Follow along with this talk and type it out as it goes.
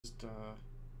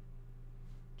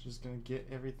just gonna get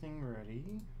everything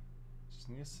ready. Just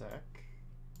need a sec.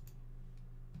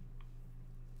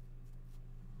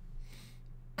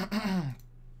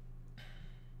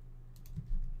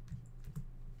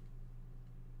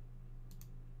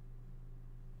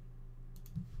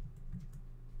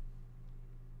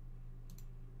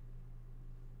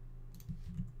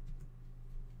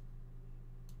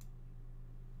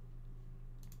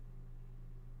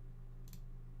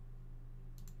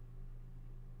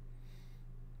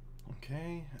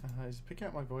 Okay, is it picking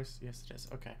up my voice? Yes, it is.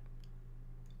 Okay.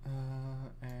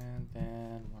 And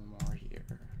then one more here.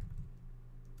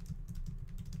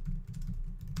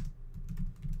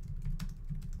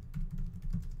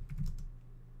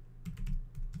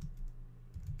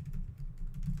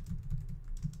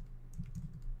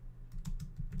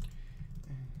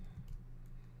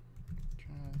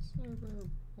 Server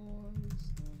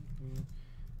boys.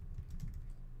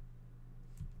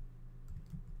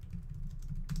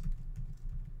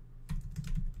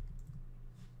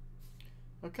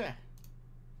 Okay.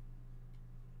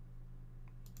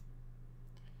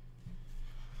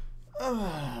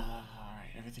 Alright,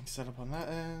 everything's set up on that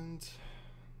end.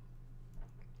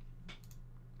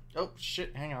 Oh,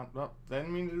 shit, hang on. Oh, I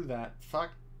didn't mean to do that.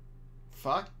 Fuck.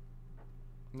 Fuck.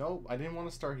 Nope, I didn't want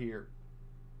to start here.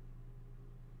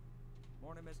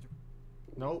 Morning, mister.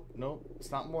 Nope, nope,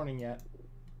 it's not morning yet.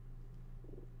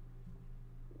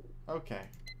 Okay.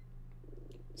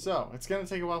 So, it's gonna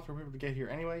take a while for people to get here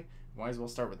anyway. Might as well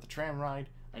start with the tram ride.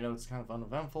 I know it's kind of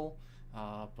uneventful,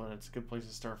 but it's a good place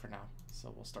to start for now.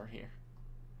 So we'll start here.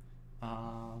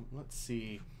 Let's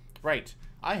see. Right,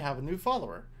 I have a new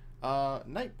follower.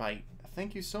 Nightbite.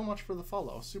 Thank you so much for the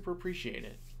follow. Super appreciate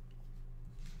it.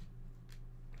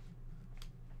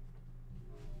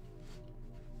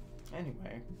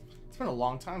 Anyway, it's been a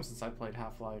long time since I played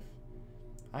Half-Life.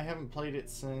 I haven't played it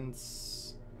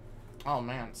since... Oh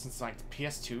man, since like the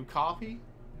PS2 copy?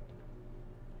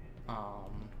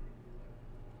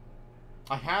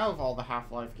 I have all the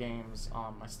Half-Life games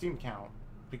on my Steam account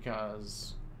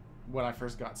because when I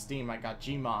first got Steam, I got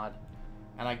Gmod,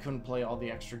 and I couldn't play all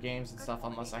the extra games and stuff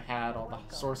unless I had all the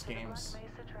source games.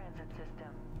 Mesa transit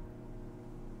system.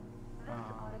 This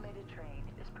automated train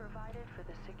is provided for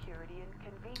the security and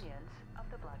convenience of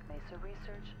the Black Mesa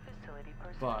Research Facility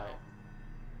personnel. But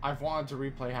I've wanted to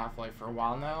replay Half-Life for a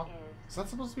while now. Is that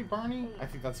supposed to be Barney? I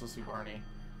think that's supposed to be Barney.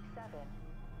 7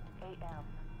 a.m.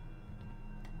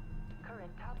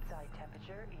 Current topside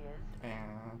temperature is...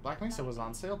 And Black Mesa was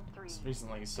on sale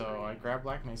recently, so I grabbed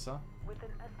Black Mesa. With an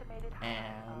estimated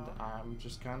And I'm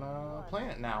just kind of playing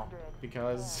it now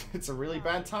because it's a really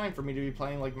bad time for me to be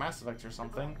playing like Mass Effect or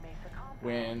something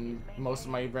when most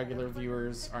of my regular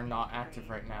viewers are not active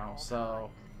right now. So,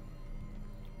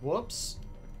 whoops.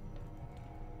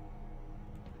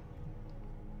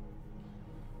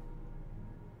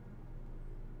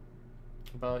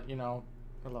 But, you know,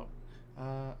 hello.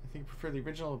 I think I prefer the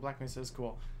original. Black Mesa is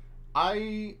cool.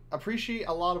 I appreciate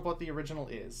a lot of what the original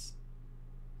is.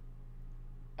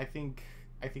 I think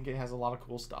it has a lot of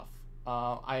cool stuff.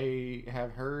 I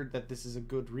have heard that this is a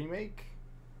good remake.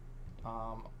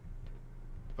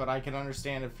 But I can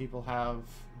understand if people have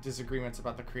disagreements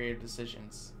about the creative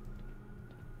decisions.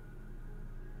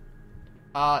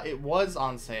 It was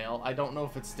on sale. I don't know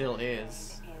if it still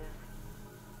is.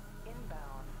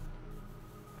 Inbound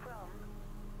from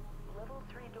level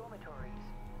 3 dormitories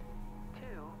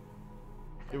to...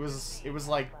 It was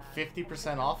like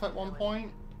 50% off at one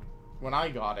point when I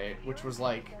got it, which was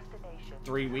like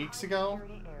 3 weeks ago.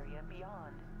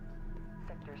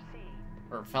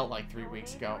 Or it felt like 3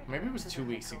 weeks ago. Maybe it was 2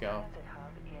 weeks ago.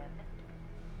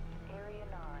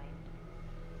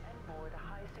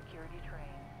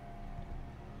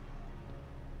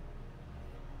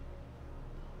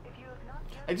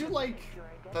 I do like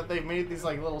that they've made these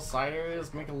like little side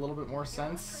areas make a little bit more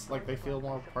sense. Like they feel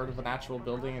more part of an actual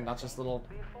building and not just little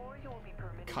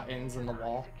cut-ins in the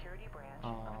wall.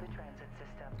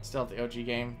 Still the OG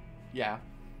game. Yeah.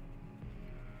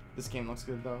 This game looks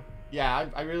good though. Yeah,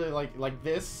 I really like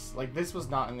this. Like this was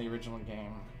not in the original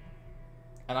game.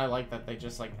 And I like that they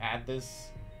just like add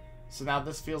this. So now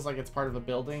this feels like it's part of a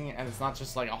building and it's not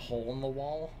just like a hole in the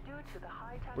wall.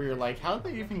 Where you're like, how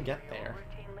did they even get there?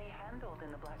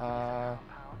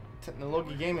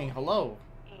 Technology Gaming, hello.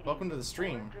 Welcome to the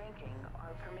stream.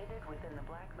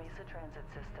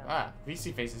 Ah,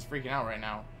 VC Face is freaking out right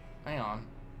now. Hang on.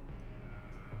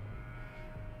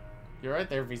 You're right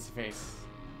there, VC Face.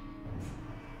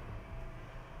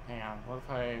 Hang on, what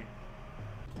if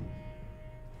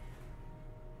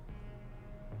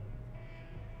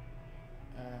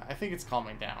I think it's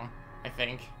calming down. I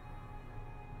think.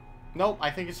 Nope,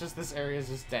 I think it's just this area is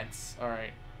just dense.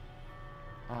 Alright.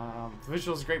 The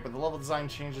visuals are great, but the level design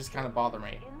changes kind of bother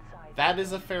me. That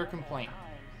is a fair complaint.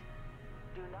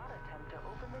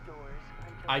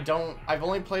 I've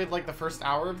only played like the first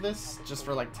hour of this, just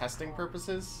for like testing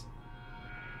purposes.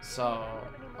 So,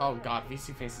 oh god,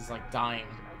 VC Face is like dying.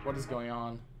 What is going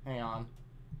on? Hang on.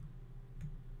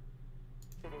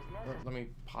 Let me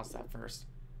pause that first.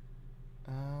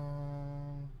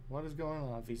 What is going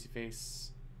on, VC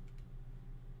Face?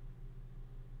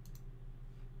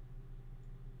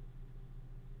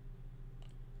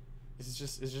 Is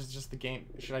just the game?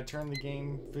 Should I turn the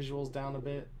game visuals down a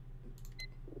bit?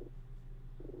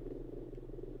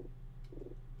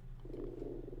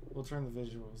 We'll turn the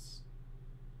visuals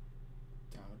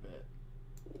down a bit.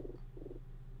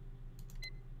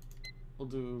 We'll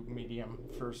do medium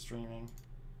for streaming.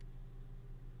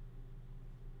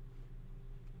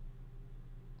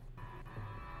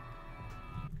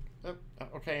 Oh,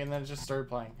 okay, and then it just started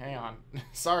playing. Hang on.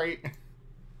 Sorry.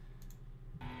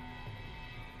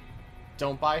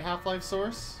 Don't buy Half-Life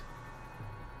Source?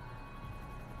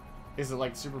 Is it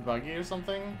like super buggy or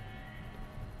something?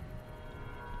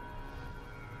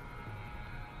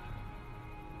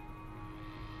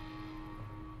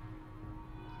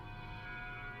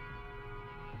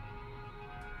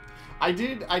 I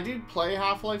did play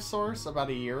Half-Life Source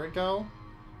about a year ago,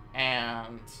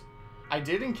 and I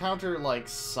did encounter like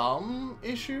some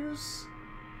issues,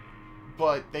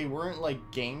 but they weren't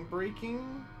like game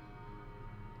breaking.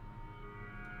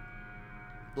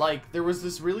 Like, there was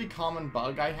this really common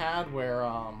bug I had where,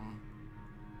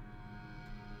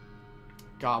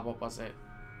 God, what was it?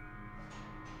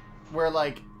 Where,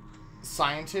 like,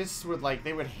 scientists would, like,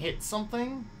 they would hit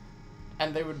something,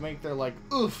 and they would make their, like,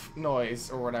 oof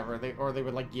noise, or whatever. Or they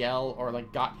would, like, yell, or,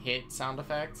 like, got hit sound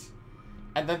effects.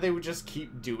 And then they would just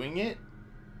keep doing it.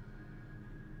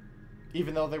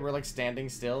 Even though they were, like, standing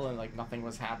still and, like, nothing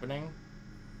was happening.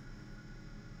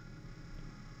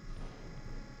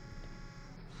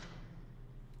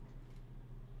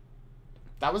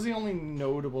 That was the only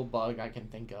notable bug I can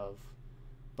think of.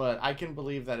 But I can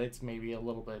believe that it's maybe a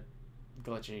little bit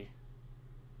glitchy.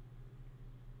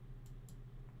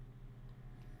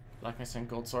 Black Mesa and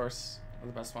Gold Source are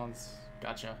the best ones.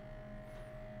 Gotcha.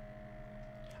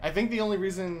 I think the only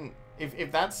reason,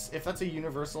 if that's a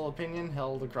universal opinion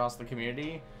held across the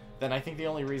community, then I think the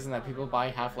only reason that people buy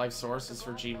Half-Life Source is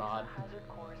for Gmod.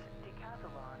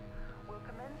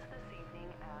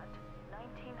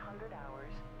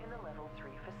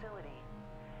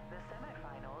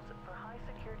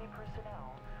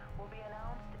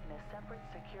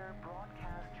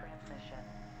 Broadcast transmission.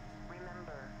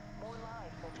 Remember, more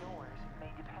lives than yours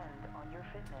may depend on your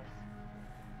fitness.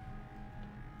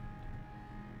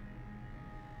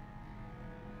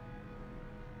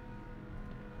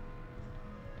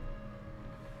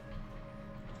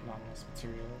 Anomalous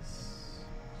materials.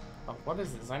 Oh, what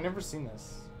is this? I've never seen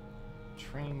this.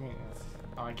 Train maintenance.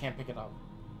 Oh, I can't pick it up.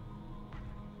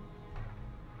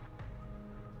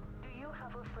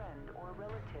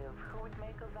 Who would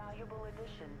make a valuable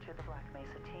addition to the Black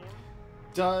Mesa team?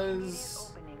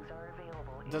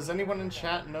 Does anyone in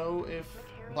chat know if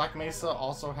Black Mesa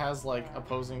also has like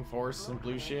opposing force and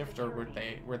blue shift, or were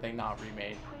they not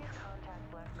remade? Please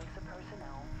contact Black Mesa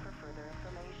personnel for further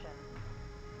information.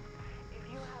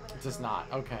 If you have It does not.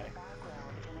 Okay.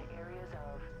 background in the areas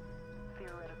of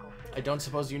theoretical physics, I don't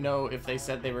suppose you know if they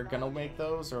said they were gonna make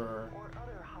those or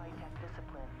other high-tech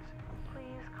disciplines, please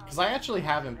because I actually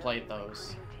haven't played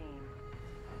those.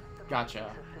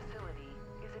 Gotcha. Facility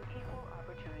is an equal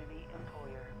opportunity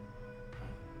employer.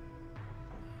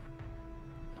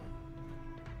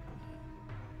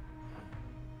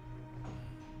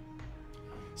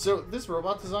 So this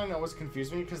robot design always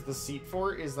confused me because the seat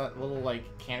for it is that little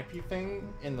like canopy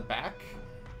thing in the back.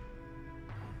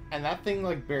 And that thing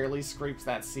like barely scrapes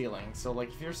that ceiling. So like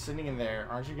if you're sitting in there,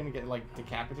 aren't you gonna get like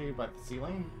decapitated by the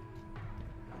ceiling?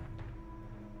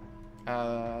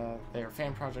 They are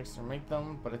fan projects to make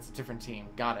them, but it's a different team.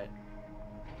 Got it.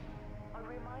 A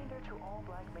reminder to all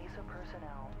Black Mesa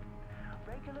personnel.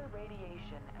 Regular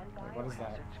radiation and What is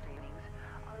that? biohazard screenings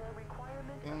are a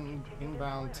requirement of continuous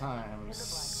Inbound employment in the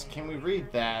times. Black Can we Mesa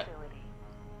read that? facility.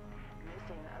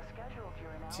 Missing a scheduled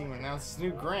urinalysis Team announces new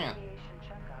or grant. radiation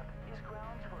checkup is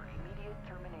grounds for immediate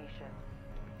termination.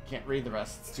 Can't read the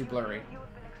rest. It's too blurry. If you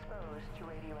have been exposed to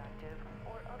radioactive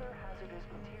or other hazardous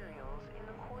materials in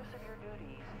the course of your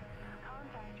duties,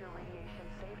 contact your radiation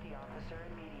safety officer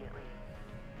immediately.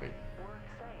 Wait. Work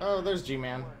safe. Oh, there's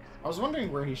G-Man. I was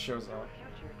wondering where he shows Your up.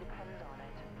 future depends on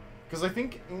it. Because I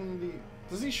think in the...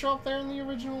 Does he show up there in the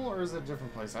original, or is it a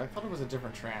different place? I thought it was a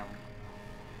different tram.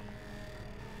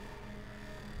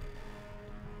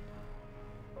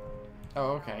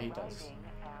 Oh, okay, he does. Arriving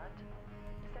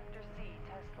at Sector C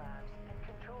test labs and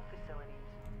control facilities.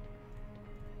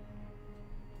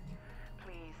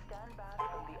 Please stand back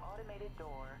from the automated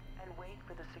door and wait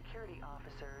for the security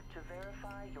officer to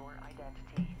verify your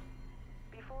identity.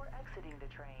 Before exiting the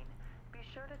train, be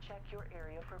sure to check your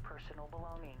area for personal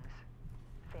belongings.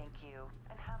 Thank you,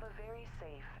 and have a very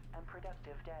safe and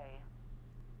productive day.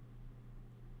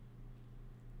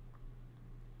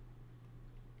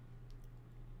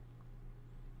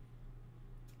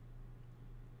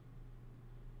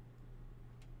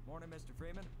 Morning, Mr.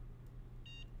 Freeman.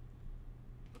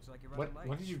 Looks like you're running late.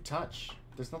 What did you touch?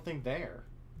 There's nothing there.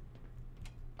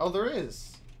 Oh, there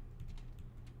is.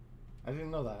 I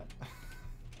didn't know that.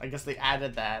 I guess they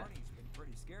added that. Money's been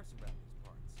pretty scarce around these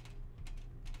parts.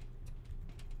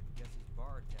 Guess his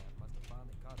bar tab must have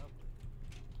finally caught up with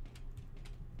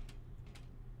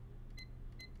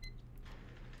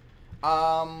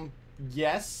him.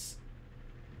 Yes,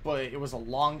 but it was a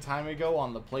long time ago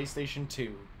on the PlayStation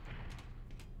 2.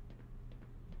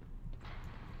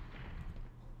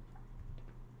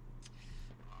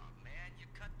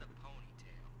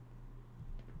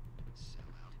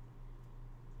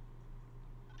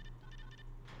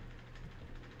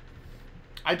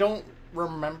 I don't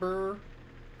remember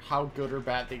how good or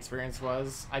bad the experience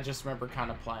was. I just remember kind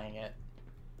of playing it.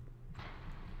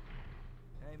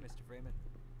 Hey, Mr. Freeman.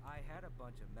 I had a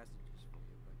bunch of messages for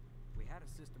you, but we had a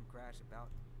system crash about,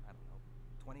 I don't know,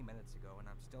 20 minutes ago, and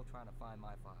I'm still trying to find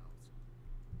my files.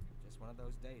 Just one of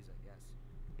those days, I guess.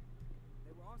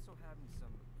 They were also having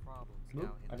some problems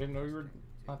Nope, down in I didn't know you were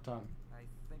Frustrating, too. not done. I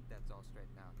think that's all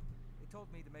straightened out. They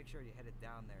told me to make sure you headed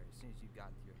down there as soon as you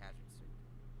got into your hazard suit.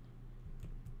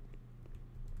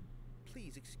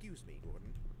 Please excuse me,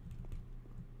 Gordon.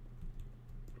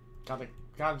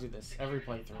 Gotta do this every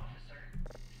playthrough.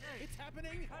 Hey, It's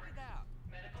happening! cut it out!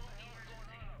 My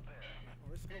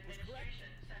horoscope was correct.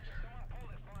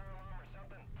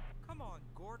 Come on,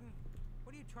 Gordon.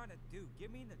 What are you trying to do?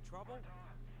 Get me into trouble?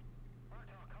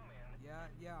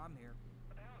 Yeah, I'm here.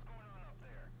 What the hell's going on up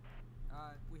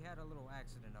there? We had a little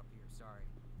accident up here, sorry.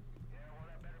 Yeah, well,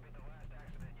 that better be the last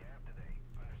accident you have today.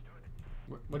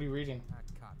 Understood? What are you reading?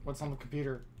 Copy. What's on the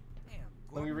computer? Damn,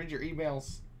 Let me Gordon. read your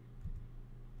emails.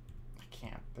 I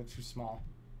can't. They're too small.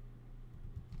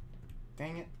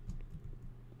 Dang it.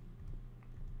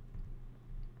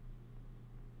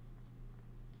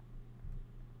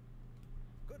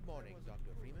 Good morning,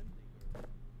 Dr. Freeman.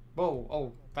 Whoa,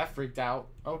 oh, that freaked out.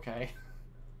 Okay.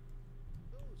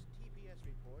 Those TPS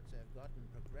reports have gotten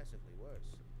progressively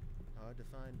worse. Hard to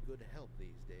find good help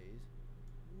these days.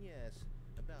 Yes,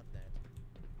 about that.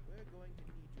 We're going to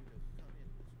need you to come in.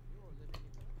 You're living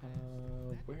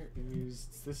in Where is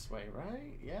it's this way,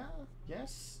 right? Yeah?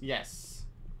 Yes? Yes.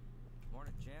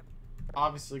 Morning, champ.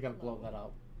 Obviously gotta blow that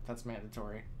up. That's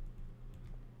mandatory.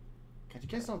 God, you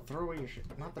guys don't throw away your shit.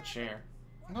 Not the chair.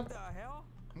 What the hell?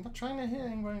 I'm not trying to hit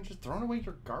anybody. I'm just throwing away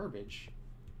your garbage.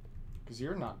 Because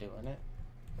you're not doing it.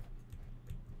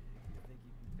 You think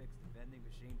you can fix the vending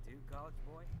machine too, college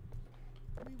boy?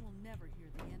 We will never hear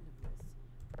the end of this.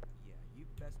 Yeah, you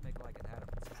best make like an Adam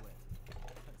and split.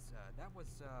 Cause that was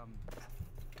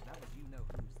you know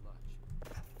whose lunch.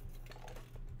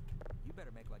 You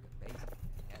better make like a baby.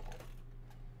 Yeah.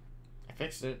 I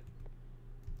fixed it.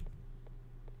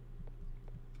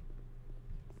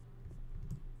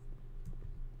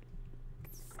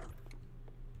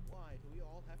 Why do we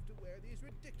all have to wear these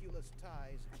ridiculous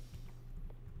ties?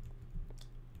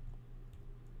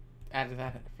 Added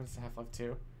that for Half-Life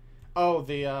 2. Oh,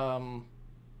 the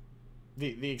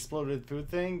exploded food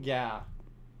thing? Yeah.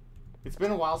 It's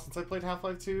been a while since I played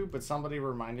Half-Life 2, but somebody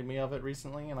reminded me of it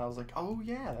recently, and I was like, oh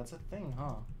yeah, that's a thing,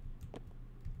 huh?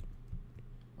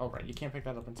 Oh, right, you can't pick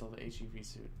that up until the HEV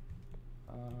suit.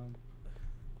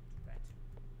 Rat.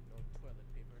 No toilet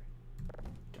paper.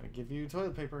 Gotta give you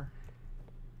toilet paper.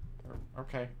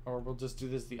 Okay, or we'll just do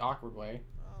this the awkward way.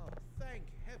 Oh, thank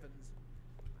heavens.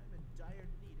 I'm in dire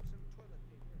need of some toilet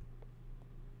paper.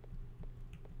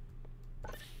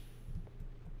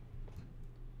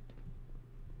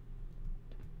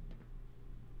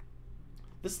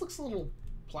 This looks a little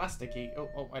plasticky.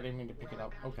 Oh, I didn't mean to pick it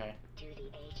up. Okay. To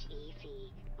the HEV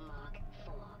Mark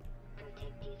IV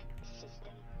protective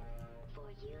system for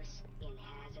use in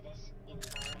hazardous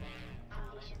environment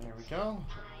conditions. There we go.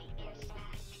 High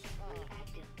impact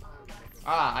reactive armor.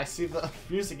 Ah, I see the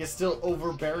music is still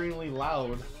overbearingly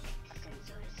loud.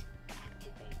 Sensors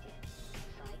activated.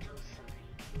 Vital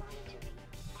sign monitoring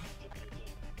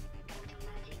activated.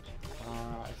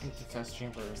 Automatic I think the test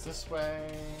chamber is this way.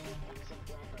 exit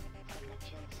weapon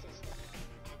connection system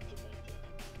activated.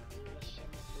 Mission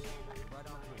level Right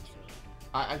on through, sir.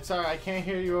 I'm sorry, I can't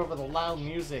hear you over the loud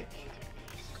music.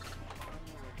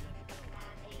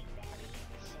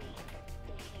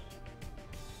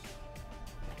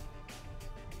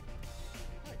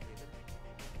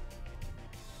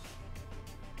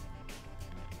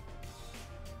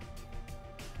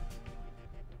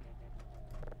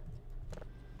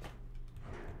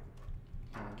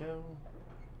 There we go.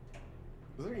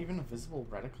 Was there even a visible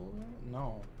reticle in it?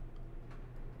 No.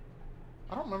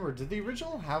 I don't remember. Did the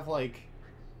original have like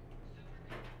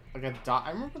a dot?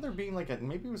 I remember there being like a,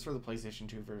 maybe it was for the PlayStation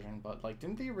 2 version, but like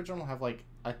didn't the original have like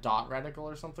a dot reticle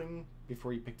or something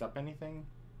before you picked up anything?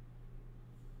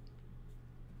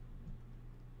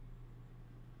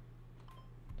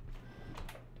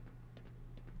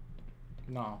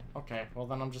 No. Okay. Well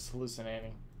then I'm just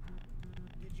hallucinating.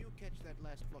 Did you catch that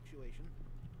last fluctuation?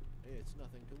 It's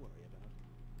nothing to worry about.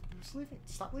 Just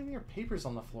stop leaving your papers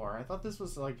on the floor. I thought this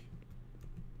was like.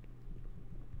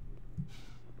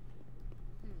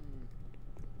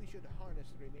 We should harness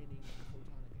the remaining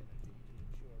photonic energy to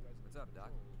ensure resonance. What's up,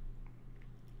 Doc?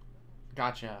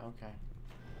 Gotcha. Okay.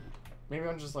 Maybe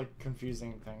I'm just like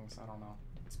confusing things. I don't know.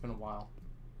 It's been a while.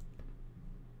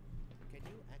 Can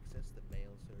you access the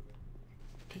mail server?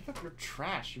 Pick up your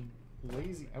trash, you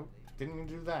lazy. Oh, didn't even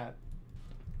do that.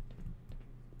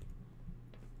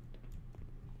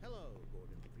 Hello,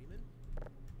 Gordon Freeman.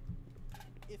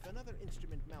 If another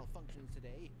instrument malfunctions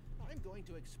today, I'm going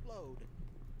to explode.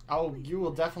 Oh, you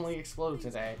will definitely explode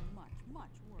Things today. get much,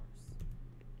 much worse.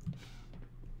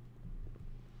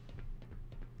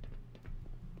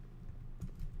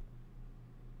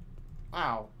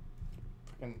 Wow.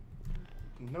 Fucking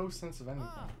no sense of anything.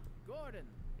 Ah, Gordon,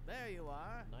 there you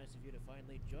are. Nice of you to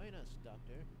finally join us,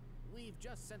 Doctor. We've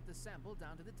just sent the sample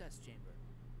down to the test chamber.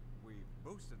 We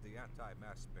boosted the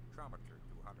anti-mass spectrometer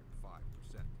to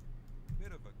 105%.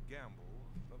 Bit of a gamble,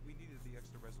 but we needed the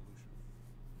extra resolution.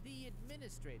 The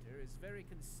administrator is very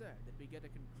concerned that we get a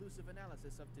conclusive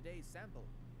analysis of today's sample.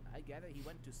 I gather he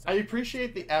went to I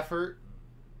appreciate the effort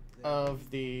of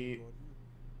the. Gordon,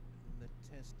 in the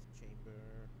test chamber.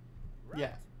 Right.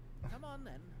 Yeah. Come on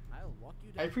then. I'll walk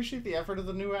you I down. appreciate the effort of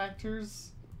the new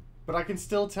actors, but I can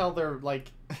still tell they're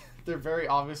like, they're very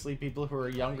obviously people who are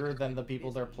younger than the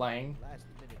people they're playing.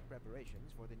 Last-minute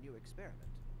preparations for the new experiment.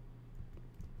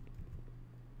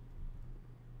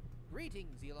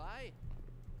 Greetings, Eli.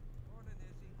 Morning,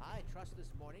 Izzy. I trust this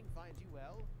morning finds you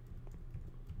well.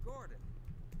 Gordon,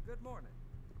 good morning.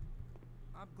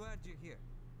 I'm glad you're here.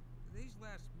 These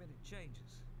last-minute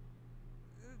changes,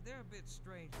 they're a bit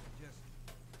strange to just...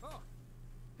 Oh,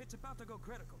 it's about to go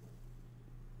critical.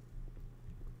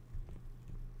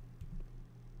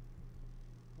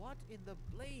 What in the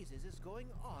blazes is going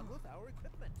on with our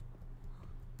equipment?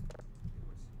 It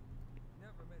was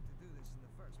never meant to do this in the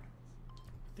first place.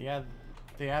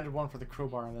 They added one for the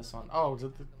crowbar in this one. Oh,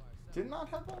 did not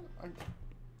have one?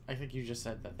 I think you just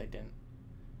said that they didn't.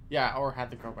 Yeah, or had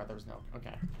the crowbar. There was no.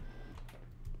 Okay.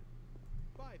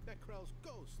 By Becquerel's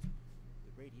ghost!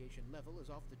 The radiation level is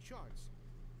off the charts.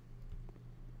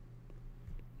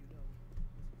 You know,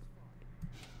 this is fine.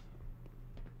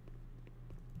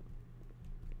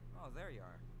 Oh, there you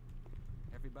are.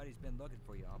 Everybody's been looking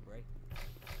for you, hombre.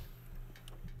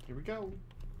 Here we go.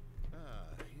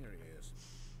 Ah, here he is.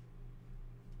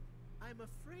 I'm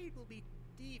afraid we'll be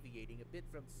deviating a bit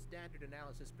from standard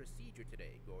analysis procedure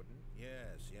today, Gordon.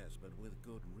 Yes, but with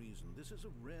good reason. This is a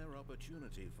rare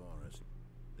opportunity for us.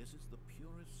 This is the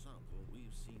purest sample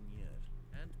we've seen yet.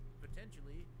 And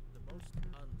potentially the most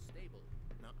unstable.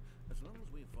 Now, as long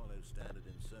as we follow standard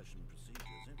insertion procedures,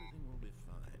 everything will be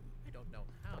fine. I don't know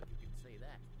how you can say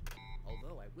that.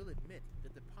 Although I will admit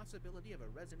that the possibility of a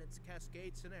resonance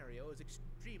cascade scenario is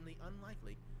extremely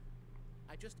unlikely.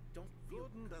 I just don't feel...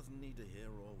 Gordon doesn't need to hear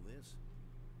all this.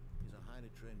 He's a highly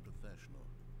trained professional.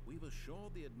 We've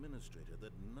assured the administrator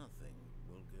that nothing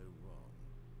will go wrong.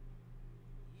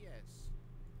 Yes,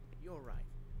 you're right.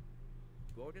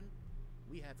 Gordon,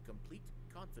 we have complete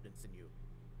confidence in you.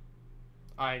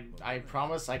 I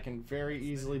promise I can very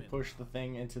easily push the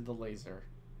thing into the laser.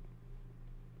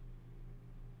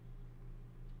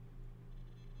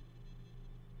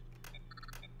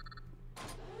 I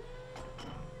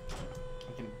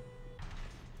can.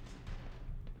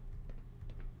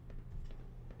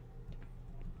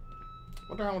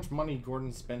 Wonder how much money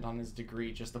Gordon spent on his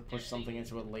degree just to push something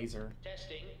into a laser.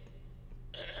 Testing.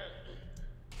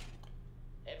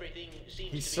 Everything seems He's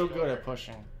to be so in good order. at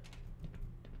pushing.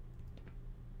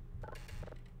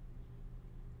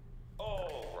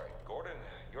 All right, Gordon.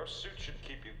 Your suit should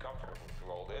keep you comfortable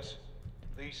through all this.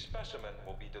 The specimen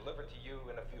will be delivered to you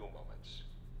in a few moments.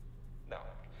 Now,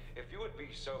 if you would be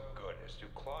so good as to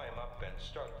climb up and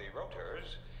start the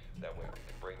rotors, that way we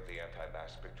can bring the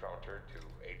anti-mass spectrometer to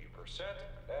 80%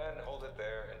 and hold it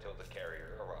there until the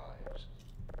carrier arrives.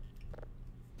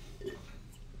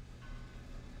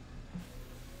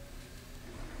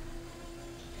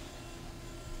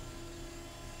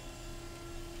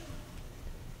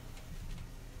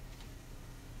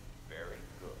 Very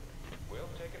good. We'll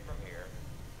take it from here.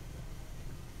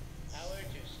 Power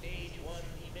to stage 1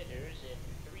 emitters in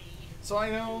 3. So I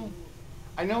know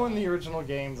in the original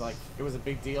game, like, it was a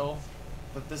big deal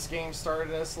that this game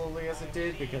started as slowly as it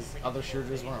did because other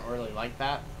shooters weren't really like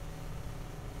that.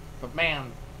 But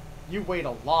man, you wait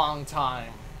a long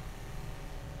time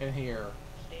in here,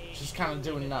 just kind of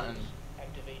doing nothing.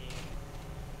 Activating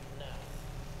now.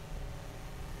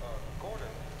 Gordon,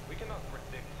 we cannot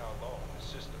predict how long the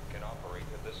system can operate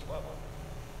at this level,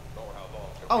 nor how long.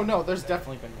 Oh no, there's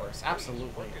definitely been worse.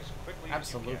 Absolutely. Work as quickly as you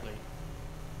Absolutely. can.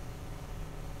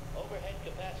 Overhead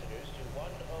capacitors to 105%.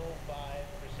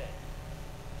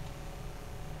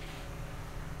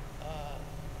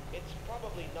 It's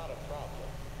probably not a problem.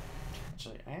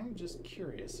 Actually, I am just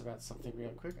curious about something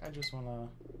real quick. I just wanna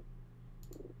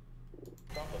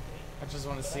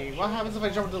see what happens if I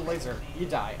jump into the laser. You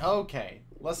die. Okay.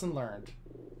 Lesson learned.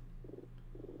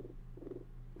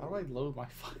 How do I load my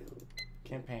file?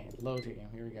 Campaign. Loading.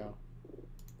 Here we go.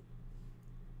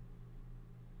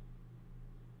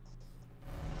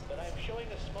 But I'm showing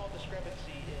a small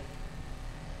discrepancy in...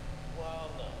 Well,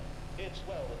 no. It's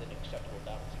well within acceptable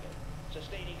bounds again.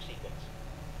 Sustaining sequence.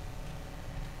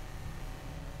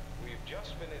 We've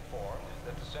just been informed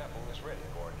that the sample is ready,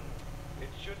 Gordon. It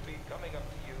should be coming up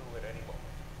to you at any moment.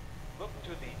 Look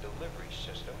to the delivery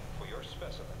system for your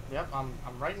specimen. Yep, I'm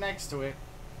right next to it.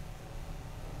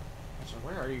 Actually,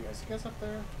 where are you guys? You guys up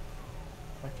there?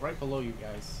 Like right below you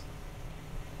guys.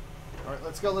 Alright,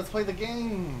 let's go. Let's play the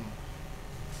game.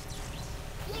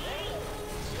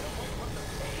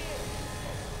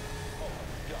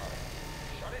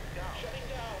 Shutting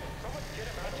down. Someone get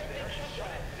him out of there. Shut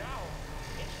it down.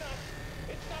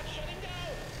 It's not shutting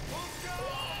down. Move down.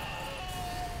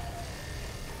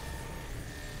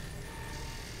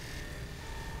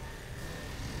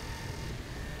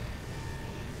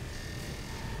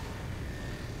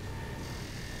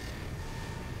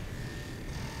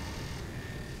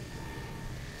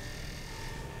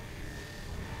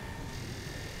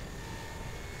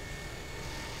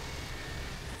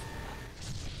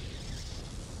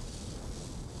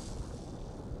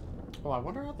 Oh, I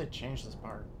wonder how they changed this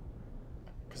part.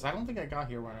 Because I don't think I got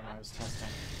here when I was testing.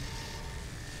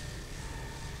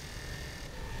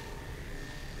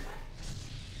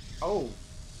 Oh!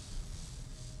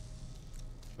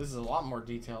 This is a lot more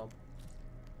detailed.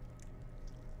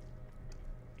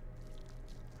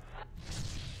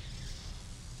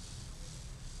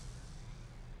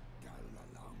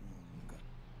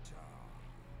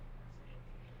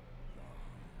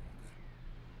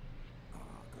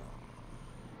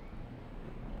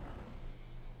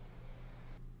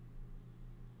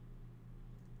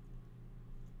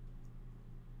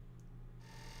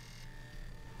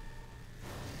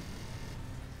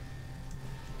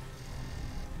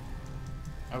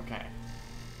 Okay.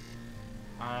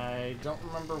 I don't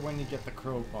remember when you get the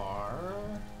crowbar.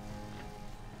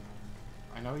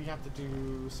 I know you have to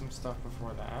do some stuff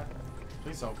before that.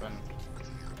 Please open.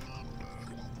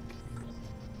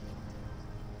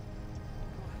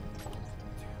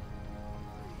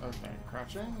 Okay,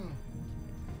 crouching.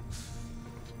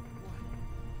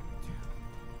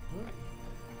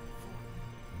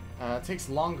 It takes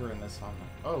longer in this one.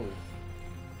 Oh.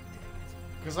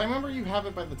 Because I remember you have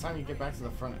it by the time you get back to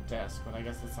the front desk, but I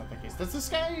guess that's not the case. Does this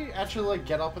guy actually, like,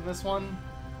 get up in this one?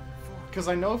 Because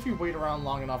I know if you wait around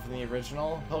long enough in the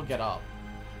original, he'll get up.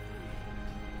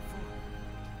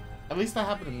 At least that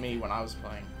happened to me when I was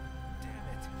playing.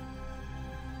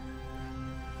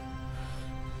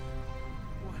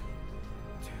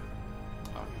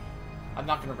 Oh. I'm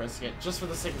not going to risk it, just for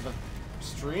the sake of the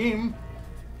stream.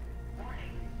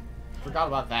 Forgot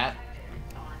about that.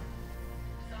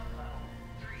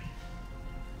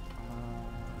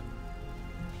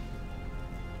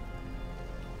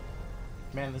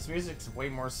 Man, this music's way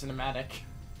more cinematic.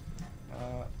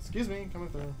 Excuse me, coming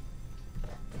through.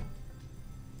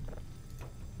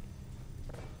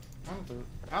 Coming through.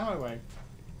 Out of my way.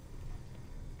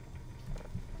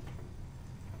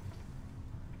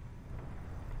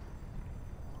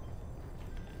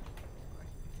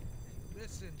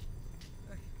 Listen,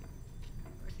 I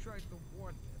tried to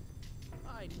warn them.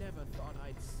 I never thought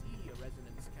I'd see a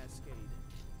resonance cascade,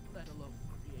 let alone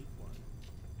create one.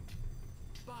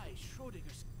 By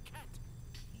Schrodinger's cat,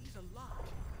 he's alive.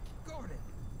 Gordon,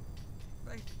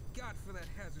 God for that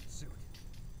hazard suit.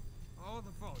 All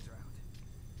the phones are out.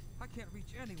 I can't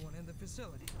reach anyone in the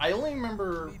facility. I only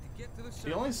remember We need to get to the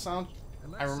the only surface sound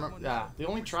and let I remember. someone Yeah, know the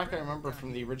only we're track I stranded remember down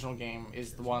from the here. original game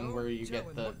is the There's one no where you get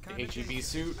telling the what kind of HEV danger.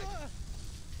 suit.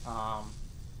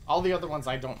 All the other ones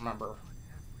I don't remember.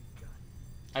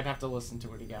 I'd have to listen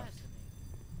to it again.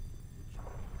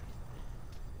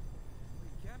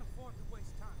 We can't afford to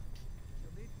waste time.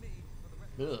 You'll need me for the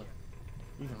rest of the Ugh,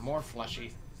 even more fleshy.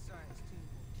 rest of the science team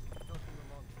will help you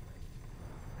along the way.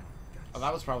 And for God's Oh,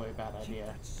 that was probably a bad sake, keep idea.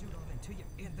 that suit on until you're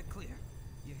in the clear.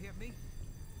 You hear me?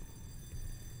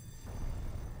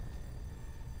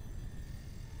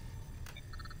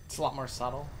 It's a lot more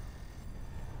subtle.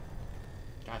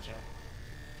 Gotcha.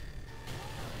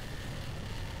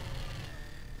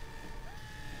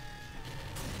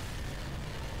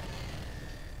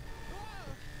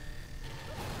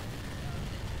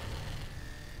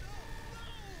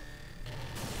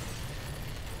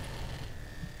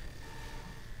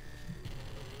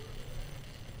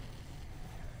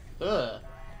 Ugh.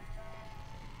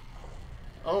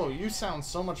 Oh, you sound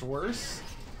so much worse.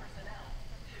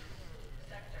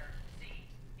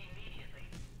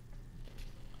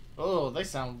 Oh, they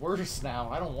sound worse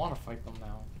now. I don't want to fight them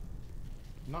now.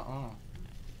 Nuh-uh.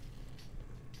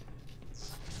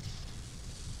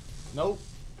 Nope.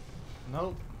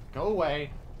 Nope. Go away.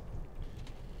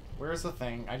 Where's the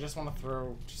thing? I just want to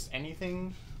throw just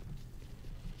anything.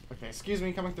 Okay, excuse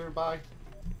me, coming through. Bye.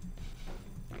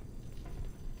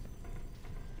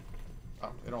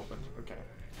 Oh, it opened. Okay.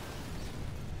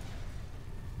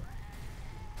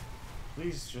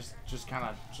 Please just kind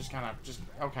of,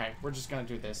 okay, we're just gonna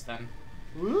do this then.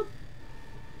 Whoop.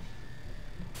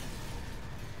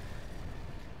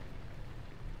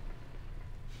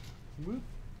 Whoop.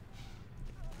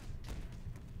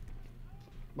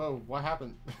 Whoa, what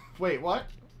happened? Wait, what?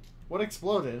 What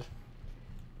exploded?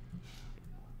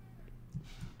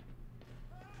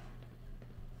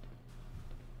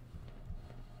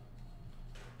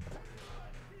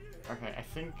 Okay, I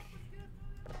think...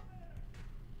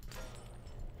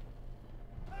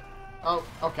 Oh,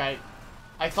 okay.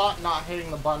 I thought not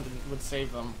hitting the button would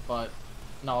save them, but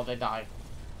no, they die.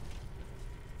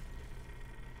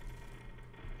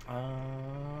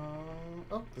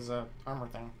 Oh, there's a armor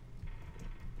thing.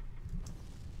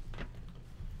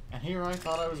 And here I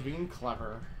thought I was being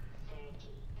clever.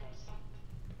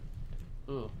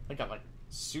 Ooh, I got like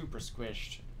super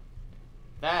squished.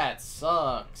 That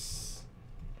sucks.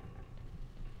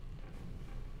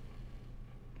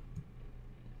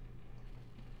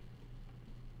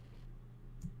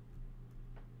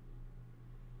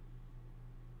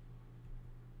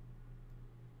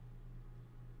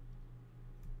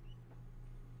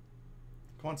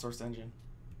 Come on, Source Engine.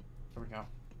 There we go.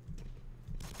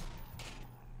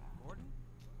 Gordon?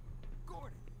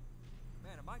 Gordon!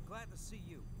 Man, am I glad to see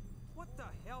you. What the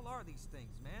hell are these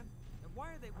things, man? And why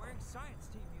are they wearing science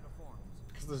team uniforms?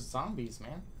 Because there's zombies,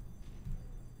 man.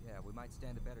 Yeah, we might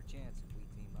stand a better chance if we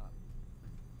team up.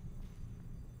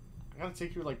 I gotta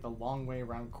take you like the long way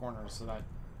around corners so that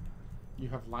you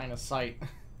have line of sight.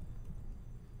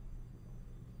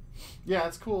 Yeah,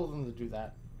 it's cool of them to do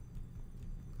that.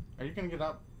 Are you gonna get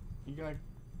up? You gonna...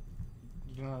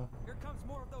 Here comes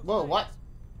more of those. Whoa, what?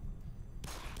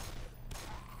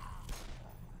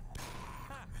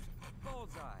 Ha!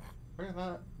 Bullseye. Where did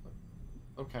that...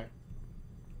 Okay.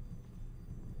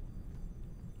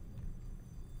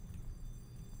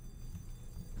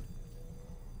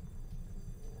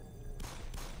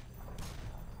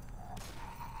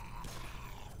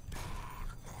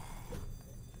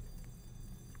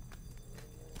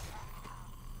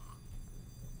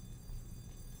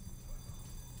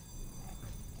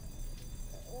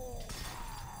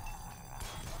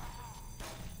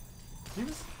 He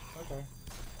was... Okay.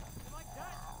 You like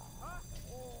that? Huh?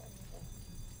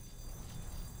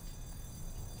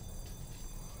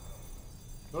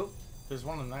 Oh, there's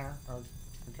one in there. Oh,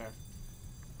 okay.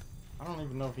 I don't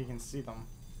even know if he can see them.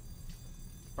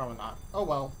 Probably not. Oh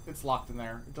well, it's locked in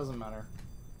there. It doesn't matter.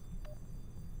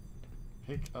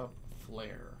 Pick up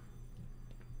flare.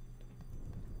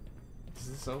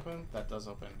 Does this open? That does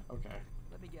open. Okay.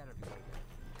 Let me get everybody.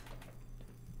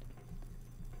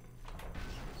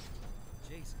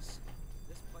 Jesus,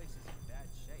 this place is in bad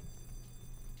shape.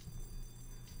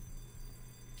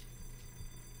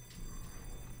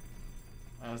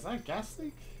 Is that a gas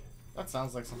leak? That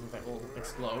sounds like something that will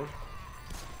explode.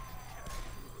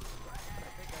 I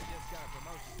think I just got a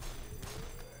promotion.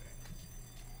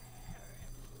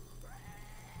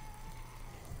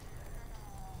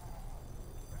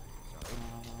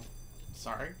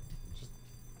 Sorry. Just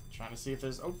trying to see if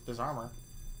there's... Oh, there's armor.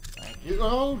 Thank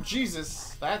Oh,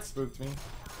 Jesus. That spooked me.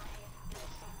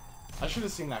 I should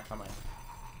have seen that coming.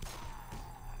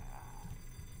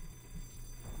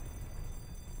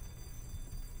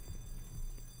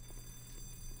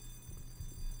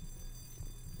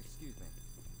 Excuse me.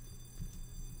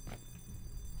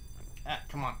 Ah,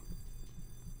 come on.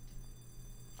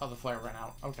 Oh, the flare ran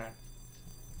out. Okay.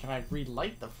 Can I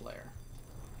relight the flare?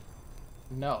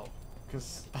 No,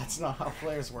 because that's not how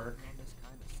flares work. On this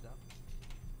kind of stuff.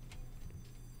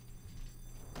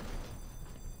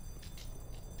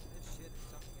 This shit is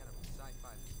something out of a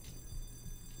sci-fi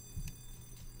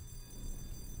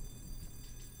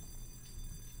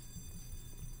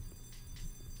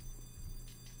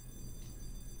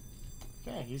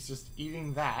movie. Okay, he's just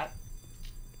eating that.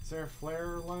 Is there a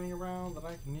flare lying around that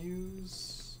I can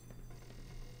use?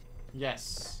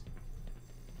 Yes.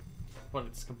 But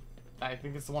it's... I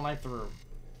think it's the one I threw.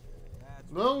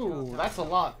 No, that's a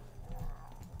lot.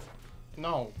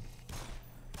 No.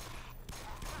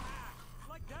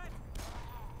 Like that?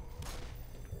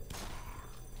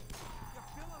 You're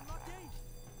feeling lucky?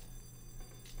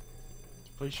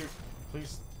 Please shoot.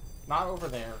 Please. Not over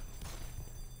there.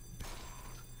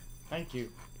 Thank you.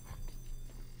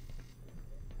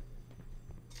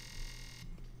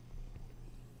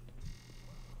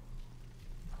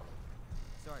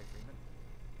 Sorry, Freeman.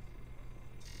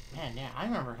 Man, yeah, I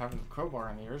remember having the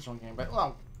crowbar in the original game, but,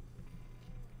 well...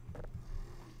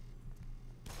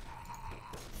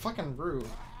 Fucking rude.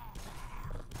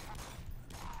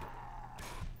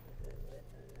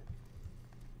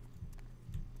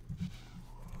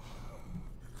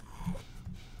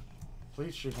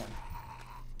 Please shoot him.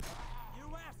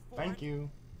 You asked for Thank you.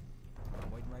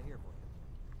 I'm waiting right here for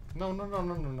you. No, no, no,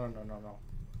 no, no, no, no, no, no.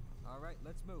 All right,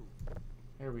 let's move.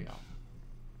 Here we go.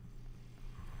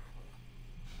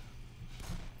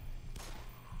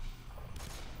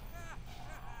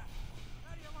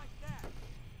 How do you like that?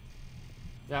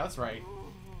 Yeah, that's right.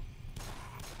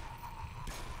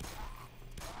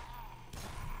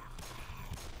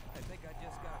 I think I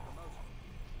just got a promotion.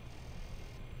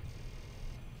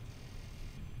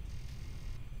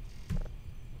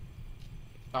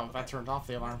 Oh, that turned off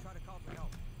the alarm. Try to call for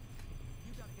help.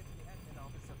 You gotta get to the admin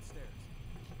office upstairs.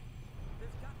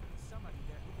 There's got to be somebody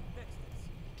there who can fix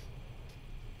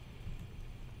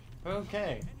this.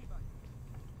 Okay. Anybody.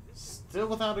 Still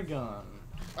without a gun.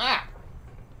 Ah!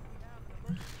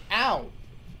 Ow!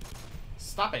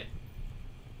 Stop it.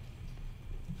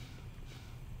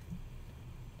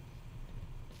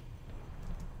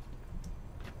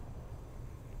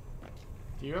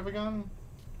 Do you have a gun?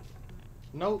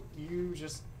 Nope, you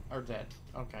just are dead.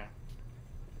 Okay.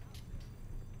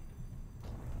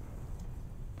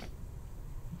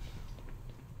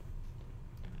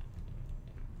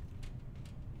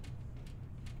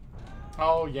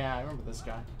 Oh yeah, I remember this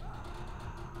guy.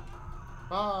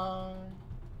 Bye.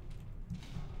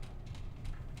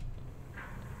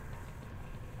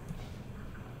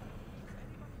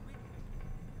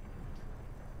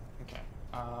 Okay.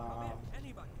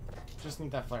 Anybody. Just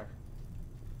need that flare.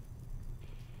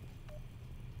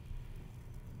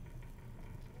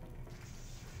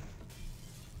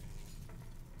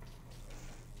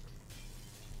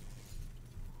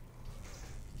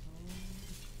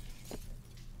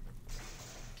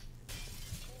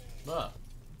 Look.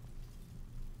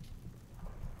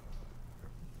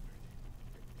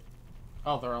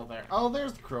 Oh, they're all there. Oh,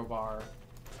 there's the crowbar.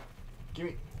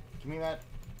 Give me that,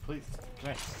 please.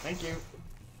 Okay, thank you.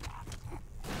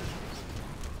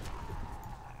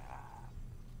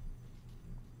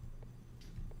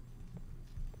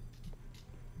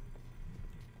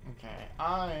 Okay,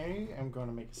 I am going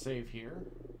to make a save here.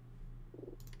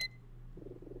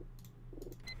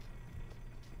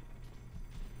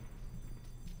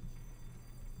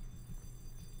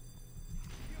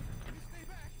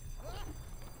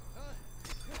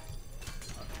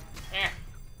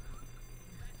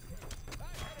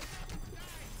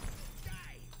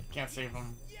 Can't save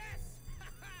him.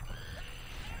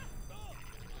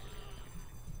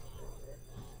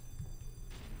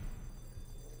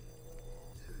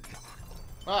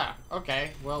 Ah,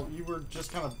 okay. Well, you were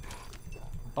just kind of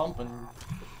bumping.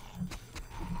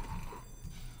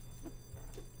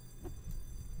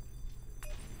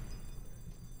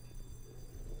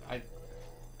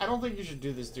 I don't think you should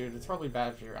do this, dude. It's probably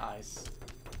bad for your eyes.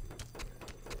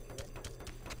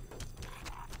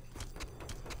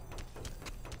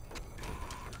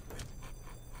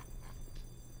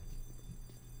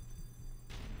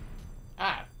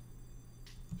 Ah.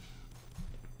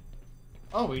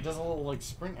 Oh, he does a little, like,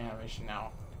 sprint animation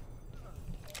now.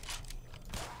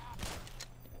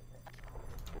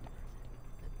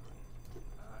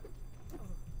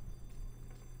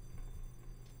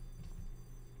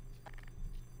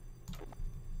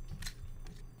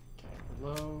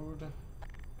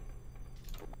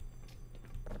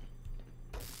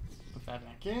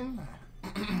 back in.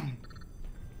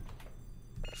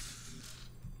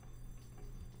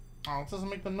 Oh, it doesn't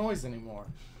make the noise anymore.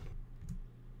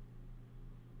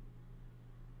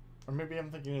 Or maybe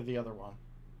I'm thinking of the other one.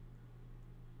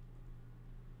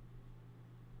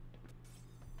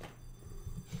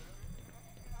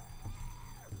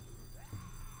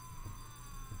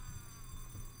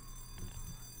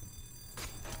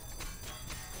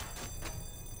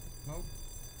 Nope.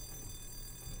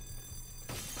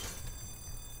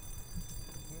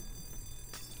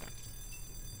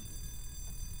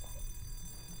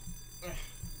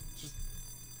 Just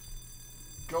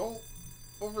go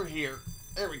over here.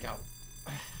 There we go.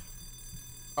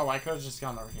 Oh, I could have just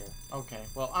gone over here. Okay,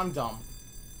 well, I'm dumb.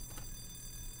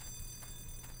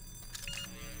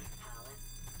 Power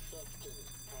 50%.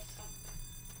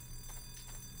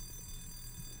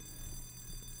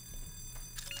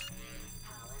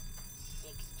 Power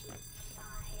 65%.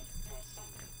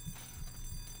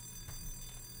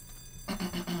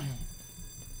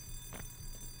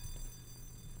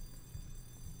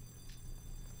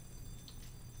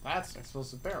 That's an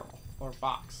explosive barrel. Or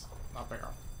box. Not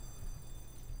barrel.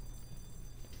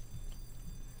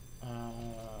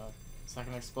 Is that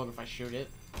gonna explode if I shoot it?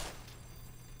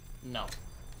 No.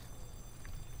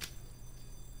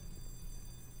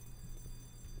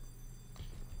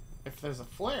 If there's a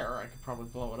flare, I could probably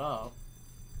blow it up.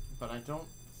 But I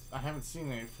haven't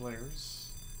seen any flares.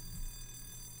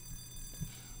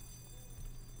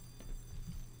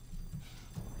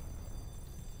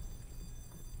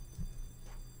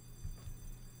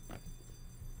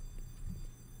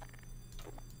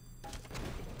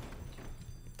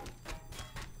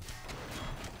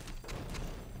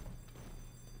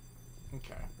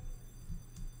 Okay.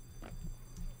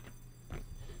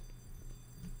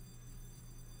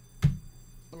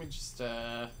 Let me just,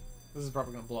 this is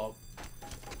probably gonna blow up.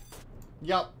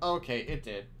 Yup, okay, it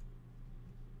did.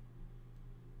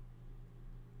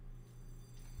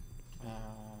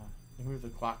 Move the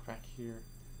clock back here.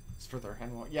 It's for their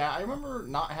hand. Yeah, I remember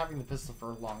not having the pistol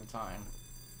for a long time.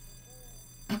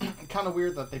 Kind of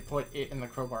weird that they put it and the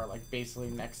crowbar, like, basically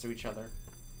next to each other.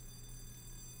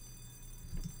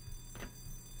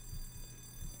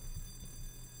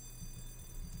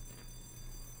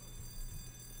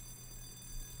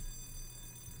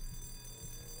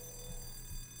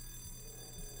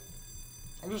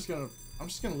 I'm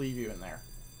just gonna leave you in there.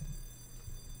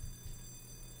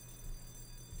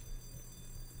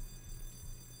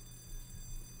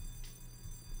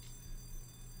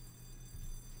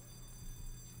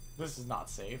 This is not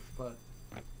safe, but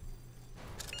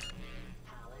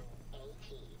Power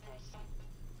 80%.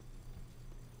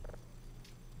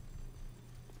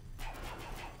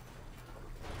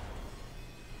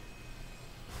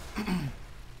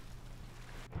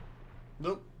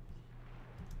 nope.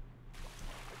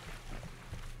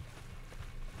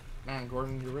 Man,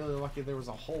 Gordon, you're really lucky there was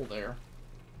a hole there.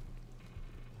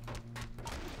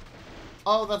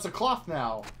 Oh, that's a cloth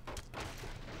now.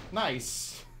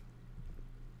 Nice.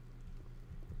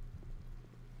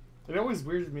 It always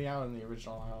weirded me out in the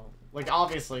original how, like,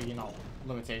 obviously, you know,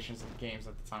 limitations of the games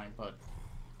at the time, but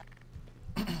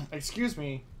excuse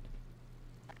me.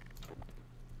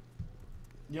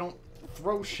 You don't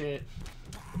throw shit.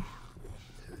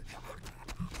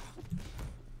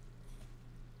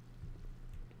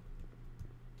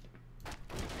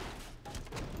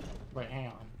 Wait, hang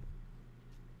on.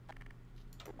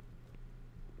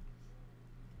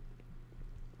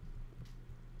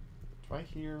 Do I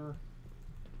hear...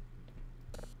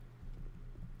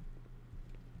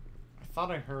 I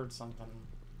thought I heard something.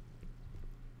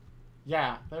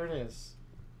 Yeah, there it is.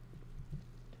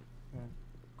 Yeah,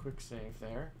 quick save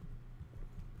there.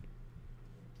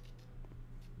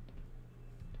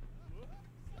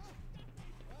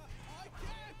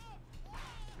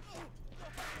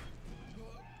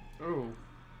 Ooh.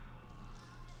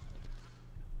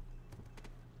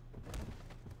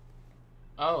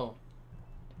 Oh.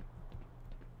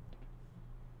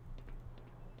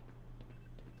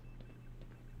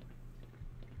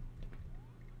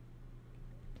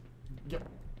 Yep.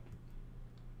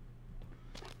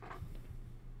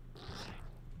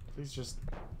 Please just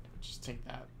take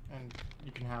that, and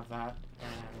you can have that,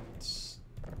 and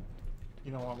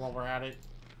you know what, while we're at it,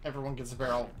 everyone gets a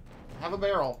barrel. Have a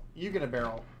barrel. You get a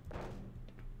barrel.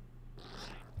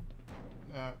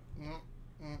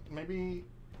 Maybe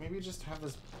just have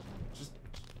this,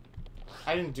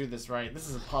 I didn't do this right. This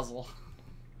is a puzzle.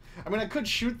 I mean, I could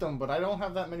shoot them, but I don't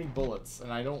have that many bullets,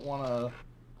 and I don't want to,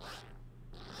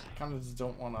 kind of just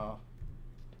don't want to,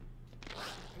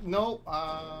 no,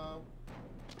 I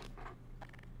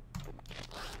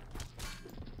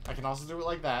I can also do it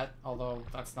like that, although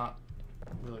that's not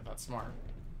really that smart.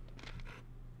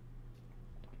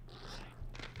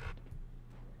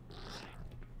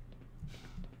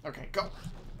 Okay, go.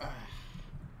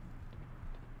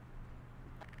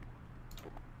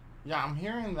 Yeah, I'm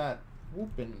hearing that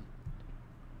whooping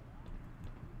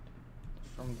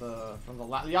from the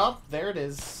yup, there it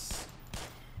is.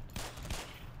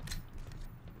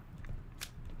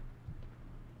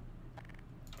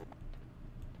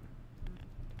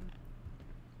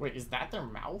 Wait, is that their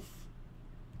mouth?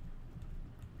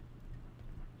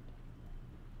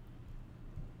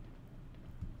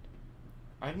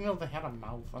 I didn't know they had a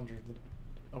mouth under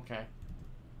the... Okay.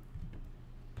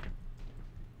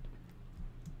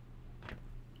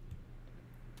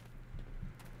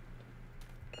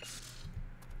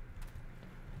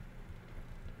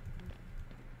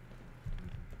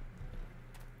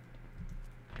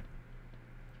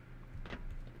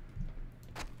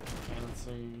 Okay, let's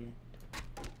see.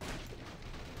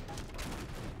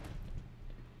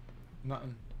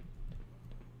 Nothing.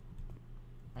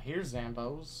 I hear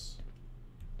Zambos.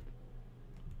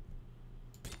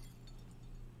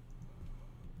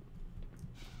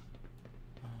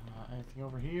 Anything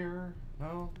over here?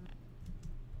 No?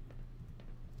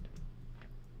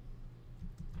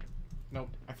 Nope.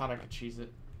 I thought I could cheese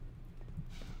it.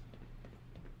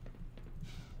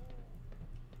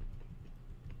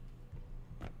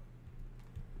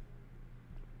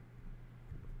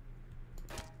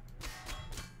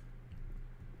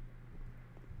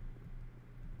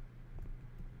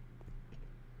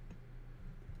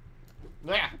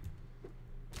 Yeah.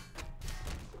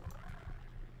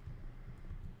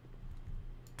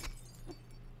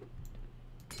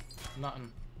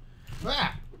 Nothing.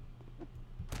 Ah!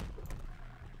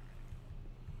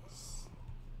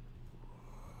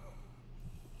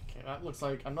 Okay, that looks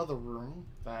like another room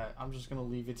that I'm just gonna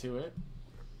leave you to it.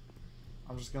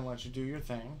 I'm just gonna let you do your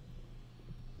thing.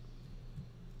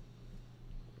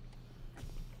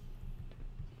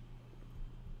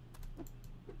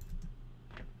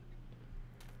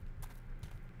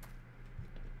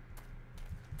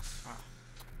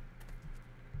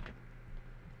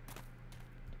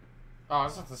 Oh, I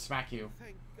was about to smack you.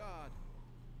 Thank God.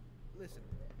 Listen,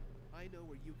 I know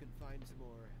where you can find some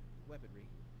more weaponry.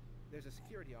 There's a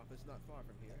security office not far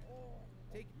from here.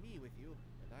 Take me with you,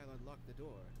 and I'll unlock the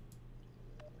door.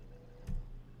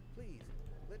 Please,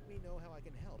 let me know how I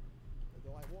can help.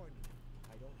 Though I warn you,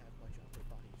 I don't have much upper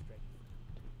body strength.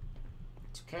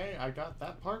 It's okay, I got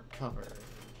that part covered.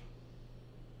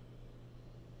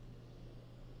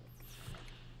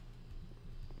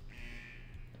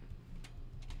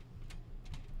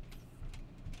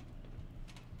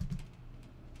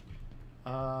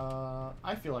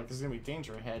 I feel like there's gonna be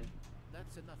danger ahead.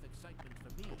 That's enough excitement for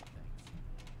me, thanks.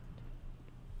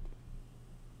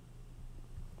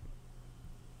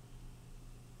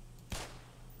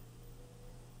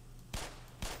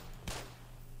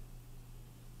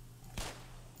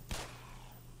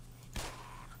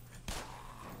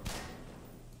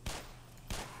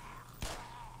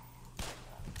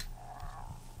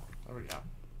 There we go.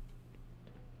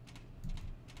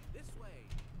 This way.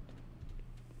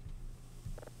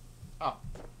 Oh.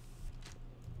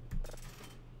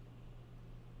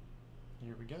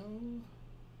 Here we go.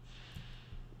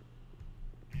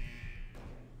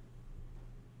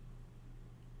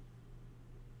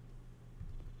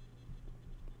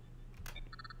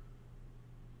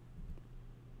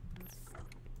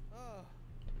 Oh,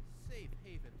 safe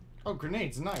haven. Oh,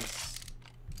 grenades, nice.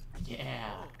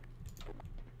 Yeah.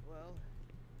 Well,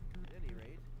 at any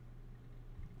rate.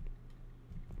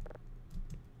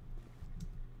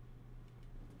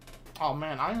 Oh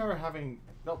man, I remember having...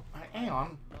 No, hang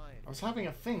on. I was having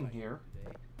a thing here.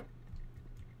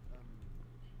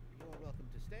 You're welcome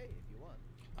to stay if you want.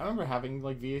 I remember having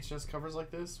like VHS covers like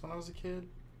this when I was a kid.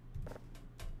 I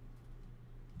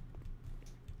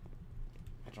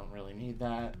don't really need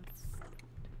that.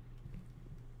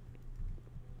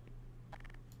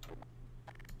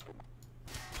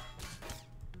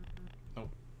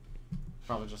 Nope.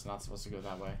 Probably just not supposed to go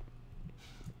that way.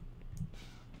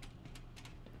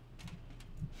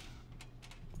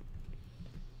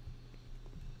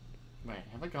 Wait,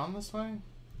 have I gone this way?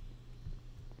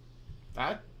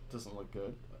 That doesn't look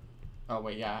good. Oh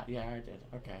wait, yeah, I did.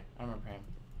 Okay, I remember him.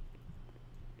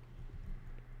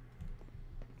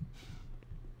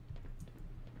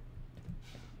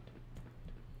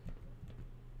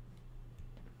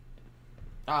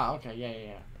 Ah, okay,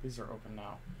 yeah. These are open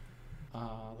now.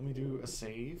 Let me do a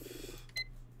save.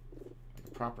 Like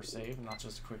a proper save, not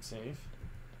just a quick save.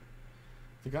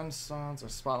 The gun sounds are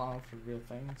spot on for real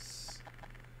things.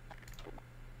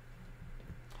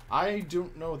 I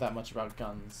don't know that much about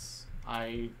guns.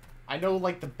 I know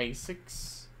like the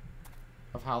basics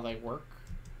of how they work.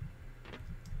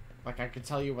 Like I can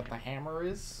tell you what the hammer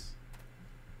is,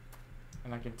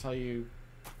 and I can tell you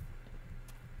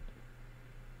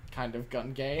kind of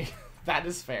gun gay. That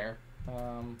is fair.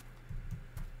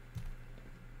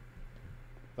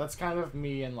 That's kind of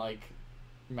me and like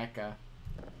Mecha.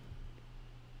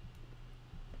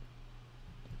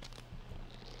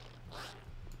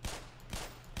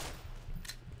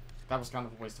 That was kind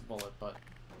of a waste of bullet, but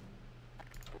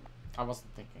I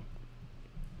wasn't thinking.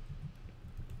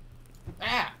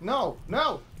 Ah! No!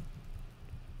 No!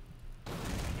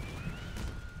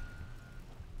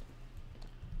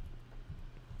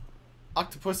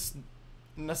 Octopus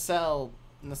Nacelle.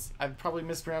 I probably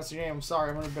mispronounced your name. I'm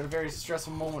sorry. I'm in a very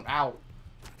stressful moment. Ow.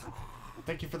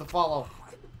 Thank you for the follow.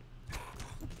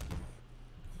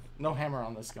 No hammer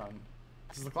on this gun.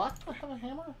 Does the Glock have a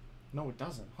hammer? No, it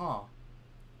doesn't. Huh.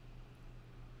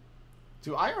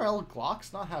 Do IRL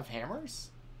Glocks not have hammers?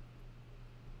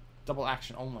 Double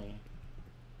action only.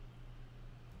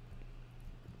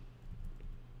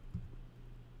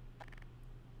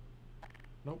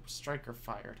 Nope, striker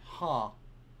fired. Huh.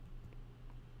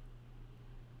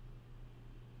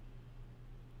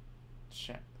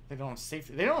 Shit. They don't have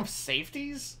safety. They don't have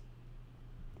safeties?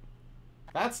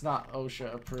 That's not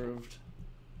OSHA approved.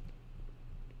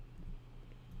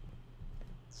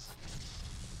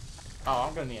 Oh,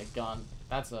 I'm gonna need a gun.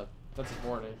 That's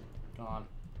aborted. Gone.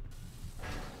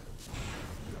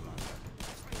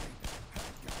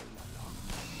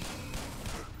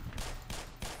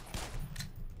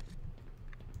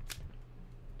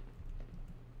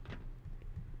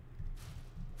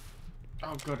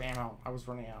 Oh, good ammo. I was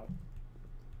running out.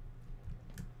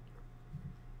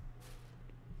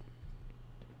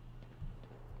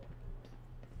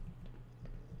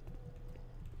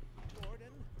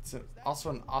 It's also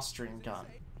an Austrian gun.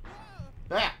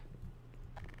 Ah!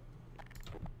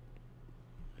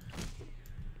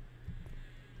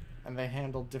 And they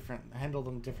handle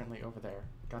them differently over there.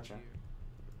 Gotcha.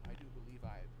 I do believe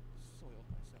I've soiled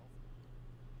myself.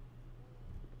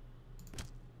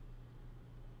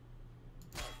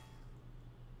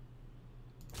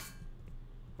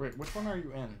 Wait, which one are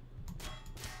you in?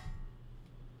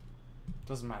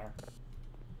 Doesn't matter.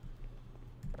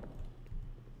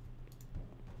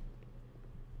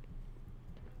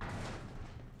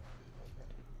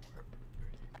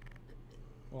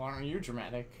 Well, aren't you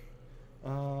dramatic?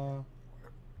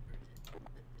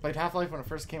 Played Half-Life when it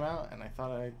first came out, and I thought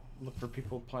I'd look for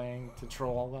people playing to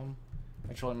troll them.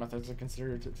 My trolling methods are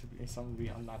considered to be some to be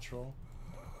unnatural.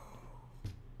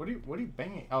 What are you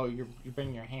banging? Oh, you're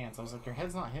banging your hands. I was like, your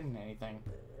head's not hitting anything.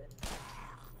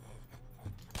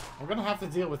 I'm gonna have to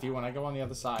deal with you when I go on the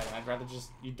other side, and I'd rather just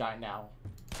you die now.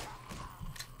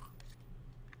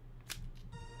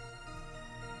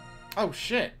 Oh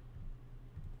shit.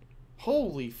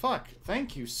 Holy fuck.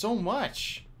 Thank you so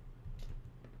much.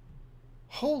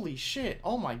 Holy shit.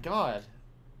 Oh my god.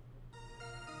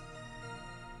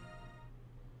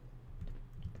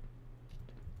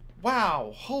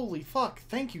 Wow. Holy fuck.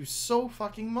 Thank you so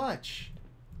fucking much.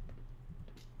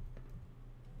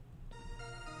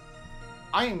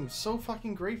 I am so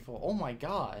fucking grateful. Oh my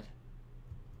god.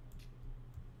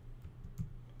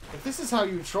 If this is how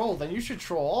you troll, then you should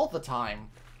troll all the time.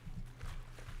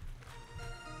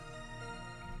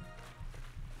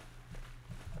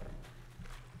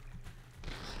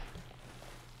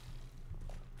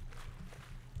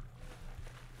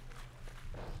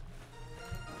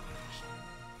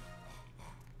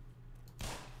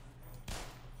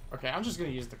 Okay, I'm just gonna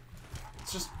use the...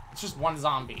 It's just one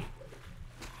zombie.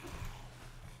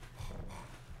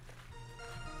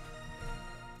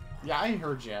 Yeah, I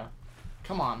heard ya.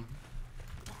 Come on.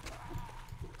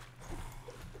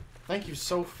 Thank you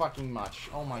so fucking much.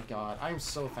 Oh my god, I'm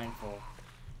so thankful.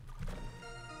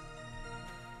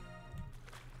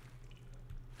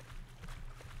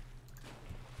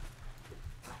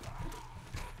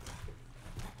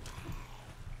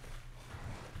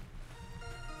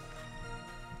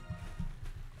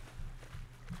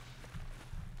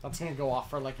 That's gonna go off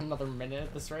for like another minute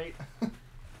at this rate.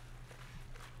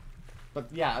 But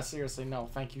yeah, seriously, no,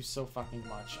 thank you so fucking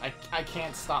much. I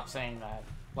can't stop saying that.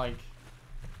 Like,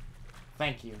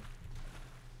 thank you.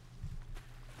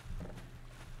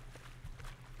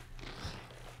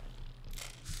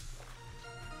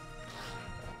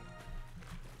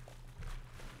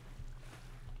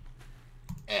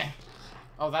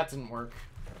 Oh, that didn't work.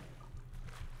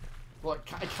 Well,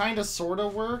 it kinda sorta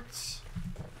worked.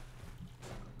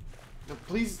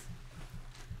 Please.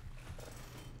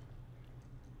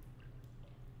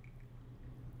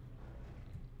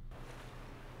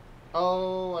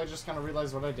 just kind of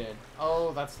realized what I did.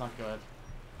 Oh, that's not good.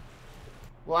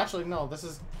 Well, actually, no, this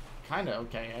is kind of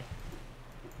okay.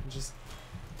 Just...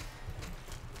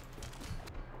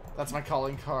 That's my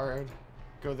calling card.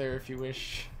 Go there if you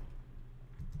wish.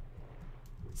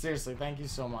 Seriously, thank you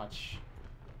so much.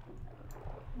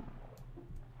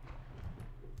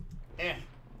 Eh.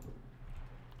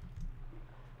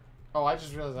 Oh, I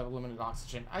just realized I have limited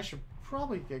oxygen. I should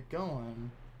probably get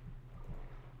going.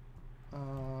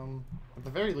 At the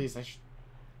very least, I should...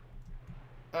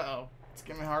 Uh-oh. It's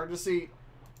getting hard to see.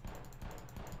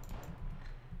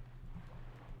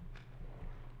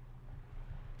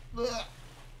 Ugh.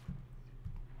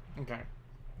 Okay.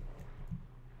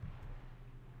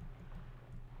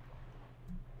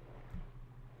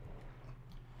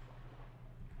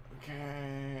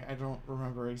 Okay, I don't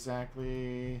remember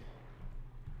exactly.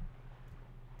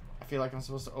 I feel like I'm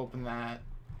supposed to open that.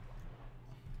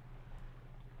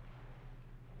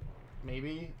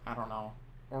 Maybe? I don't know.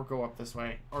 Or go up this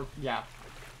way. Or, yeah.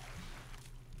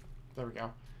 There we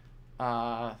go.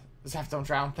 Zaf, don't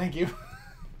drown. Thank you.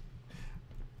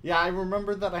 Yeah, I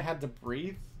remember that I had to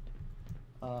breathe.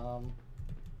 God.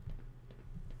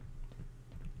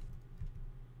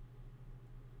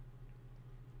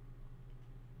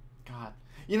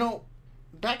 You know,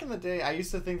 back in the day, I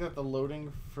used to think that the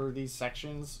loading for these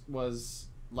sections was,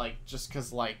 like, just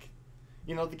because, like,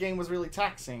 you know, the game was really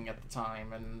taxing at the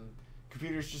time, and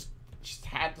computers just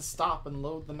had to stop and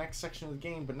load the next section of the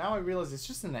game. But now I realize it's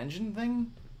just an engine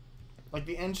thing. Like,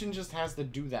 the engine just has to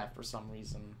do that for some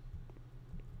reason.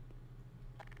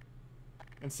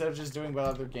 Instead of just doing what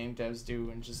other game devs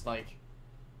do and just, like,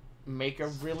 make a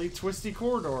really twisty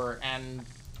corridor and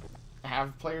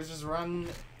have players just run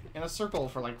in a circle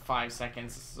for, like, 5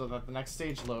 seconds so that the next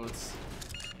stage loads.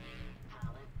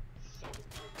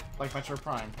 Like Metroid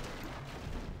Prime.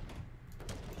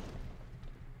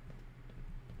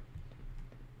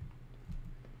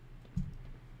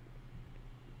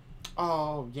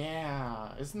 Oh,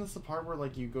 yeah. Isn't this the part where,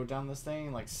 like, you go down this thing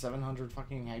and, like, 700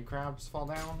 fucking head crabs fall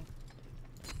down?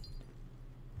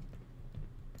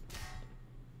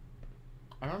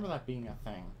 I remember that being a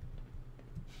thing.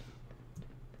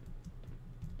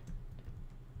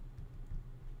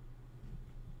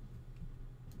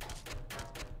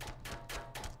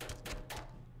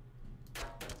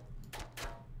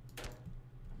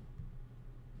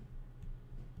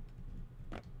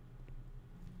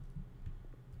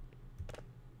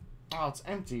 Oh, it's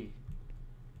empty.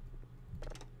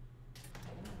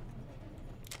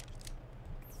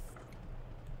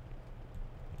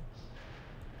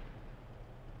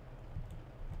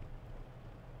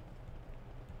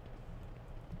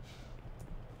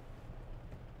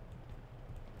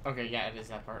 Okay, yeah, it is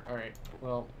that part. Alright,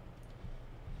 well...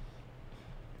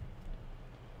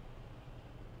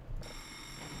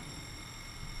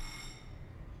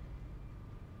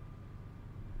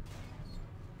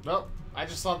 Nope, I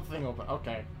just saw the thing open.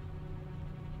 Okay.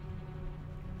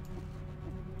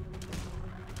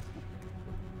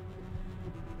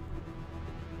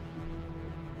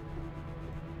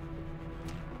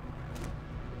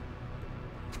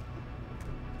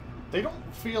 They don't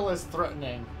feel as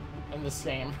threatening in this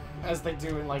game as they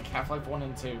do in, like, Half-Life 1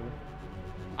 and 2.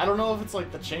 I don't know if it's,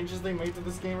 like, the changes they made to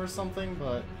this game or something,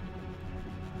 but...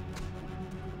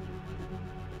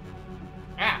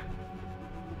 Ah!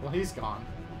 Well, he's gone.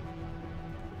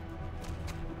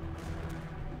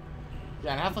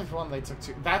 Yeah, in Half-Life 1 they took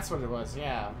 2... That's what it was,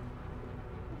 yeah.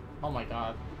 Oh my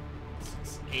god.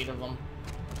 8 of them.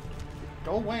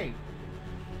 Go away.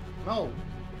 No.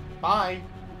 Bye.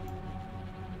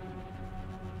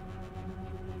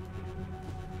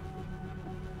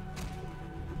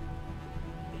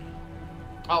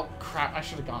 Oh, crap. I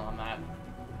should have gone on that.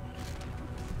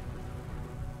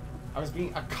 I was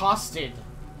being accosted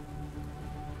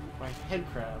by head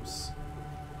crabs.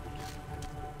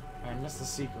 And I missed the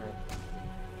secret.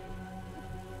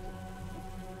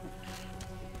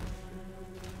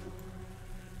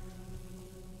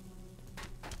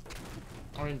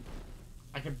 I mean,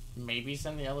 I could maybe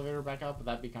send the elevator back up, but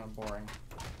that'd be kind of boring.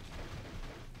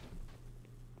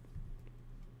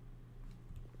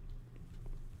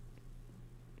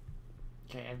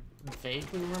 Okay, I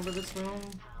vaguely remember this room.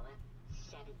 Power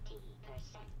 70%.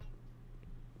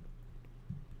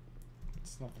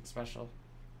 It's nothing special.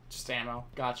 Just ammo.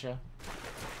 Gotcha.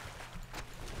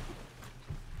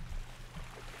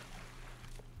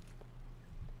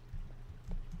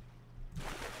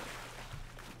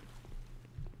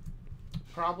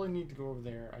 Probably need to go over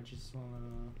there. I just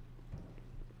wanna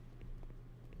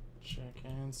check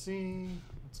and see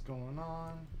what's going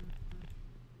on.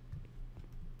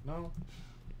 No.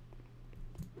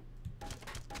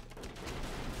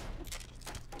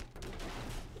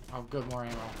 Oh, good, more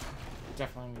ammo.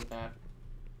 Definitely need that.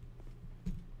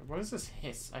 What is this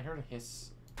hiss? I heard a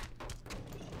hiss.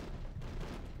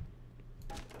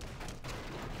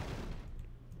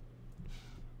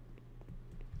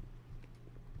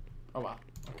 Oh wow,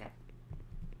 okay.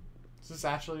 Is this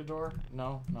actually a door?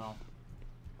 No, no.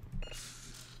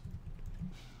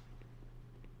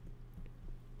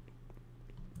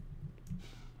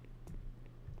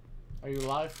 Are you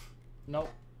alive? Nope.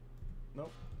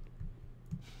 Nope.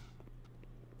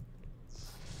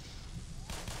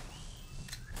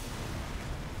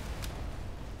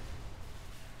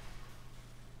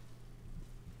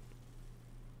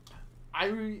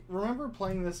 I remember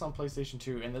playing this on PlayStation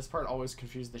 2, and this part always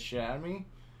confused the shit out of me,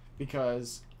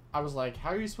 because I was like, how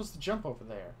are you supposed to jump over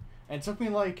there? And it took me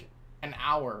like an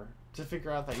hour to figure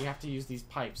out that you have to use these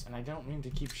pipes, and I don't mean to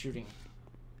keep shooting.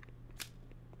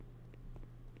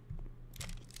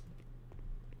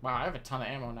 Wow, I have a ton of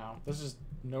ammo now. There's just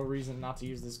no reason not to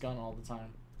use this gun all the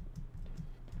time.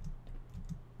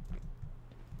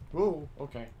 Whoa,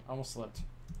 okay, almost slipped.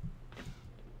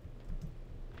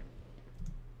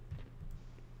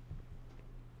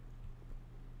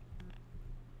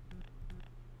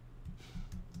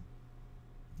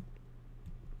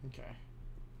 Okay.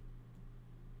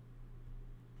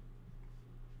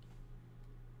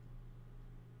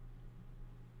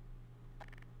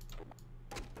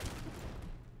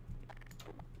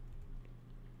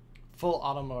 Full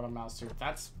automotive mouse here.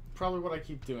 That's probably what I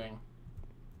keep doing.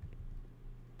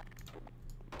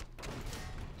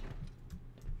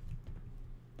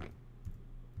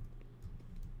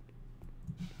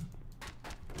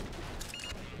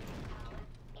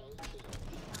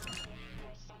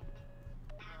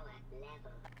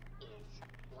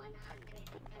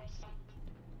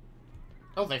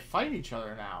 Oh, they fight each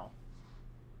other now.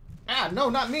 Ah, no,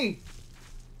 not me!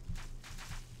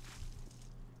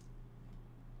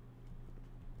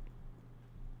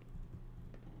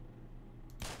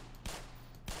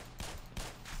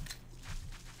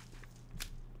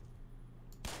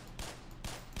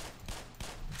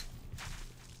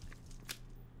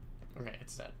 Okay,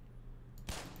 it's dead.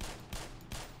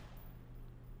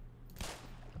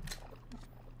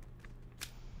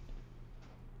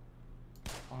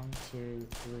 One, two,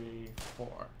 three, 4,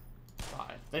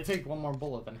 5. They take one more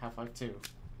bullet than Half-Life 2.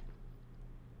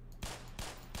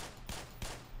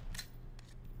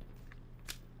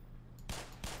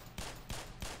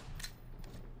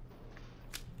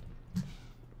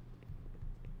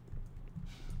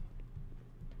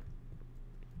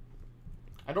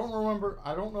 I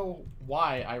don't know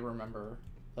why I remember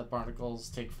that barnacles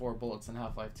take 4 bullets in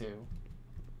Half-Life 2.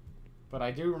 But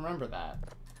I do remember that.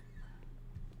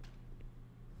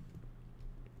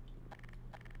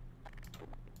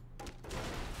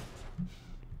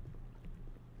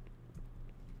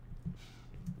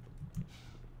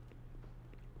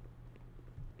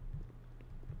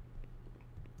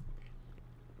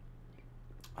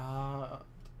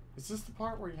 Is this the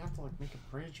part where you have to like make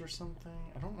a bridge or something?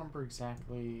 I don't remember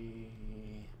exactly.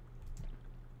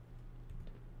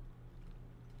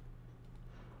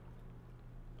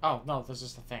 Oh, no, there's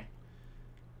just a thing.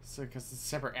 So, because it's a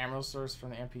separate ammo source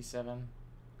from the MP7,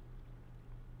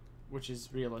 which is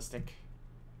realistic.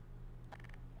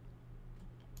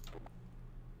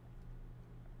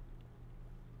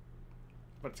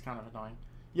 But it's kind of annoying.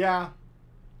 Yeah.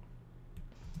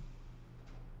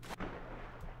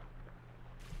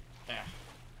 Yeah.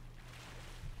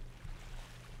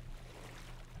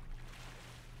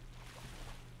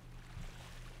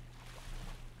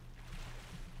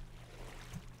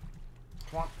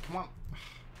 Come on, come on.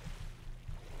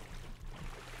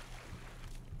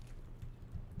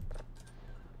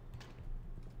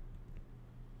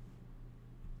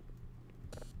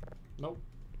 Nope.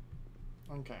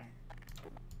 Okay.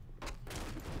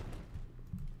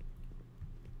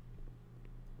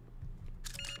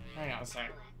 Hang on a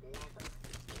sec.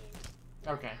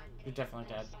 Okay, you're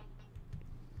definitely dead.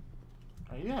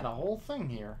 Oh, you had a whole thing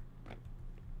here.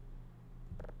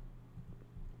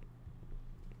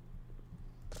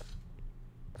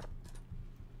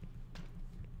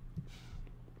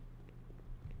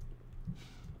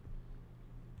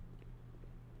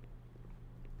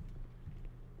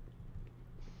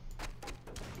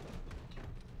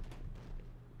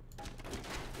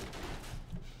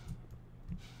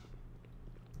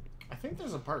 I think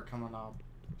there's a part coming up.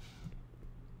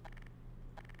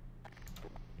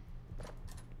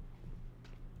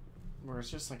 Where it's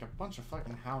just like a bunch of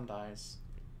fucking hound eyes.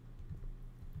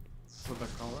 That's what they're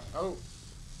calling it. Oh!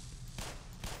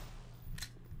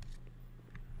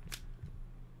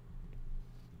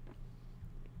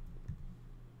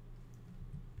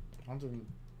 I'm doing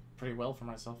pretty well for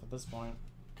myself at this point.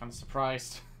 Kind of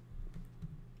surprised.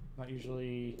 Not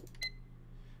usually...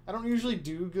 I don't usually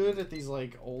do good at these,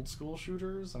 like, old school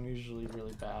shooters. I'm usually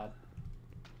really bad.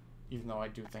 Even though I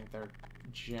do think they're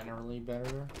generally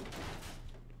better.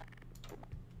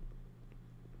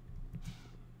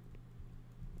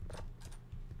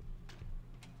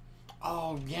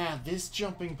 Oh, yeah, this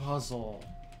jumping puzzle.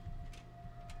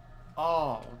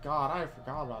 Oh, God, I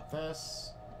forgot about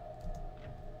this.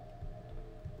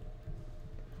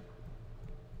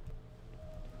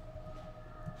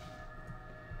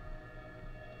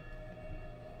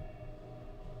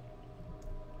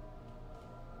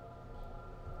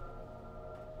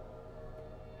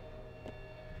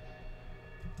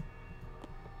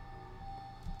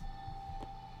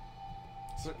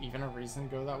 Is there even a reason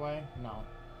to go that way? No.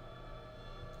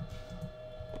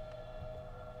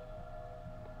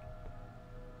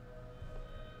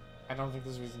 I don't think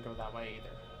there's a reason to go that way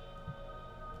either.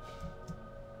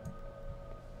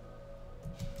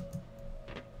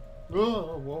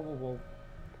 Whoa, whoa, whoa,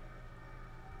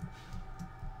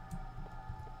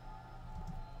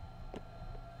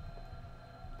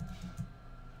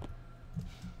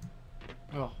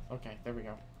 whoa. Oh, okay, there we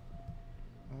go.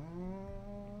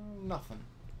 Nothing.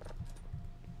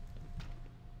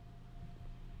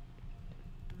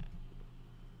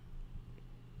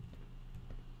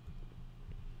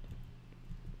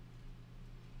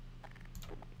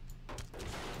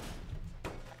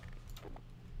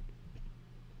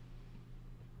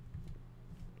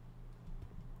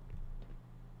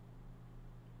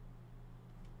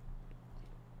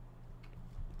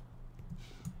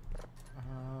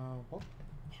 What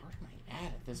part am I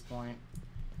at this point?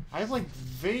 I have like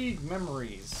vague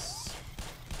memories.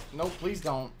 No, please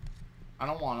don't. I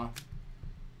don't wanna.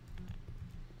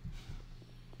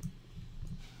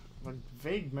 Like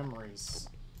vague memories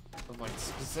of like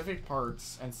specific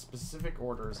parts and specific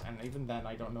orders, and even then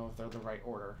I don't know if they're the right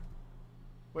order.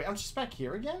 Wait, I'm just back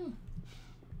here again?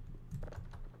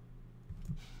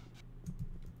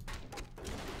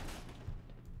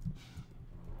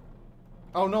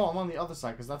 Oh no, I'm on the other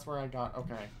side because that's where I got.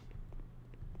 Okay.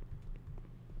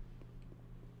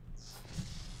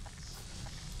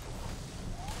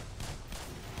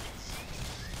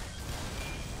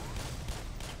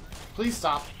 Please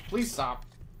stop. Please stop.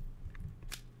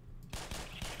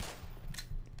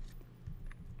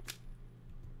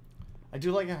 I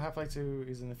do like how Half-Life 2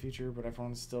 is in the future, but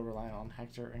everyone's still relying on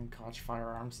Hector and Koch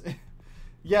firearms.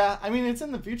 Yeah, I mean, it's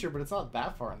in the future, but it's not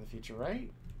that far in the future, right?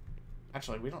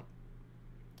 Actually, we don't...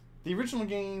 The original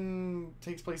game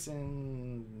takes place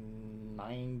in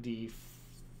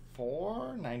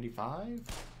 94, 95,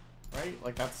 right?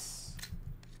 Like that's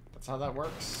how that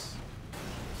works.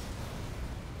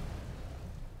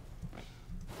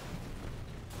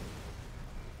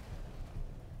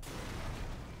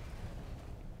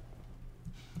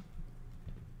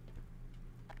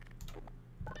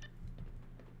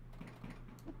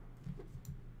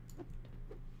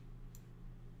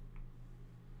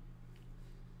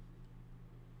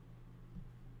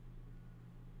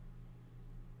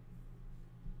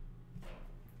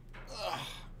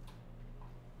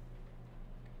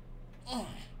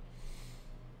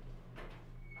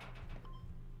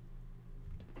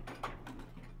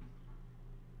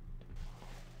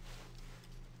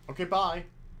 Okay, bye.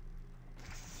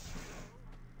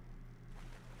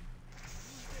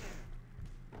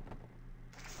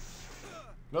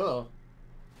 Ugh.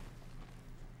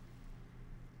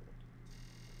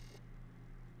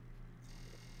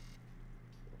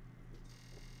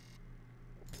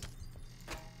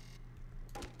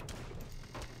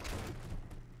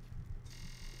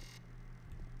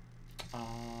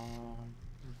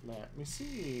 Let me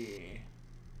see.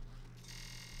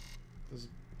 There's...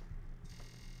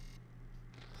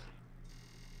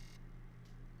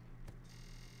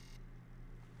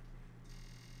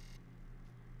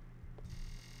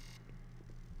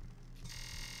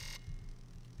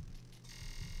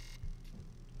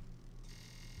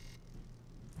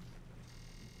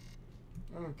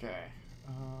 Okay.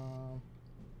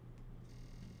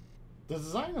 The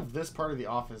design of this part of the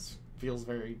office feels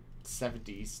very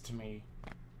 70s to me.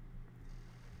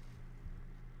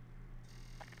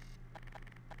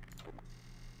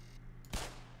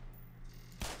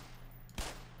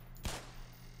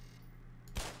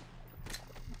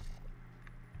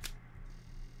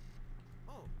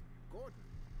 Oh, Gordon.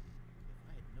 If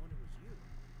I had known it was you,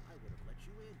 I would have let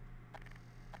you in.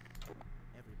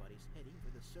 Everybody's heading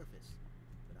for the surface,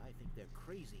 but I think they're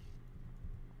crazy.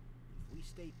 If we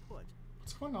stay put,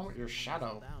 what's going on with your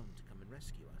shadow? Bound to come and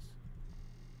rescue us.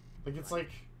 Like it's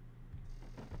like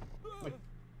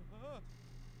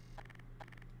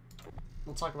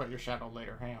We'll talk about your shadow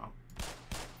later. Hang on.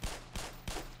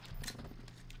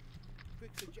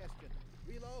 Quick suggestion.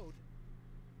 Reload.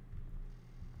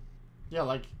 Yeah,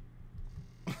 like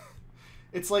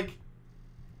it's like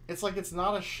it's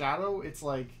not a shadow, it's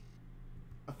like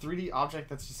a 3D object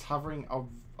that's just hovering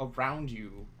around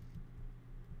you.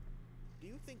 Do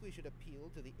you think we should appeal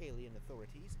to the alien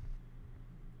authorities?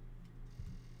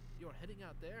 You're heading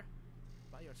out there?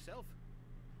 By yourself?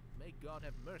 May God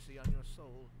have mercy on your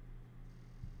soul.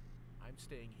 I'm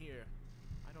staying here.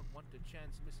 I don't want to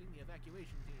chance missing the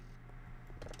evacuation team.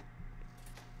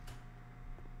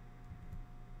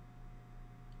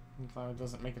 It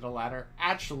doesn't make it a ladder.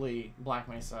 Actually, Black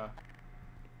Mesa,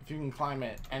 if you can climb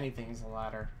it, anything's a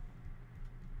ladder.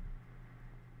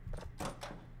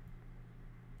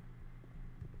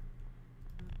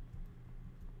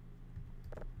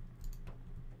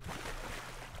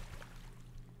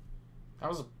 That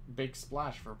was a big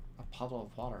splash for a puddle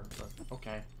of water, but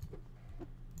okay.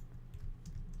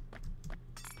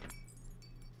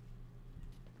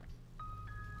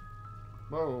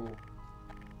 Whoa.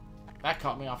 That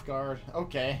caught me off guard.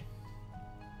 Okay.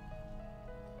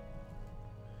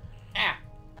 Ah!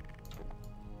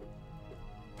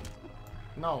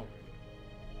 No.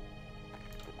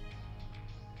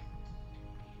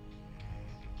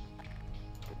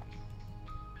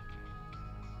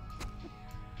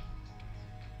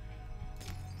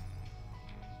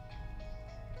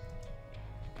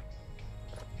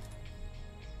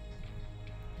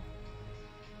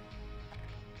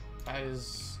 That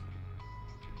is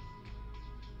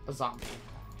a zombie.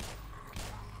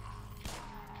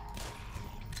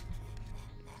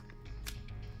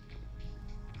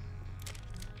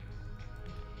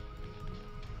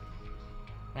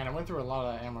 Man, I went through a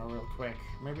lot of ammo real quick.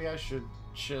 Maybe I should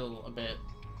chill a bit.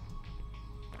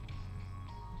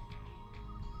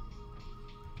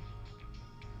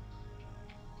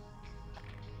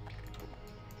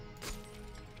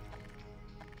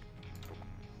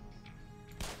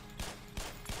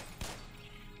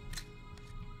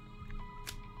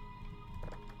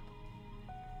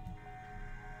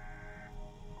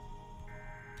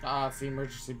 Ah, it's the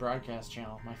emergency broadcast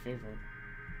channel, my favorite.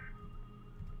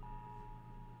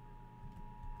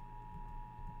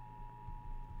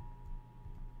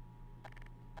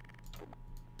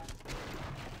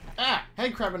 Ah!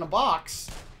 Head crab in a box!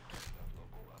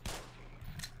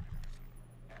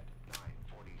 At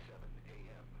 9:47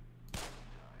 a.m.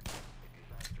 time, a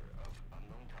disaster of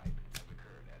unknown type has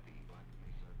occurred at the Black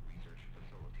Mesa Research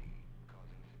Facility,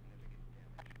 causing significant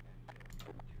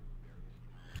damage and death to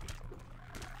various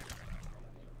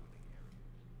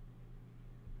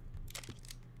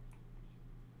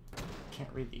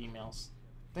Can't read the emails.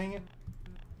 Dang it.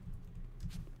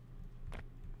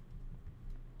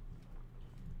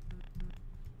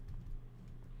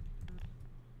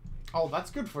 Oh,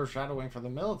 that's good foreshadowing for the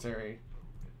military.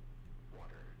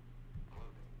 water,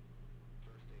 clothing,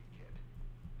 first aid kit,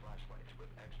 flashlights with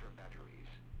extra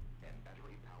batteries, and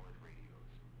battery-powered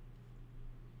radios.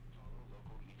 Follow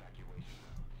local evacuation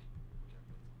routes,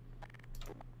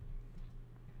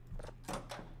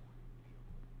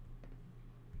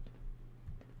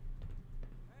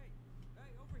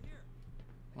 Hey, over here.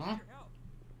 I Huh? need your help.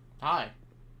 Hi.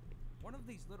 One of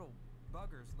these little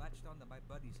buggers latched onto my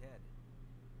buddy's head.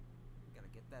 Gotta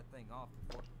get that thing off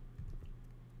before.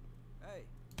 Hey,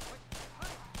 wait.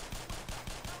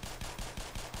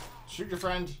 Shoot your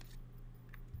friend.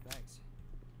 Thanks.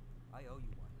 I owe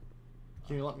you one.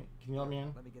 Can you let me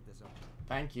in? Let me get this open.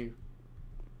 Thank you.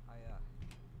 I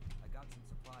got some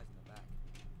supplies in the back.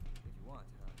 If you want,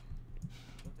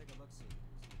 we'll take a look, see what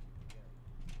you can get.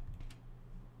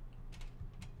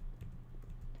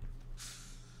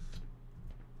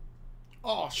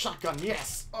 Oh, shotgun,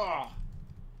 yes! Oh!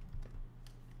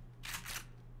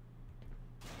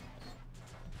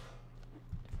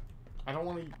 I don't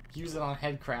want to use it on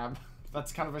head crab.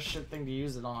 That's kind of a shit thing to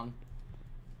use it on.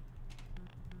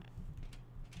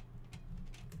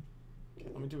 Okay,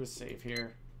 let me do a save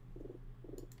here.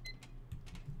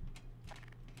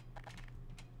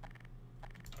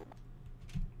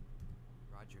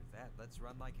 Roger that. Let's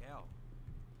run like hell.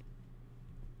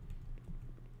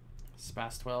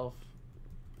 Spas 12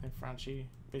 in Franchi,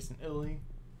 based in Italy.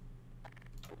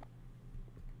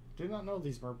 Did not know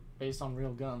these were based on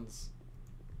real guns.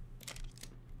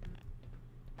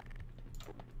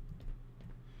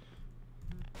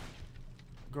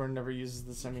 Gordon never uses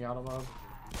the semi-auto mode.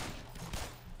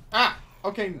 Ah!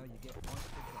 Okay. Well, you get points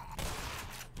for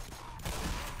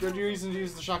trying. Good reason to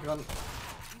use the shotgun. These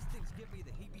things give me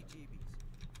the heebie-jeebies.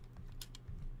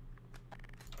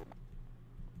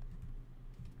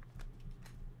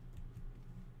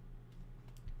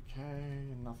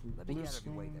 Okay, nothing Let me blue get out of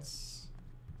your way there. screens.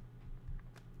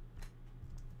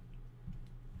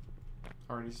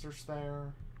 Already searched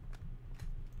there.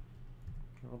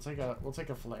 Okay, we'll take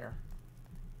a flare.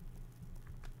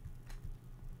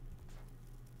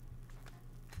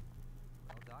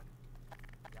 Well, Doc,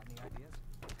 got any ideas?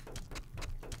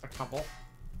 A couple.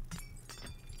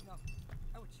 No,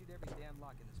 I would shoot every damn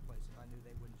lock in this place if I knew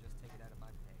they wouldn't just take it out of my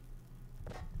pay.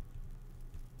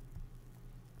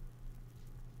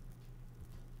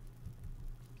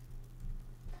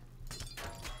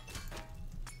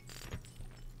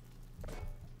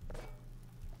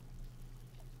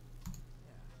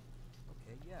 Yeah.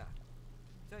 Okay, yeah.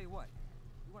 Tell you what,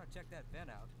 you want to check that vent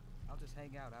out? I'll just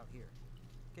hang out here,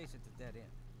 in case it's a dead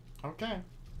end. Okay.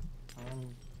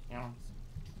 Yeah. I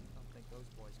don't think those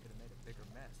boys could have made a bigger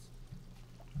mess.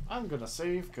 I'm gonna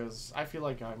save because I feel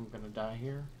like I'm gonna die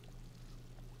here.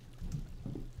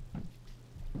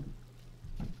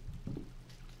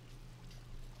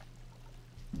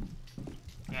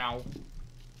 Ow.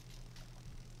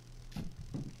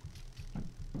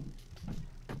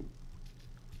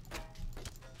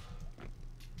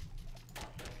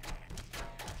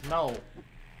 No.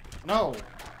 No.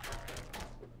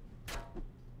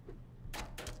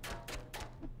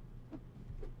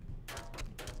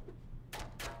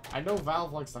 I know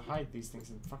Valve likes to hide these things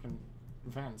in fucking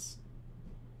vents.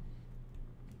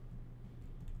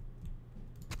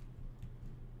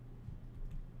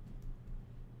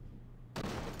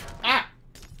 Ah!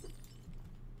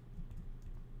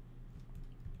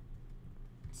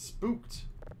 Spooked.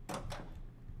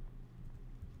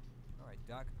 Alright,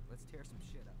 Doc, let's tear some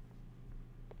shit up.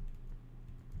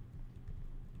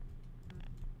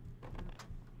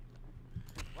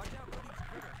 Watch out for these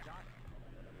critters, Doc.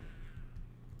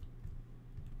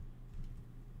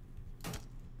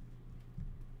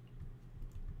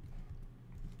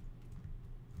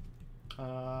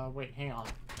 Wait, hang on.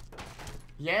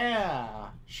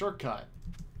 Yeah! Shortcut.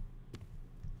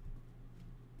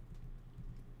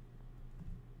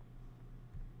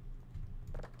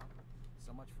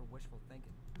 So much for wishful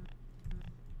thinking.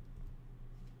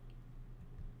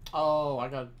 Oh, I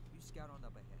got... You scout on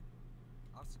up ahead.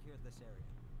 I'll secure this area.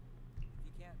 If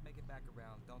you can't make it back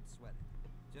around, don't sweat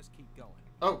it. Just keep going.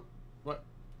 Oh! What?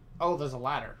 Oh, there's a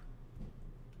ladder.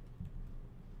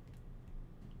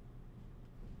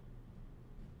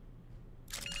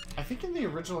 I think in the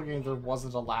original game there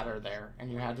wasn't a ladder there, and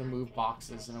you had to move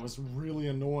boxes, and it was really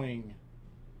annoying.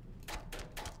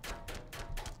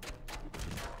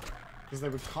 Because they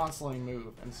would constantly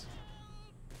move. And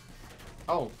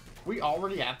oh, we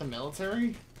already at the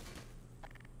military?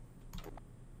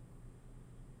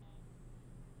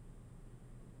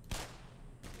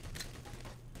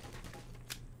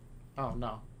 Oh,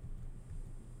 no.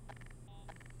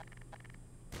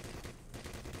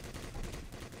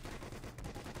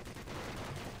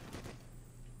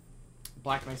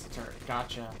 Black Mesa turret.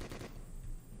 Gotcha.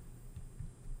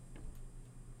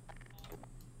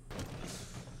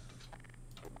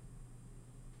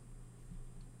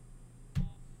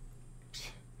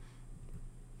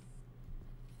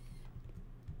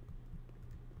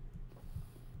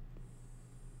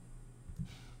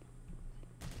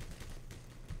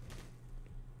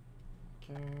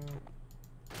 Okay.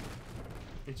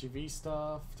 HEV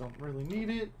stuff. Don't really need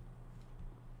it.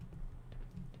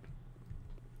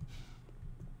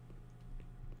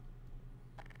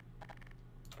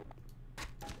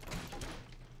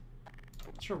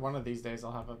 Sure, one of these days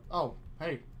I'll have a... Oh,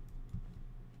 hey.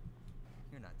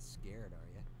 You're not scared, are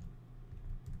you?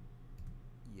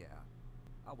 Yeah.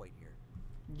 I'll wait here.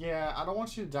 Yeah, I don't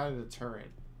want you to die to the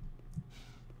turret.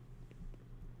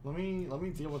 Let me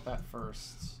deal with that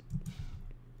first.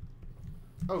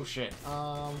 Oh shit.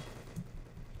 Power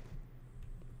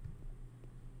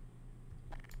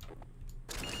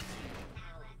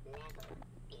level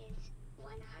is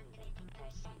 100%.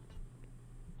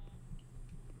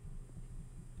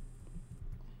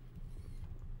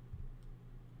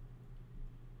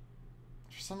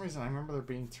 For some reason, I remember there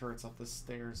being turrets up the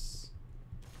stairs.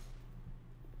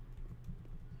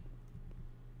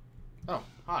 Oh,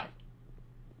 hi.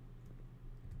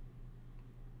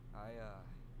 I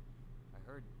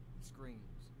heard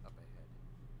screams up ahead.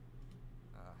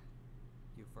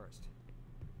 You first.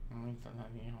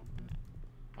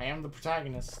 I am the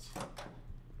protagonist.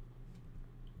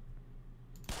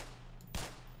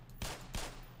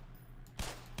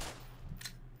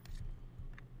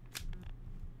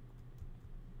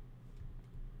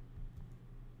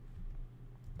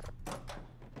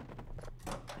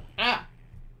 Ah!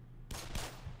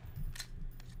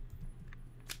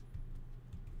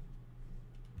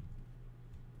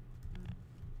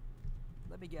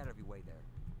 Let Let me get out of your way there.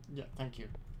 Yeah, thank you.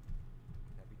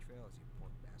 Heavy trails, you poor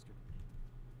bastard.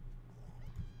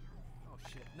 Oh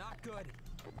shit, not good.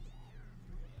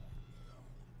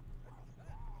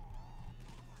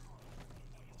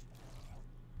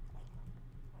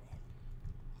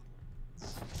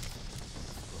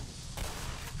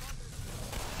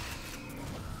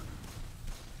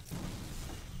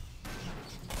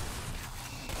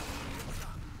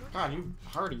 God, you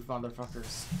hardy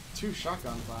motherfuckers. 2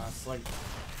 shotgun blasts, like...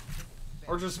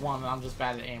 Or just one, and I'm just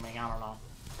bad at aiming, I don't know.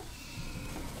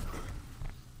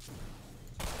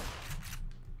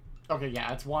 Okay,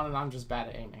 yeah, it's 1 and I'm just bad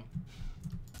at aiming.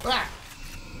 Ah!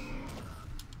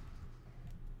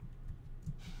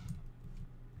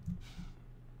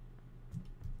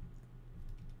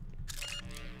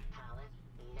 Power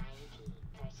 90%.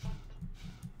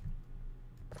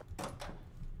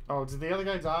 Oh, did the other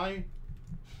guy die?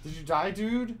 Did you die,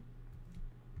 dude?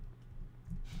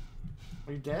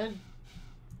 Are you dead?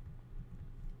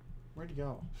 Where'd he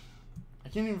go? I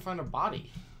can't even find a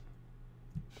body.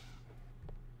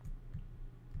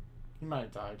 He might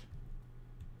have died.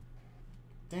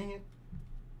 Dang it.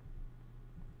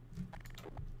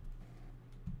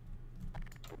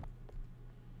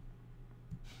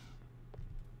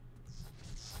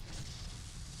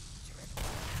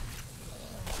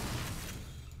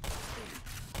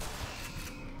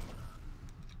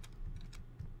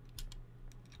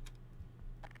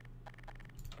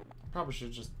 Probably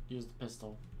should just use the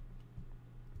pistol.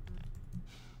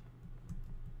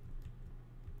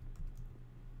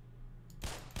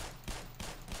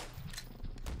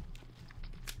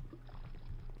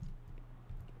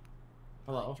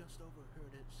 Hello? I just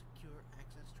overheard a secure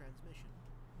access transmission.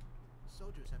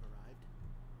 Soldiers have arrived.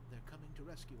 They're coming to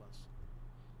rescue us.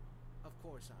 Of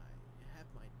course, I have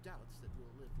my doubts that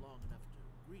we'll live long enough to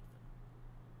greet them.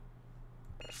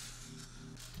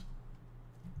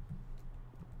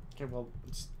 Okay, well,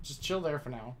 just chill there for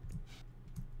now.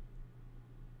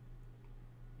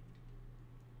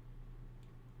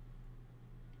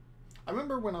 I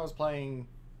remember when I was playing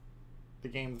the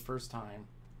game the first time,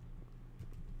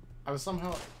 I was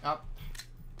somehow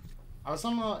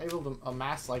able to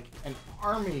amass like an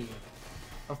army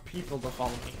of people to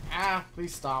follow me. Ah,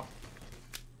 please stop.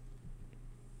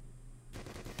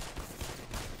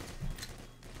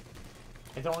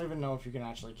 I don't even know if you can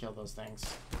actually kill those things.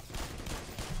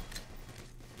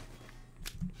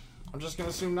 I'm just gonna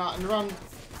assume not and run.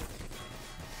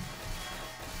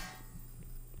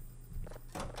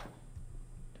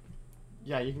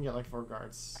 Yeah, you can get like 4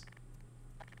 guards.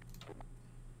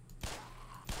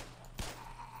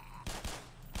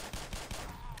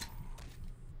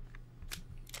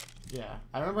 Yeah,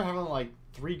 I remember having like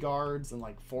 3 guards and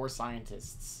like 4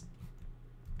 scientists.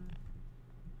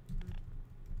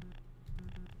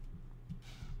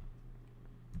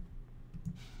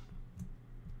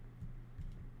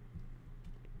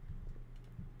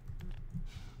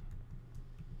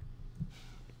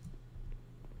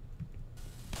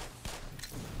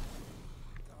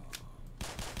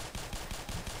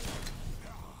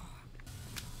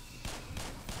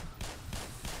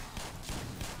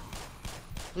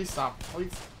 Please stop.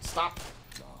 Please stop.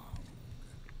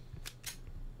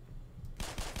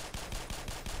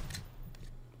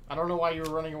 I don't know why you were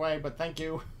running away, but thank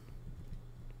you.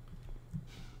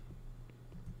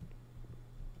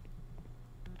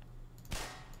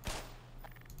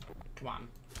 Come on.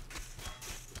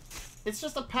 It's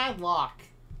just a padlock.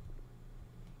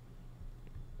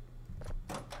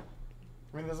 I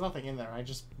mean, there's nothing in there. I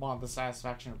just want the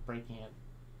satisfaction of breaking it.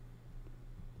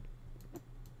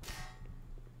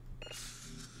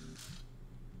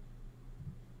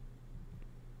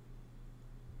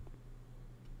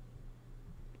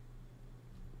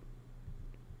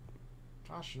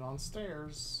 Caution on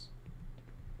stairs.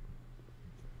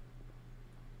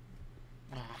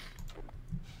 Ah.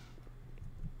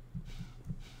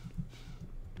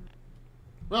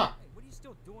 Ah! Hey, what are you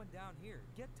still doing down here?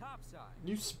 Get topside.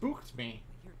 You spooked me.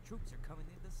 I hear troops are coming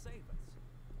in to save us.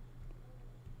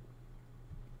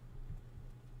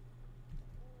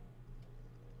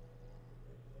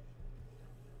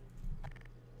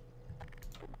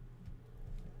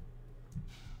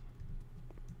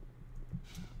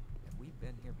 Have we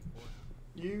been here before?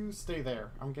 You stay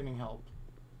there. I'm getting help.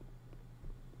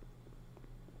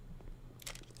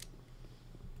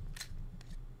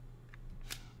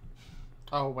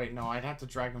 Oh, wait, no. I'd have to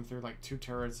drag him through, like, 2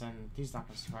 turrets, and he's not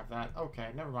going to survive that. Okay,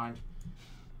 never mind.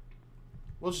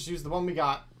 We'll just use the one we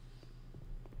got.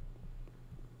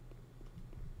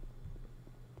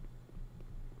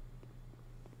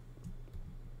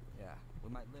 Yeah, we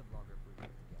might live longer if we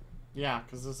work together. Yeah,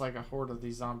 because there's, like, a horde of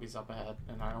these zombies up ahead,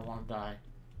 and I don't want to die.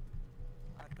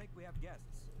 we have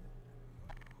guests.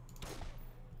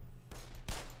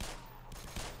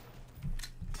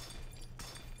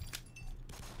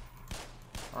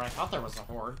 Or I thought there was a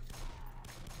horde.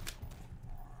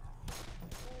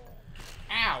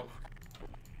 Ow!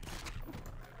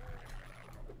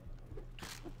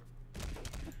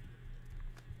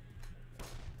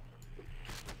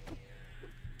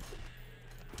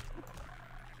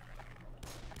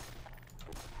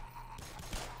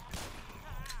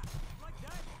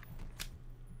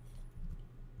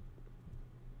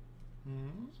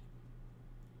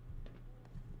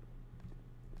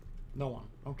 No one.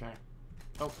 Okay.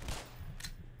 Oh.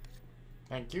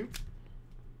 Thank you.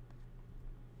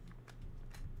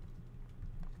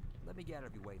 Let me get out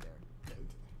of your way there.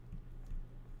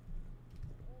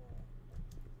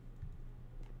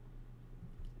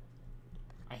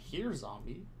 I hear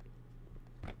zombie.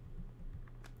 What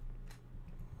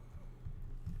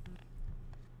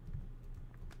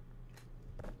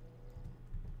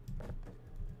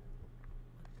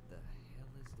the hell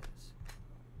is this?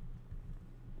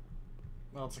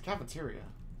 Well, it's a cafeteria,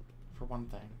 for one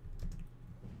thing.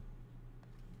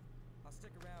 I'll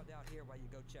stick around out here while you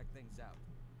go check things out.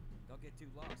 Don't get too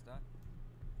lost, huh?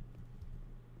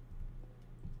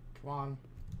 Come on.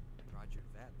 Roger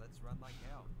that. Let's run like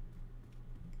hell.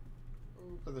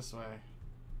 Over this way.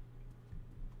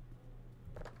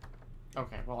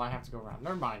 Okay, well I have to go around.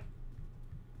 Never mind.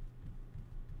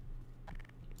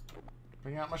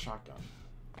 Bring out my shotgun.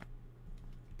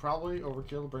 Probably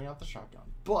overkill to bring out the shotgun,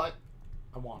 but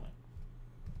I want it.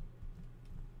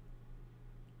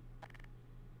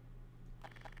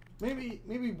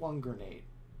 Maybe one grenade.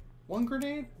 One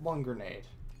grenade? One grenade.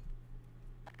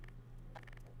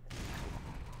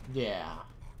 Yeah.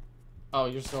 Oh,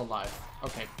 you're still alive.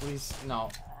 Okay, please, no.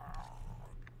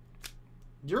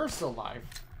 You're still alive.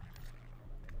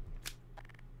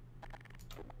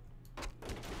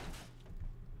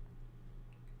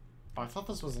 Oh, I thought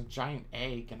this was a giant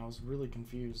egg, and I was really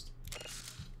confused.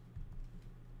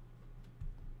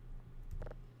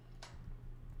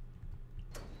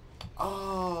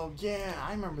 Oh, yeah,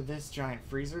 I remember this giant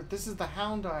freezer. This is the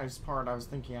Hound Dives part I was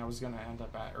thinking I was gonna end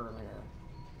up at earlier.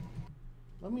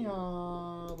 Let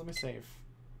me save.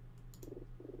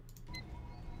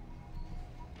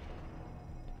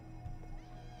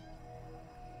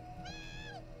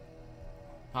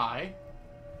 Hi.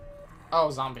 Oh,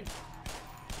 zombie.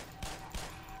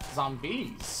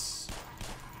 Zombies.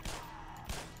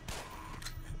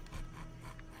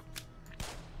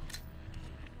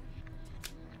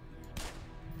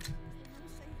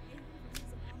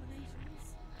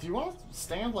 Do you want to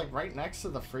stand like right next to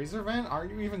the freezer vent?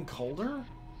 Aren't you even colder?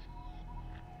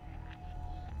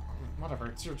 Whatever,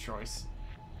 it's your choice.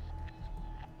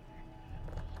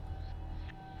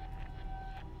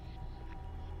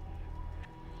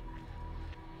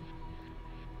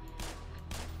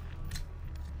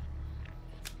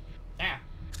 Yeah.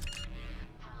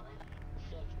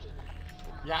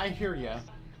 Yeah, I hear ya.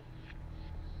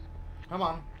 Come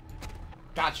on.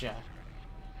 Gotcha.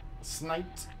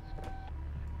 Sniped.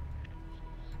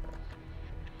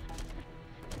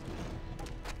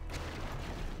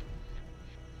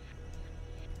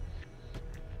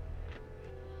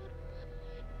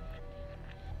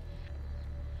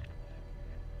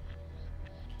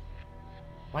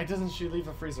 Why doesn't she leave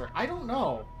the freezer? I don't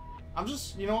know. I'm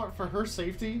just, you know what, for her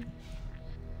safety.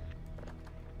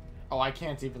 Oh, I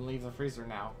can't even leave the freezer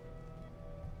now.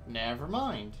 Never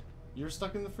mind. You're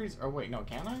stuck in the freezer. Oh, wait, no,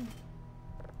 can I?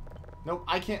 Nope,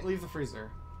 I can't leave the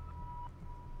freezer.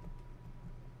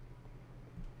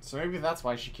 So maybe that's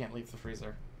why she can't leave the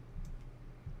freezer.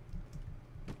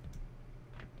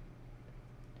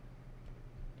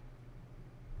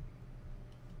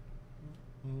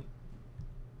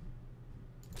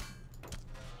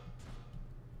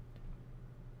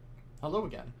 Hello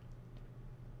again.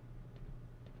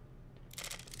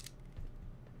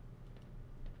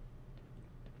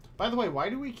 By the way, why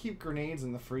do we keep grenades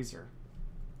in the freezer?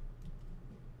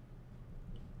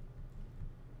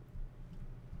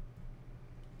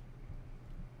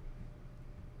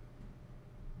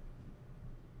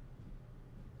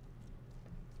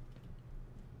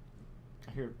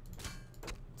 I hear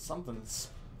something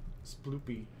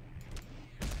sploopy.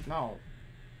 No.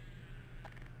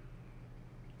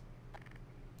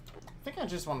 I think I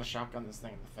just want to shotgun this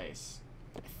thing in the face.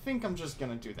 I think I'm just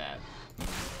gonna do that.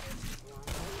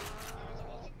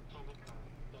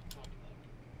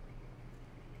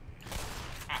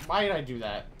 Why did I do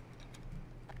that?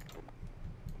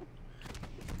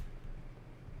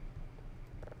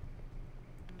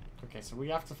 Okay, so we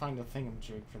have to find a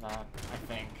thingamajig for that, I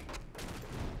think.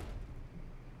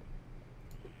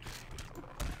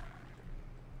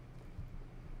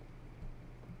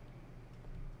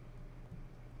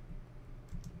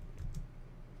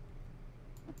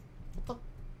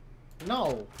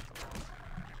 No!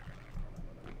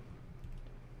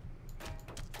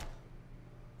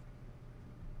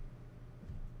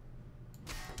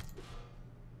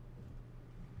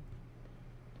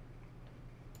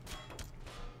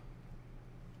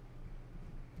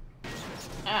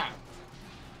 Ah!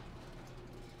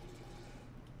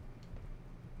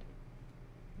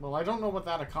 Well, I don't know what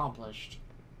that accomplished.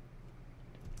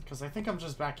 Because I think I'm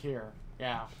just back here.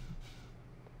 Yeah.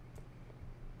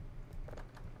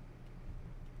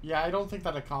 Yeah, I don't think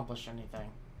that accomplished anything.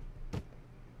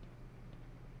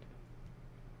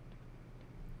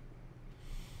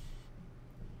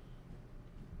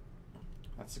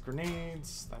 That's the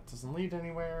grenades. That doesn't lead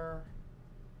anywhere.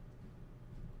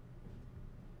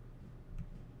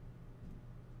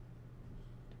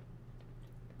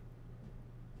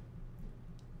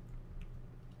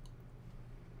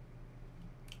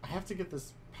 I have to get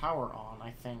this power on, I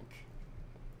think.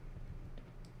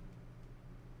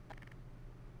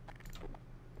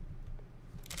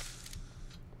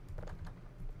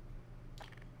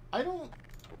 I don't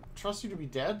trust you to be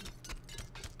dead.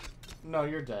 No,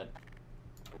 you're dead.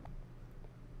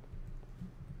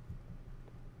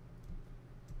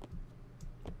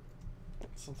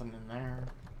 Something in there.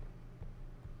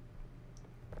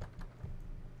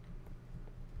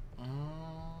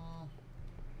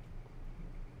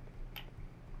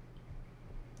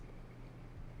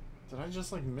 Did I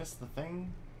just like miss the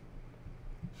thing?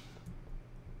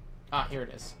 Ah, here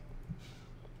it is.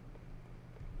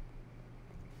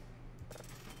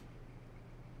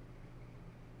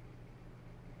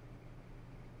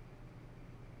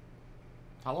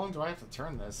 How long do I have to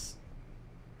turn this?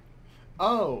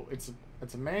 Oh, it's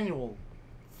a manual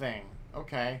thing.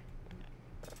 Okay.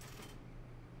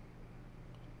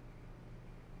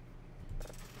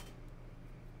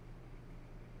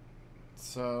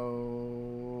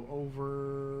 So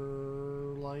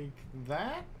over like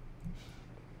that?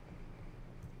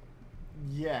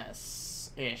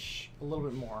 Yes, ish. A little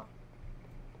bit more.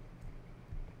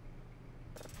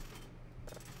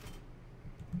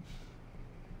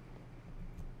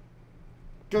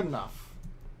 Good enough.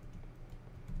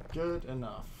 Good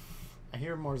enough. I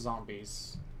hear more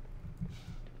zombies.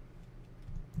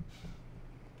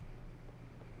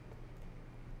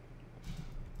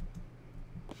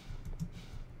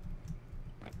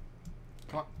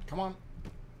 Come on, come on.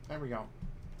 There we go.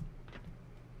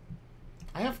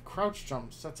 I have crouch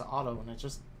jump set to auto and it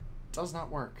just does not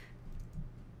work.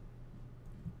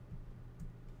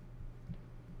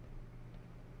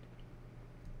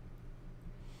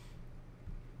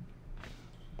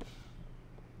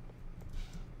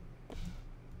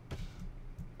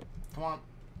 Come on.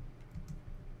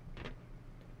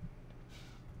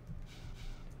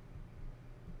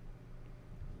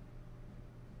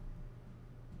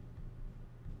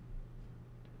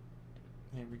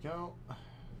 Here we go.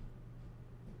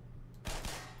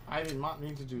 I did not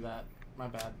mean to do that. My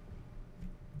bad.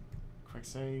 Quick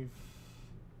save.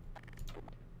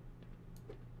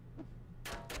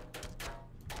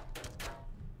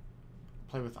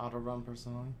 Play with auto run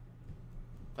personally.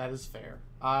 That is fair.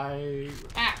 I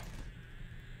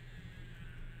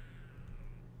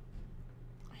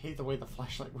hate the way the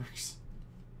flashlight works.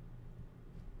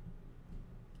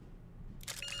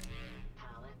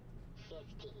 Power 55%.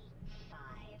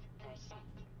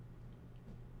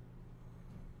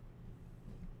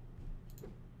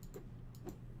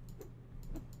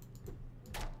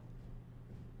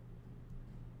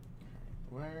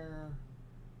 Where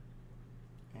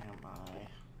am I?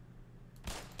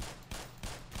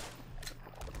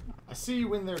 I see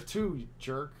you in there too, you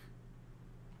jerk.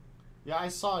 Yeah, I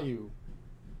saw you.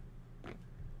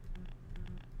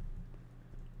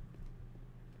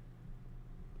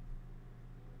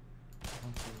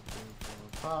 1, 2, 3,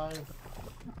 4, 5.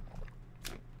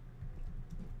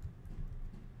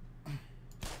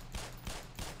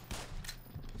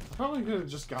 I probably could have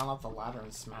just gone up the ladder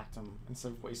and smacked him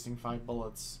instead of wasting 5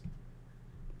 bullets.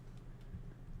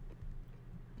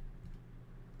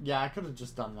 Yeah, I could have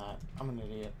just done that. I'm an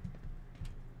idiot.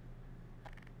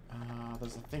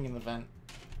 There's a thing in the vent.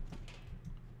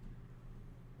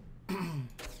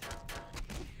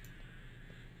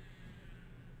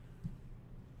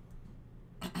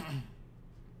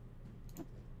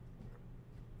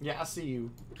 Yeah, I see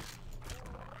you.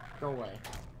 Go away.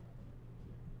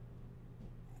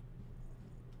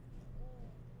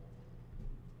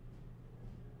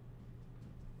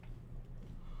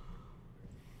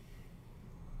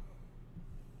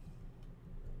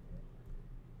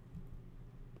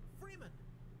 Freeman!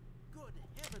 Good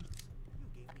heavens! You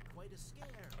gave me quite a scare.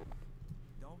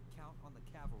 Don't count on the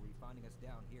cavalry finding us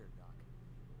down here, Doc.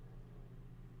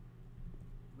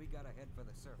 we gotta head for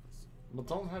the surface. Well,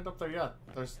 don't head up there yet.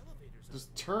 There's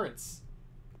turrets.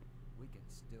 We can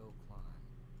still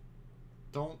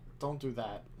climb. Don't do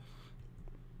that.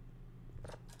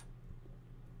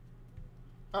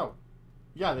 Oh.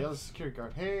 Yeah, the other security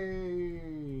guard. Hey.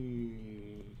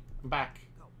 I'm back.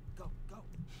 Go, go, go.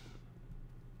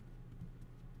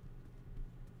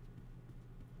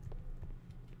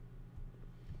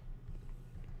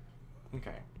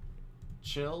 Okay.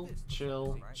 Chill,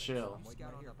 chill, chill. We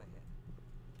got here up ahead.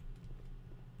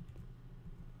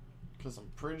 Because I'm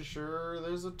pretty sure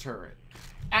there's a turret.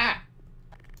 Ah!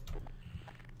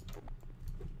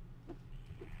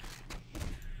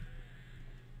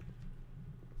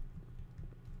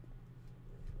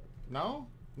 No?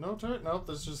 No turret? Nope,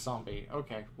 there's just zombie.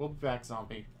 Okay, we'll be back,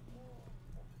 zombie.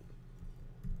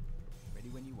 Ready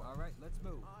when you are. All right, let's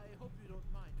move. I hope you don't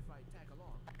mind if I tag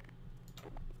along.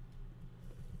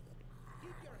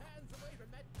 Keep your hands away from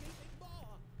that gaping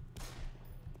maw.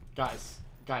 Guys,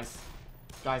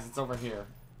 it's over here.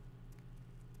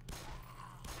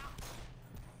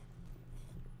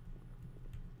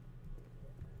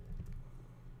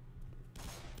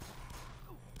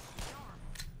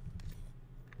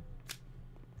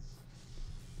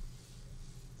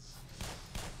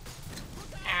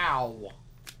 Ow!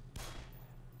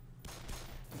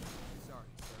 Sorry,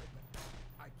 sir, but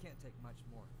I can't take much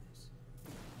more of this.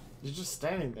 You're just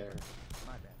standing there.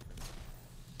 My bad.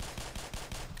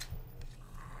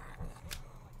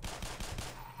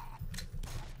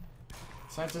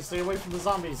 It's time to stay away from the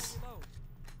zombies.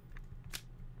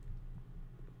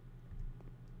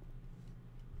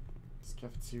 This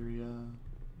cafeteria.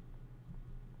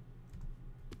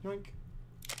 Yoink.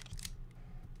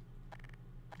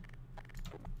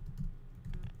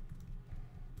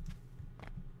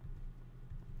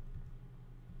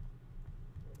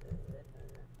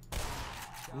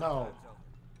 No.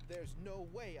 There's no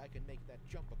way I can make that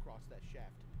jump across that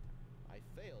shaft. I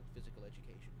failed physical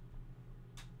education.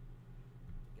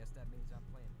 Guess that means I'm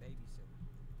playing babysitter.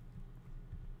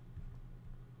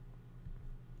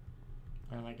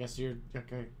 And I guess you're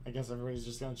okay. I guess everybody's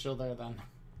just gonna chill there then.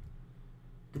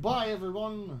 Goodbye,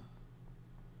 everyone.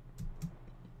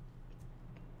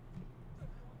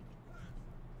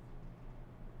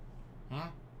 Huh?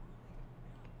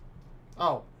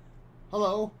 Oh.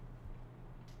 Hello.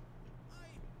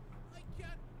 I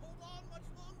can't hold on much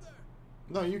longer.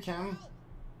 No, you can.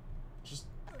 Just.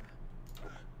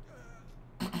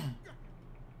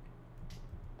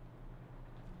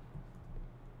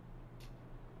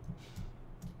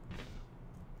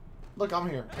 Look, I'm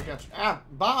here. I got you. Ah,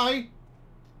 bye.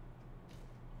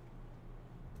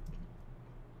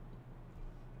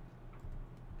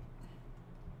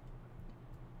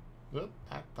 Oop,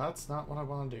 that's not what I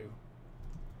want to do.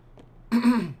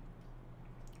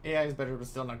 AI is better, but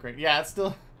still not great. Yeah, it's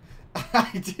still.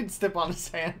 I did step on his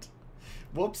hand.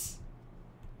 Whoops.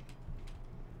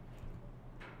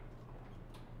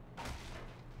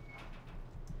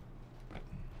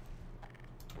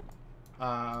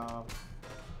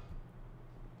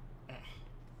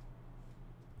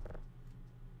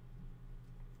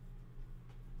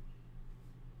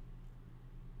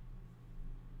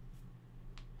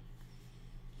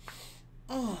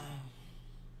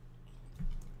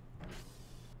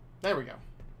 There we go.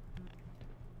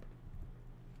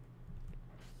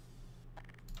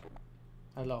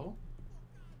 Hello?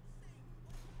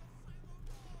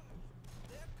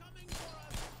 They're coming for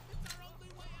us. It's our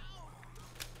only way out.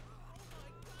 Oh my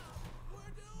god,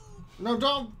 we're doomed. No,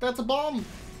 don't! That's a bomb!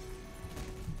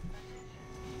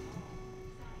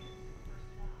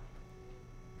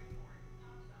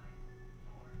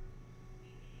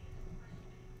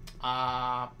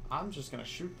 I'm just gonna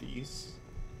shoot these.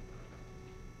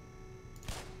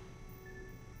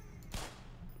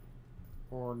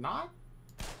 Or not?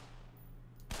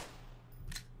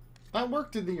 That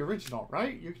worked in the original,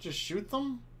 right? You could just shoot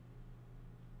them?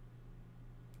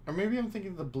 Or maybe I'm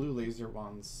thinking of the blue laser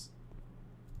ones.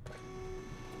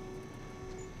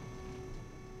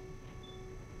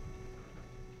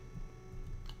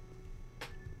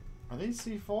 Are these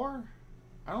C4?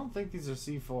 I don't think these are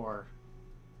C4.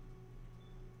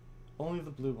 Only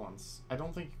the blue ones. I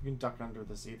don't think you can duck under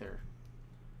this either.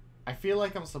 I feel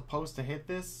like I'm supposed to hit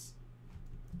this.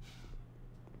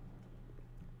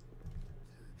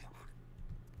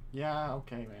 Yeah,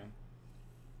 okay, man.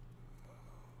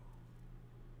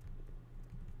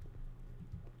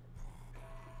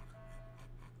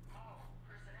 All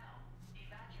personnel,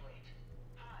 evacuate.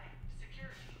 High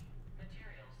security.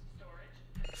 Materials storage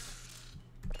facility.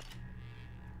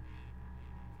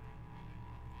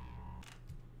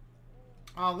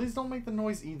 Oh, these don't make the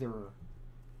noise either.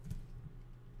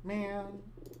 Man.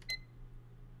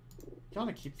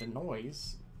 Gotta keep the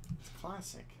noise. It's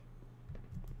classic.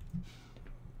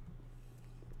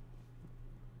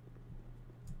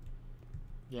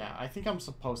 Yeah, I think I'm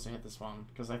supposed to hit this one,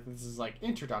 because I think this is like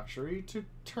introductory to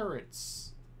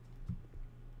turrets.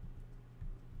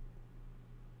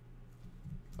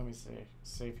 Let me see.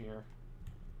 Save here.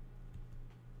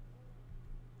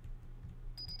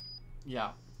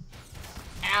 Yeah.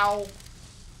 Ow!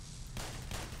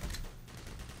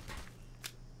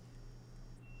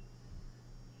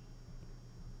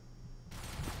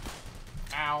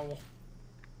 Ow.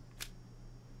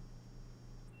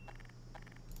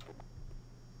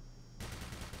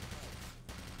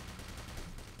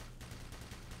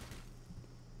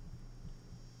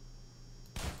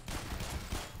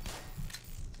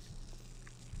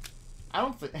 I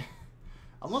don't think...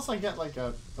 Unless I get, like,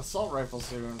 a assault rifle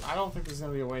soon, I don't think there's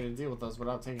gonna be a way to deal with those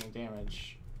without taking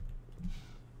damage.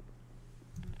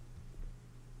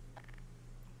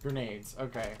 Grenades.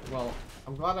 Okay, well,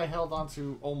 I'm glad I held on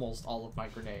to almost all of my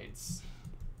grenades.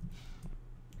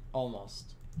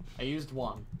 Almost. I used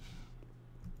one.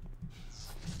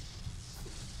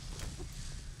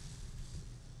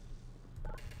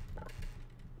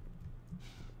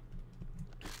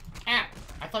 Ah!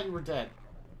 I thought you were dead.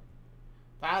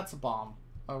 That's a bomb.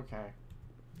 Okay.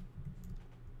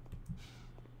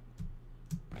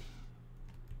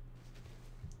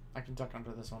 I can duck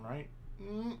under this one, right?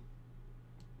 Mm.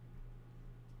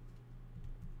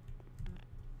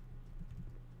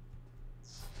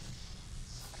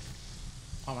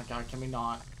 Oh my god, can we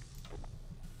not?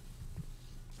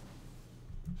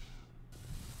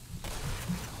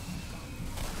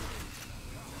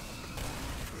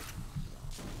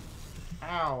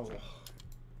 Ow.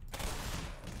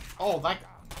 Oh,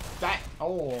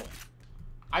 oh.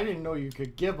 I didn't know you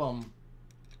could give them.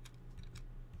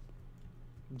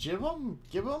 Give them?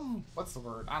 Give them? What's the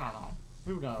word? I don't know.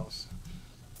 Who knows?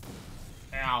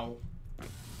 Ow.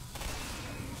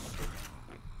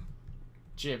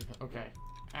 Jib, okay.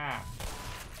 Ah.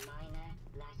 Minor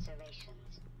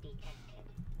lacerations detected.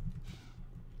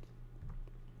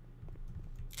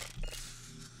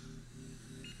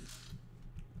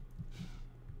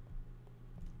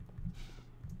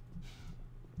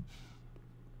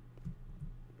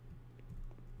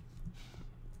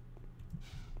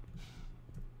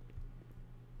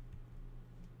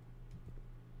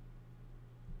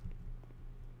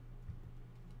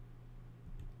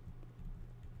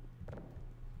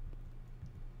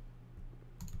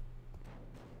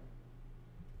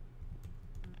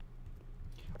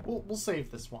 We'll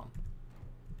save this one.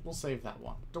 We'll save that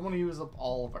one. Don't want to use up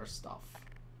all of our stuff.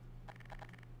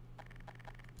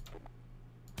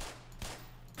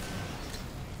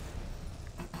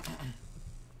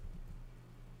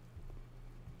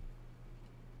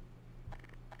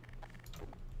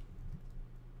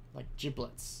 Like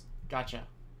giblets. Gotcha.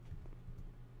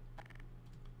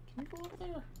 Can we go up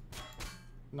there?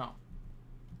 No.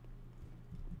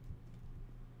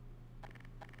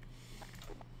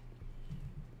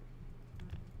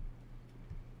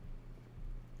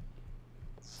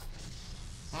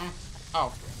 Oh,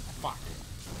 fuck.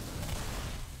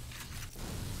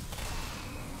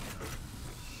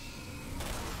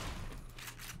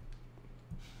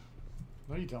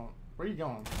 No, you don't. Where are you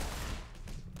going?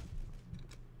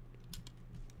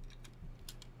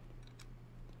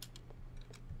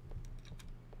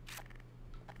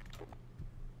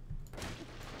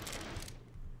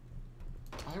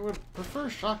 I would prefer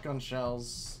shotgun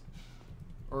shells.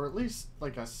 Or at least,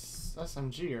 like, a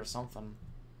SMG or something.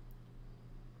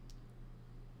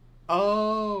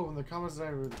 Oh, in the comments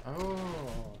I would...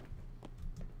 Oh.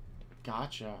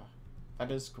 Gotcha. That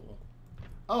is cool.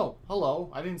 Oh, hello.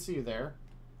 I didn't see you there.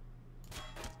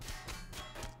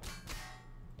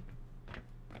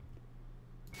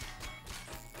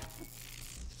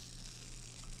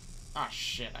 Ah,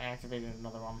 shit. I activated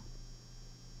another one.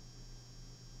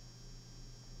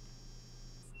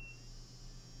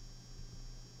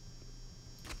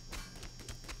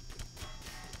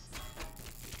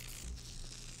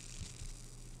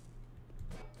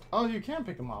 Oh, you can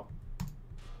pick them up.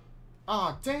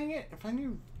 Aw, oh, dang it. If I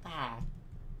knew that.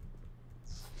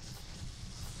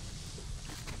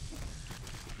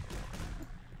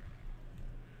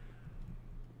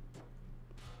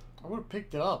 I would have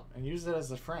picked it up and used it as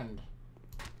a friend.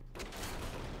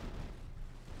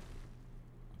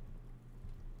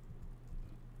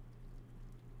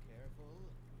 Careful,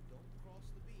 don't cross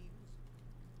the beams.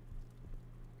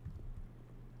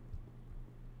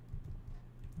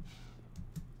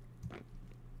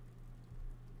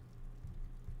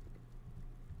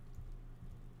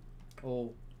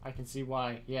 Oh, I can see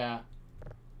why. Yeah.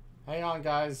 Hang on,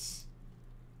 guys.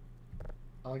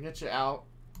 I'll get you out.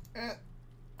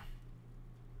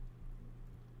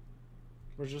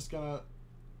 We're just gonna...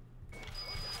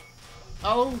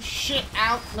 Oh, shit!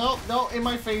 Out! No, no, in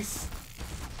my face.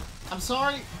 I'm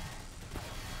sorry.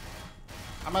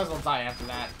 I might as well die after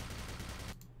that.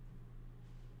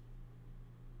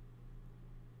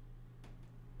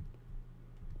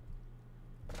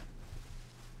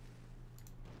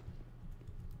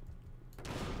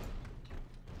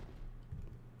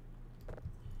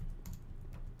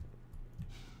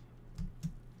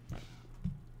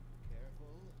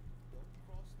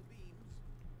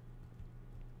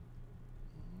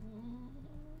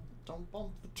 Don't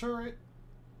bump the turret.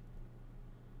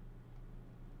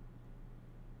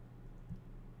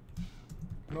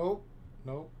 Nope.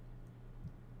 Nope.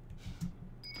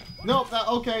 Nope. That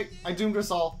okay. I doomed us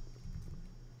all.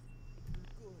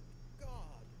 Good God.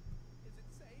 Is it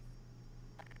safe?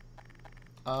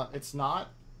 It's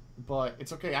not, but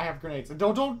it's okay. I have grenades.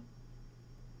 Don't. I'll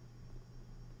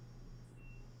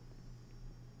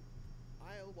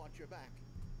watch your back.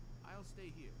 I'll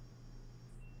stay here.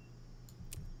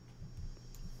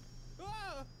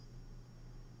 Ah!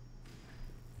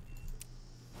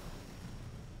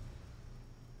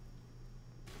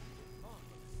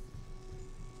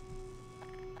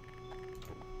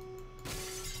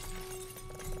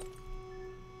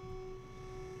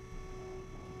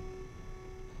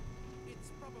 It's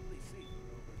probably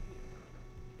safer over here.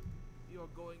 You're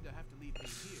going to have to leave me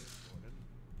here,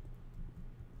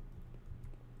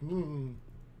 Gordon.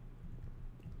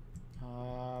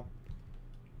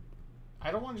 I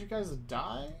don't want you guys to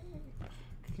die.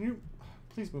 Can you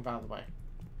please move out of the way?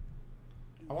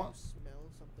 Do you smell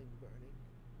something burning?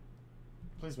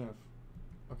 Please move.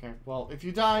 Okay, well, if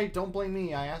you die, don't blame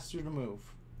me. I asked you to move.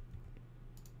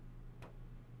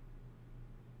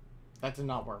 That did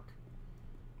not work.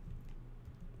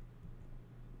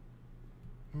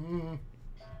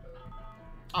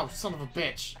 Oh, son of a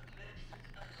bitch.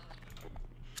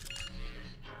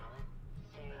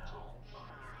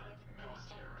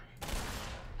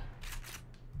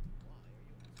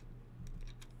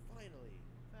 Finally.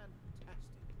 Fantastic. Oh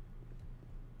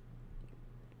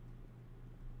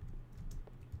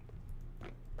my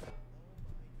ears.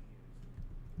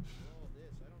 For all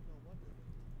this, I don't know what to do.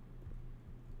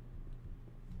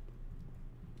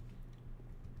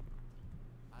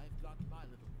 I've got my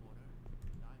little corner,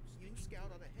 and I'm You sticking scout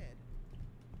to on it. ahead.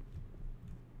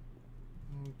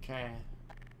 Okay.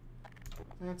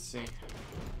 Let's see.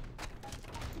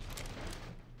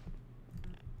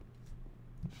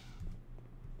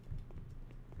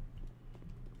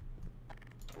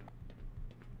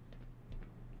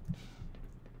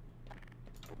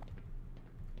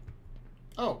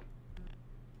 Oh.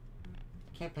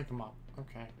 Can't pick him up.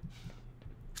 Okay.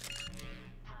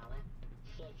 Power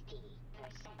 50%.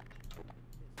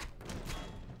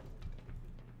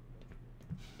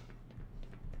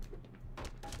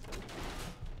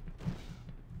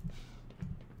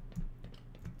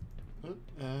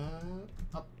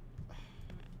 Up.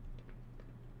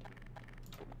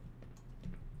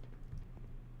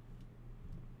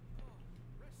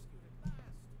 Rescued at last.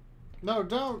 No,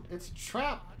 don't. It's a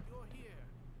trap. God, you're here.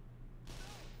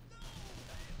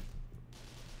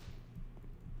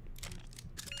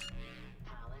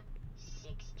 Power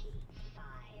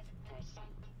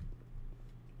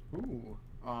 65%. Ooh.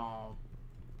 I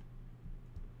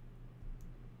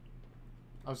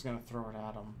was gonna throw it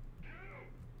at him.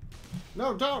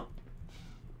 No, don't!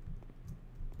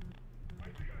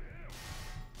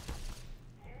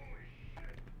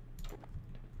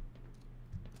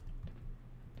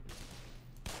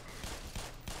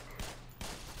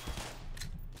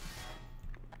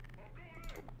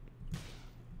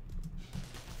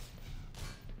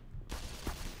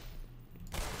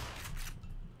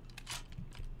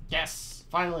 Yes!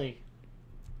 Finally!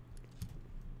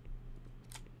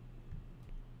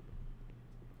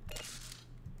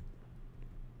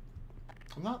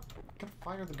 I'm not gonna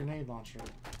fire the grenade launcher.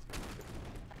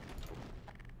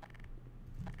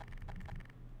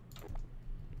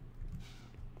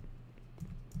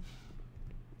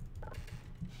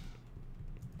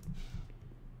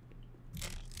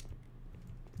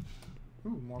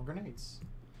 Ooh, more grenades.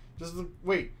 Does the...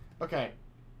 Wait, okay.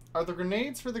 Are the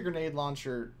grenades for the grenade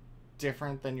launcher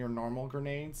different than your normal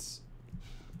grenades?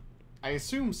 I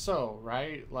assume so,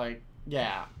 right? Like,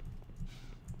 yeah.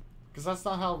 Because that's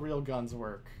not how real guns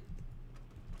work.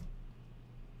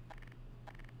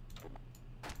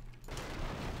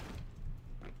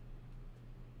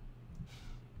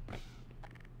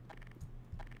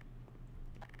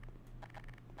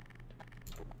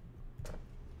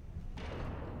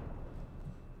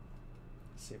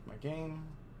 Save my game.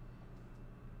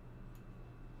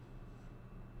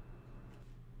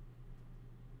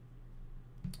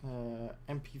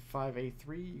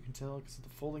 MP5A3, you can tell because of the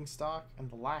folding stock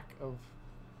and the lacks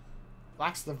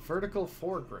the vertical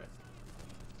foregrip.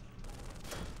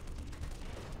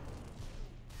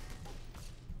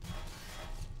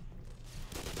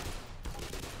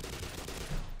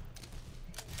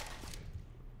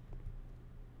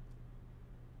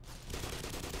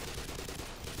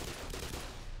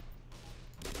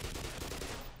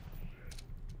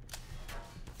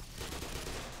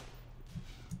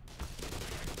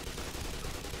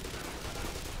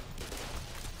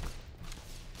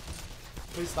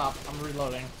 Please stop. I'm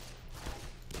reloading.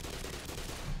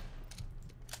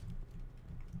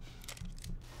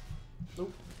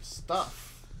 Nope.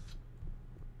 Stuff.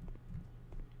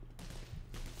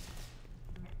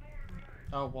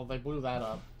 Oh, well, they blew that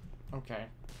up. Okay.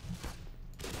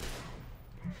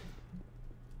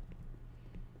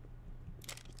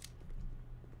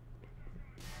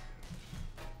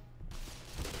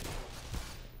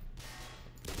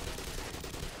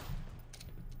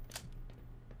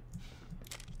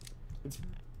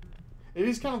 It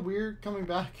is kind of weird coming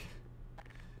back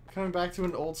to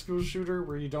an old school shooter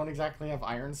where you don't exactly have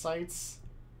iron sights.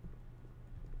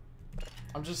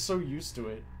 I'm just so used to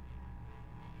it.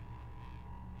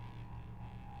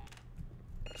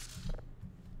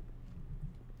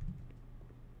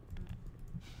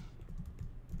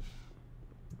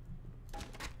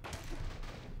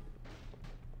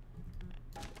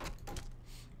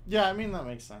 Yeah, I mean that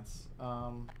makes sense.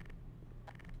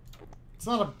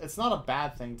 It's not a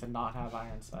bad thing to not have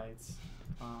iron sights.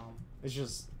 It's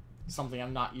just something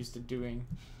I'm not used to doing.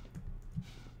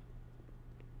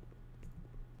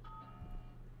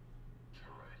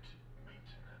 Turret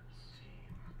maintenance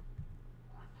team.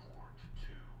 Report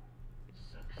to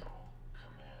Central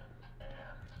Command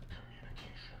and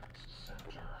Communications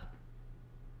Center.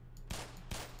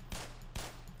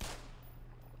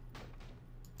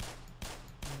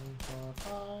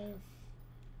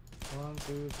 1,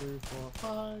 2, 3, 4,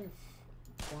 5.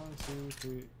 1, 2,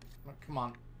 3. Oh, come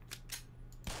on.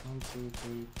 1, 2,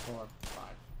 3, 4, 5.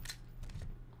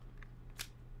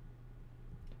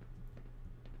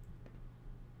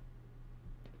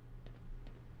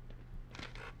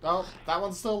 Oh, that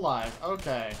one's still alive.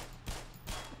 Okay.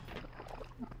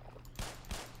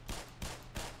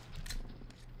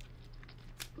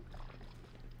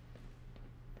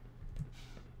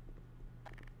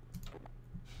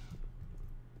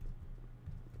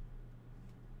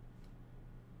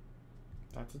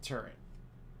 That's a turret.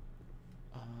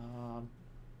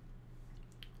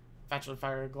 Actually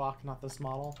fire a Glock, not this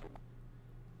model.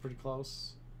 Pretty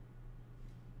close.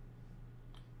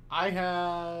 I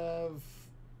have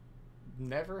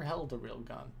never held a real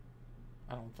gun.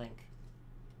 I don't think.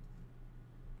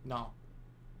 No.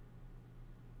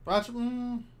 But,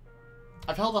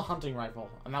 I've held a hunting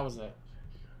rifle, and that was it.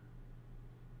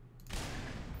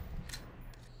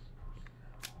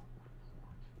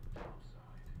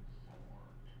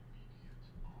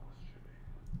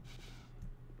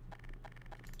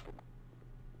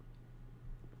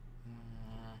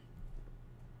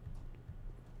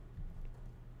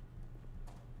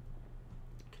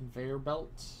 Conveyor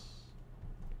belt.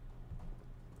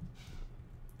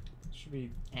 Should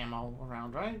be ammo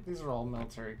around, right? These are all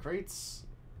military crates.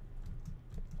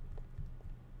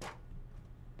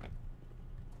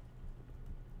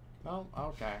 Oh,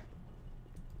 okay.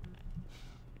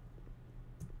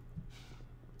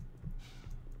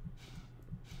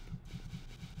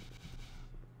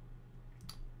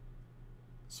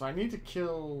 So I need to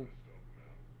kill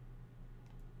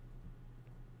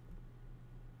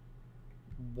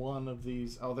one of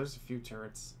these. Oh, there's a few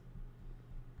turrets.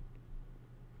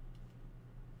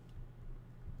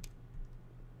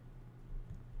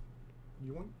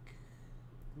 Yoink.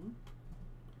 Oop.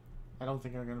 I don't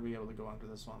think I'm going to be able to go under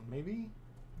this one. Maybe?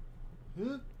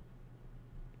 Oop.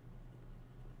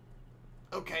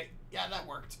 Okay. Yeah, that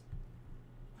worked.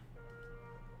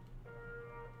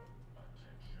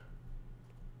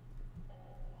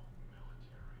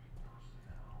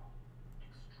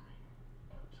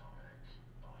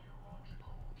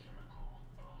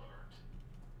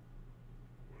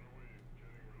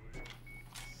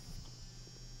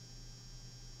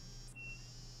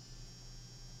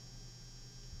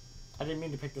 I didn't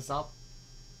mean to pick this up.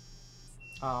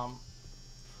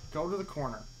 Go to the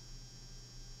corner.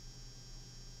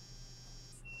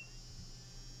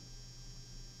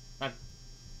 Back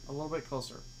a little bit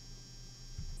closer.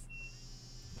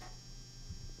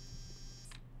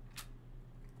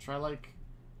 Try like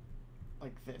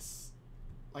this.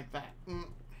 Like that.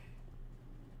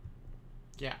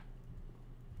 Yeah.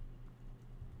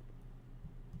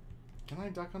 Can I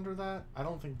duck under that? I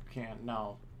don't think you can.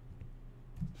 No.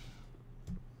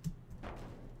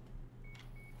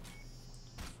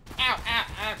 Ow, ow,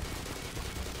 ow.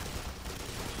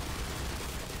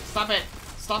 Stop it.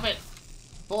 Stop it.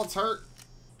 Bullets hurt.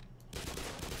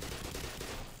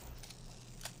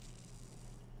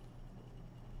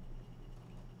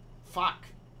 Fuck.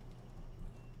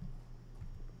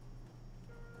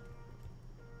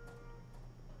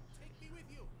 Take me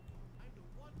with you. I'm the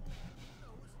one man who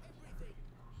knows everything.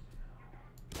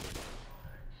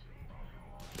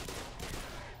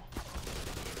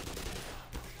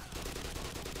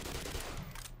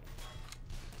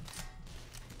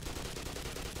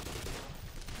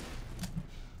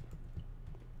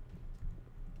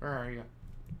 Where are you?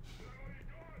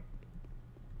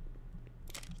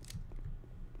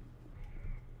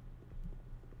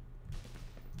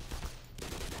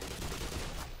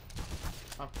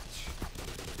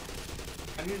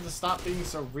 I need to stop being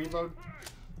so reload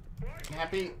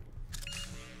happy.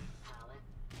 Power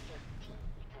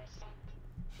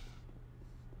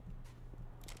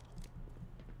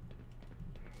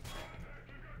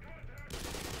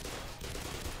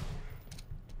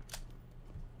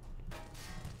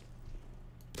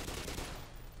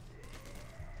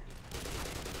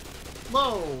 15%.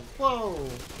 Whoa, whoa.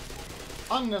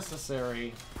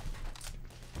 Unnecessary.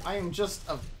 I am just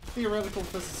a theoretical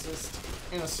physicist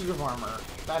in a suit of armor.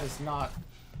 That is not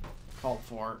called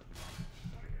for.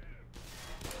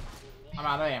 I'm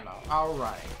out of ammo.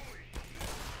 Alright.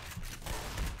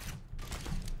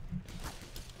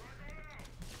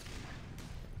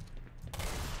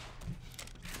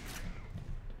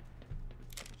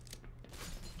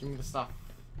 Give me the stuff.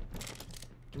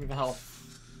 Give me the help.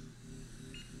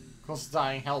 Close to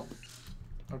dying. Help.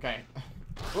 Okay.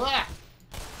 Blah!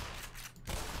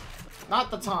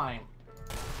 Not the time.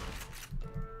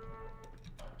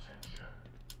 Attention.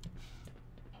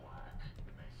 Black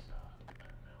Mesa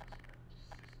announcement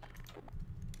system now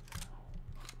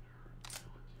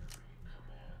under military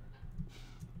command.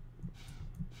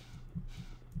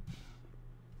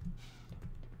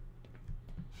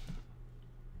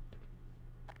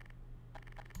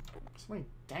 So many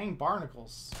dang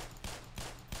barnacles.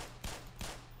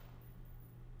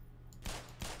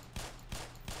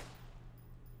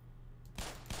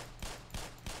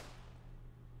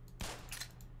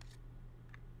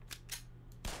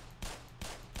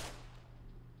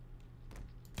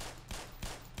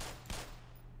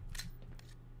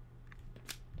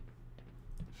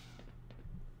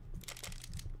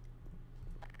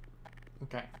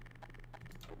 Okay.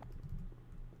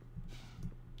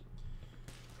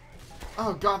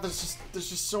 Oh god, there's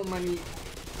just so many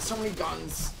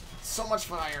guns, so much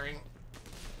firing.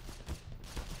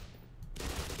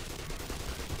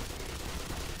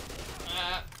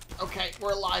 Okay,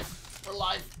 we're alive. We're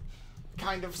alive.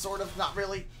 Kind of, sort of, not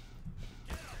really.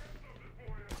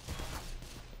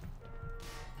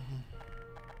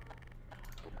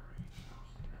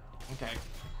 Okay.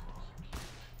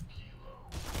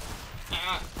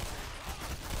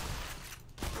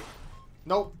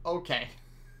 Nope. Okay.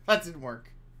 That didn't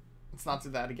work. Let's not do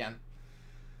that again.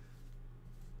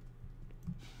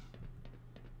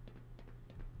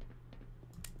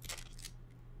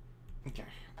 Okay.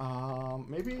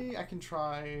 Maybe I can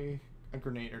try a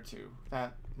grenade or two.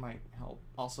 That might help.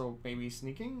 Also, maybe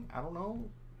sneaking? I don't know.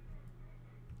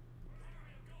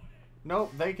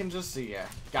 Nope, they can just see ya.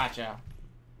 Gotcha.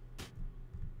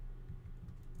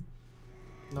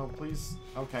 No, please.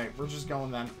 Okay, we're just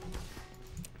going then.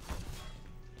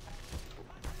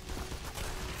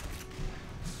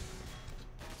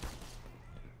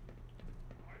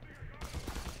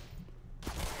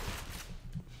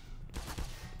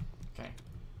 Okay.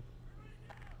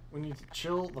 We need to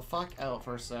chill the fuck out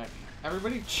for a sec.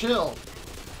 Everybody chill!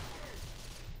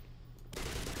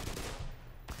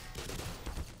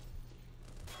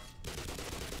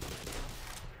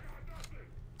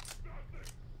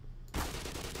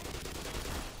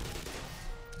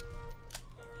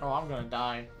 Oh, I'm gonna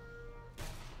die.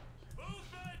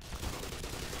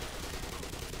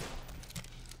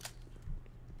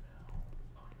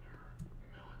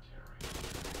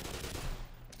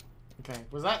 Okay,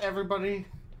 was that everybody?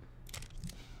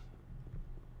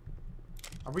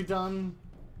 Are we done?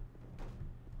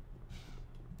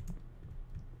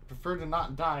 Prefer to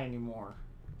not die anymore.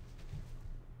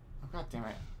 Oh, god damn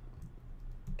it.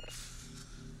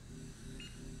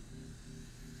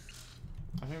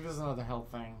 I think there's another health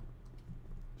thing.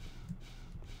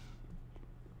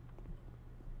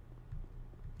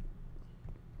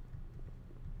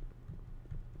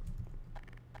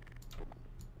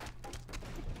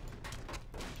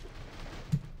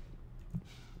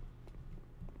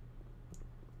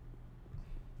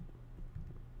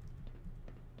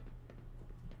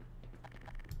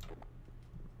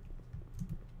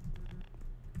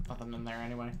 Nothing in there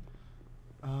anyway.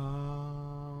 If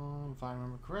I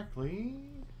remember correctly,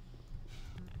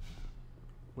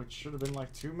 which should have been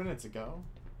like 2 minutes ago.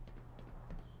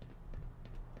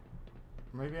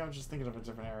 Maybe I'm just thinking of a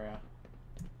different area.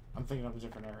 I'm thinking of a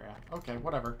different area. Okay,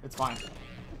 whatever. It's fine.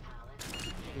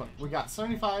 Look, we got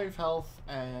 75 health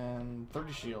and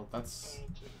 30 shield. That's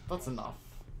enough.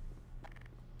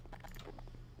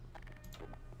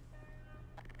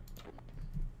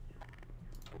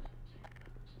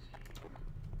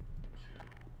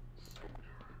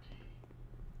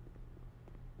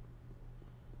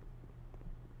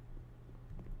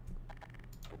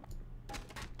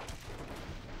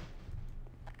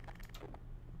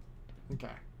 Okay.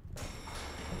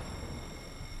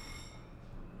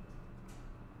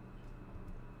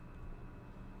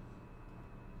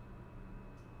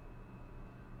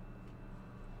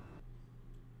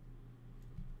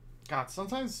 God,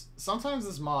 sometimes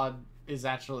this mod is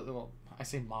actually, well, I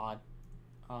say mod.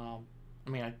 I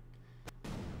mean,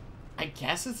 I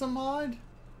guess it's a mod,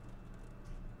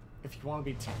 if you want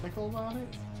to be technical about it.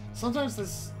 Sometimes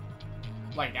this,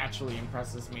 like, actually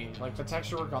impresses me. Like, the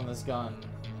texture work on this gun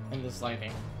and this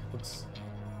lighting looks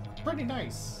pretty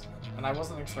nice. And I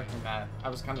wasn't expecting that. I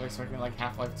was kind of expecting, like,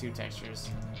 Half-Life 2 textures.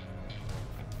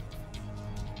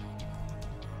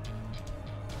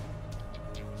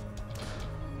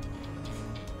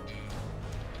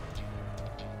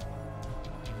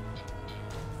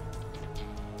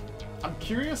 I'm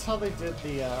curious how they did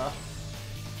the,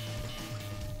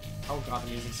 oh god,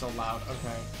 the music's so loud.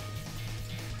 Okay.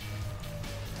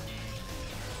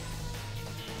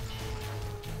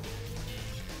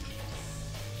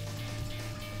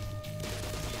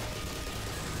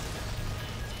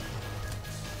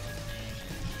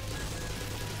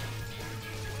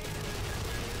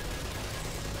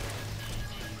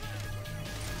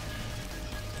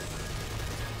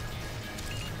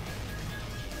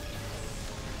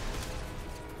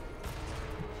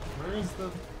 Where is the...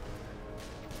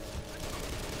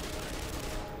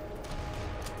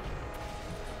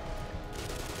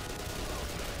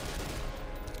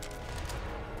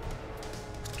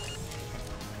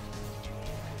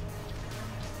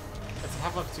 It's a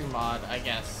Half-Life 2 mod, I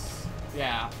guess.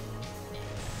 Yeah.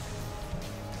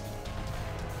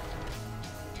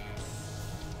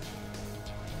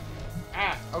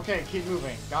 Ah! Okay, keep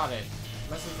moving. Got it.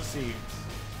 Message received.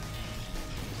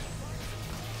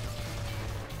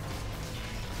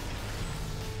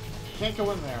 Can't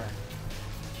go in there.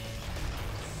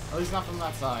 At least not from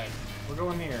that side. We're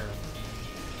going here.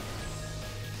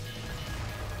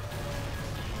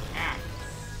 Ah.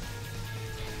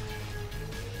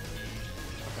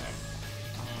 Okay.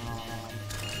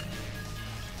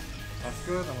 That's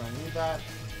good. I'm gonna need that.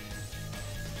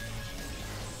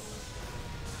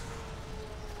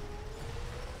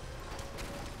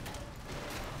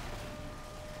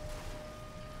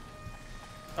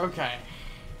 Okay.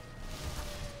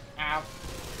 Ow.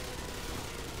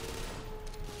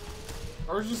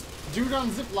 Or just dude on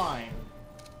zipline.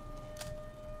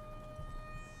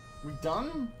 We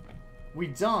done? We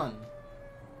done.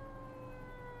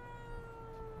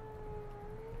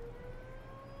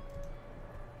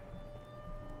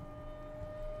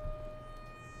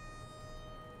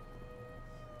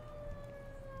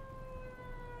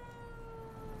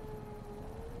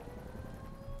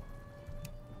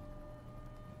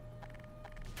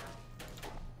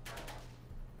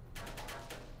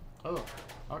 Oh,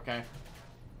 okay.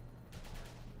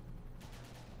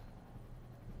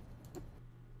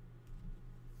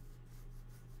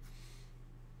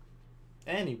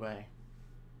 Anyway,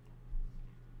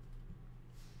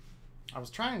 I was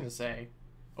trying to say,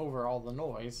 over all the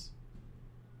noise,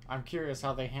 I'm curious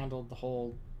how they handled the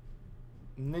whole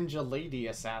ninja lady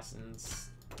assassins.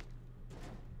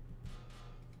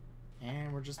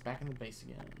 And we're just back in the base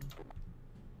again.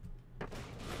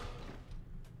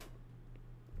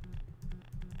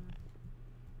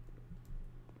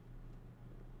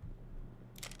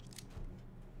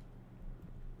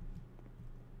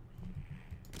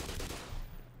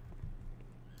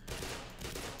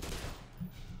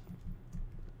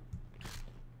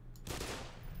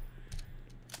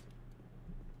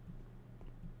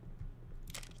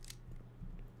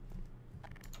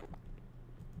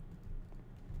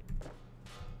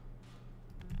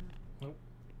 Nope.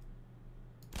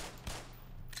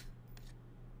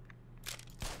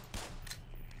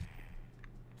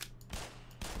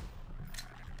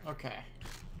 Okay.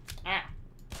 Ah.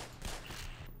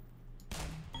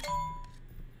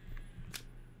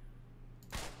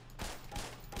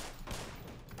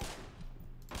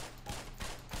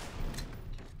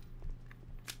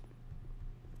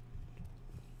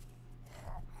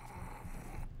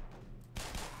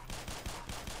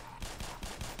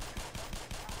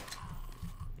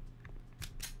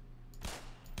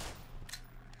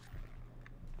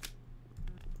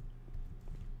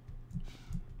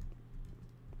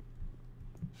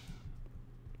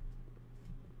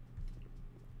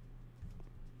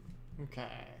 Okay.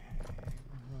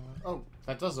 Oh,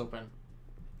 that does open.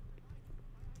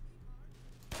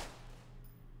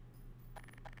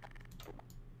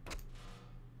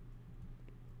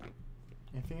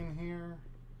 Anything in here?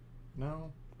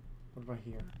 No? What about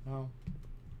here? No?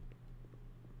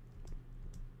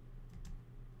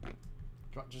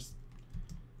 Come on, just,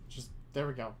 there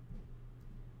we go.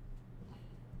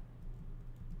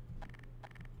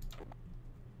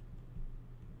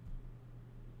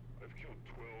 I've killed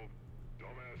 12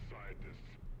 dumbass scientists,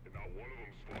 and not one of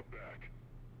them's fought back.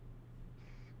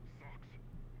 Sucks.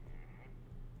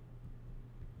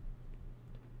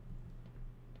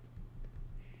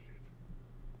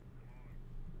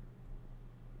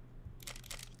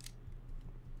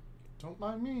 Don't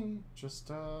mind me. Just,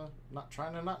 not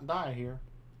trying to not die here.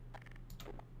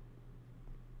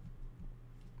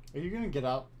 Are you gonna get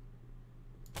up?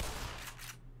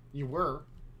 You were.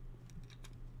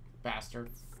 Bastard.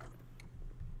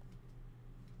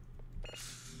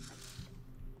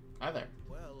 Hi there.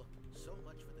 Well, so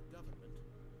much for the government.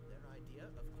 Their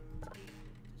idea of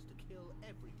containment is to kill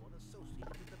everyone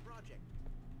associated with the project.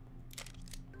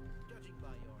 Judging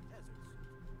by your hazard suit,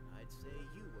 I'd say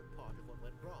you were part of what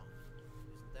went wrong.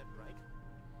 Isn't that right?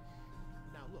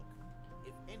 Now look,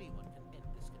 if anyone can end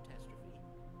this catastrophe,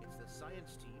 it's the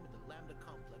science team at the Lambda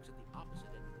complex at the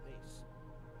opposite end of the base.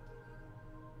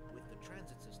 With the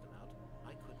transit system out,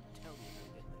 I couldn't tell you how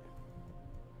to get there.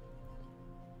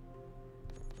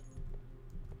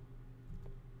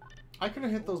 I could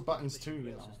have hit those buttons too,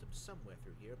 you know. System somewhere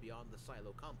through here beyond the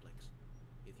silo complex.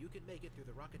 If you can make it through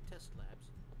the rocket test labs,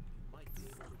 you might be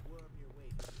able to worm your way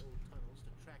through the old tunnels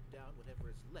to track down whatever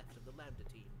is left of the Lambda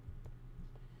team.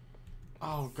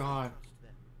 Oh God. Trust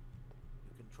them.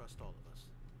 You can trust all of us.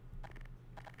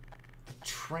 The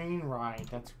train ride,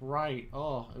 that's right.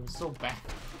 Oh, it was so bad.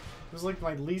 It was like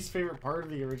my least favorite part of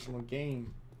the original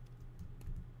game.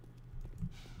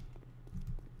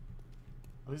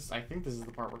 At least I think this is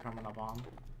the part we're coming up on.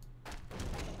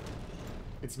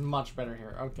 It's much better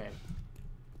here. Okay.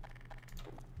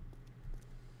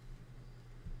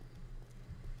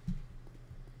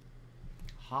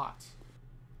 Hot.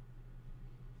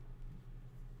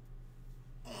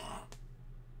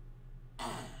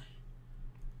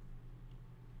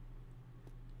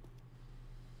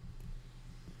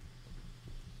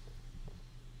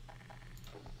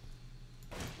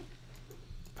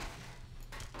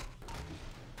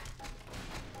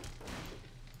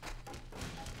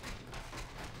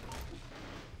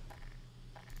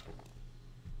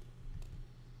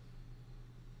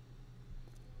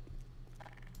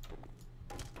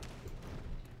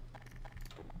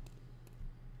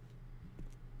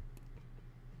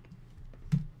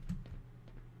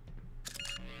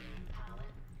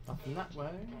 Nothing that way.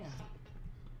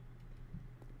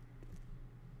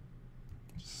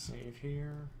 Just save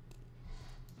here.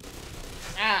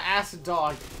 Ah, acid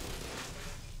dog.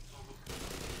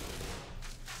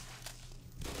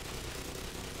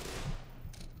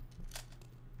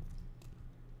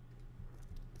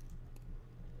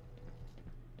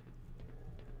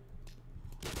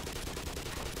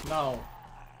 No.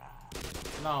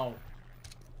 No.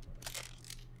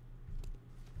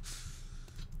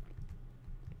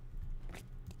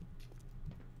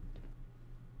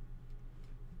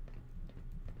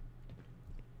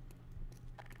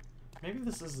 Maybe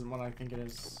this isn't what I think it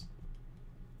is.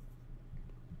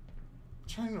 I'm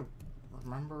trying to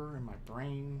remember in my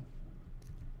brain.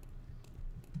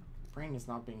 Brain is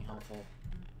not being helpful.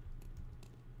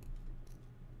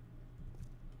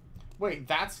 Wait,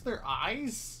 that's their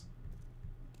eyes?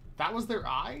 That was their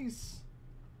eyes?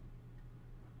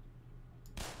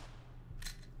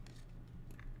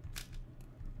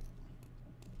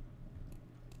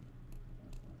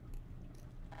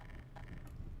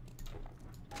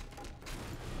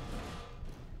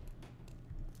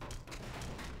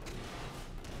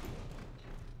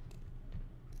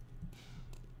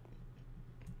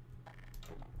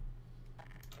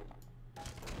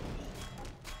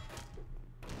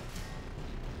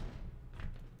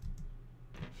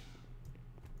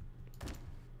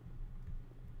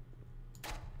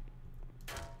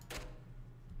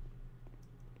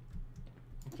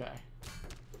 Okay.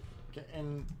 Get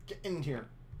in here.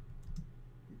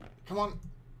 Come on.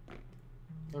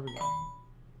 There we go.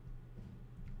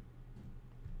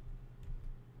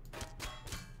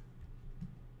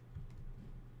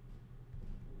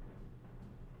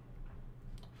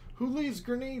 Who leaves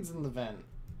grenades in the vent?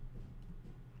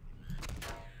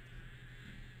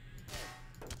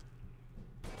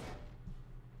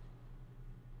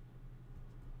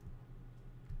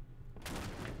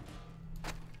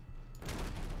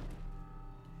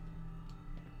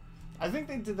 I think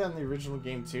they did that in the original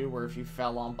game too, where if you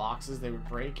fell on boxes, they would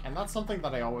break, and that's something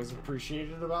that I always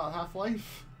appreciated about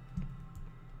Half-Life.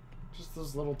 Just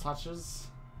those little touches.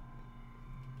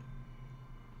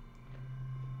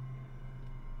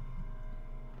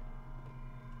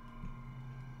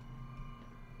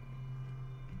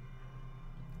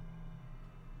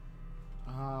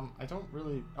 I don't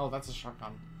really... Oh, that's a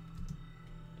shotgun.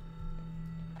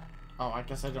 Oh, I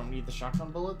guess I don't need the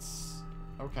shotgun bullets?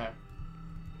 Okay.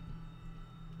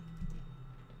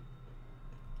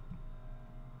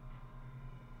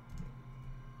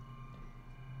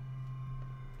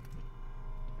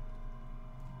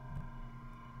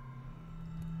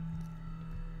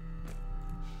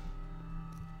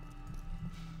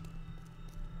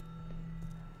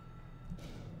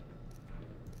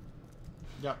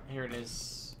 Yep, here it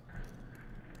is.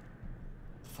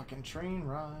 Fucking train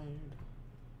ride.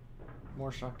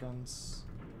 More shotguns.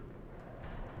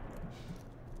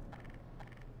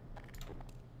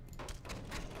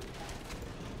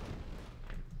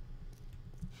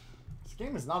 This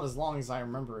game is not as long as I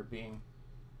remember it being.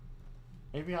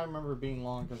 Maybe I remember it being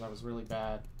long because I was really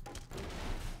bad.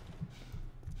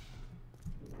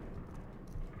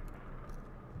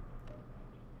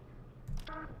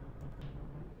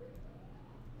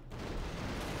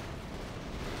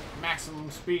 Maximum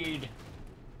speed.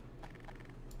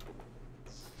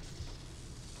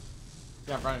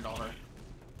 Yeah, run it over.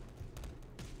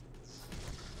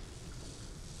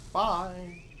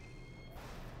 Bye.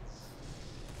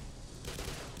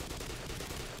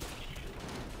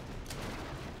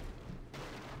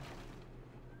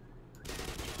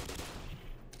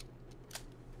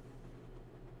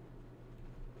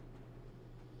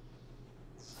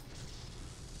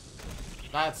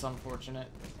 That's unfortunate.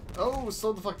 Oh,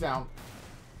 slow the fuck down.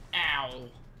 Ow.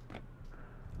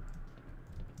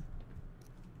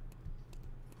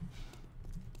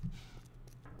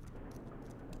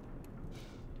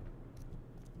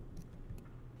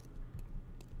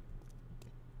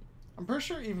 I'm pretty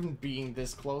sure even being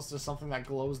this close to something that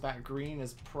glows that green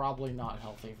is probably not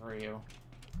healthy for you.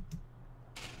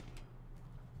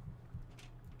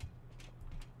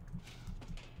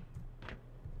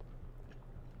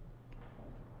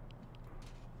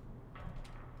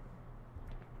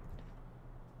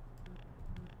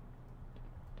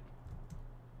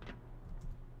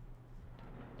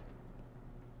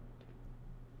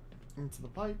 Into the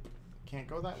pipe. Can't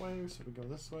go that way, so we go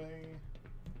this way.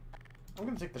 I'm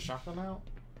gonna take the shotgun out.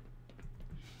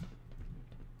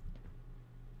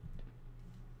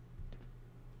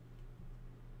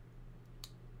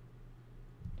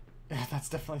 Yeah, that's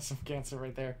definitely some cancer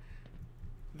right there.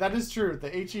 That is true. The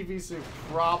HEV suit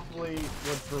probably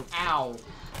would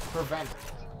prevent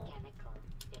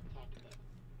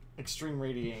extreme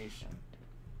radiation.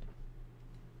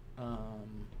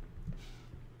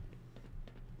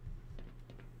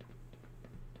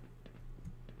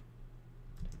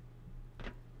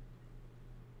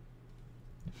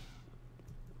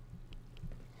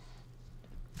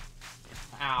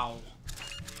 Ow.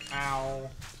 Ow.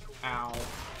 Ow.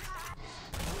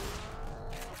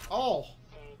 Oh!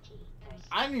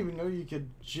 I didn't even know you could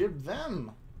jib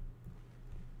them.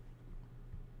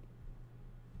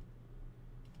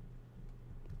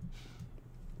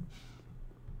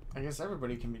 I guess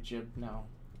everybody can be jibbed now.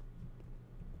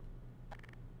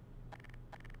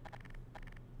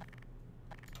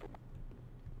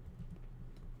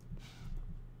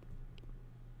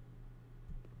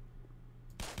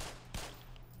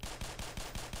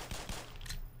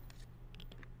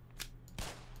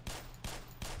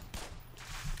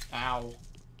 Ow.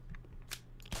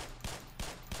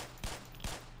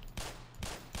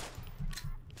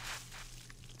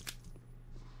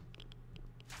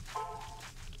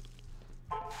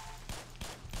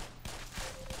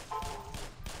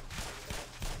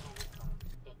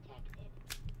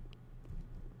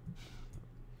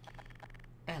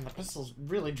 Man, the pistol's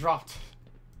really dropped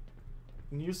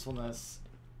in usefulness.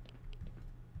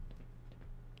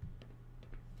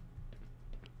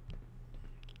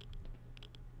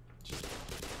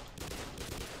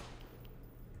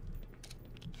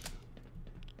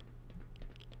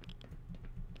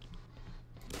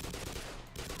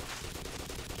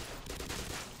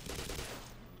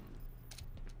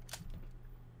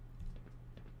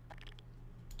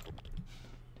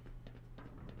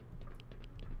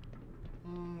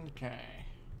 Okay.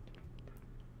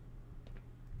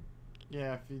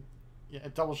 Yeah, a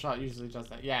double shot usually does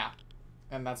that. Yeah.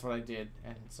 And that's what I did.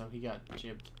 And so he got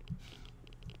jibbed.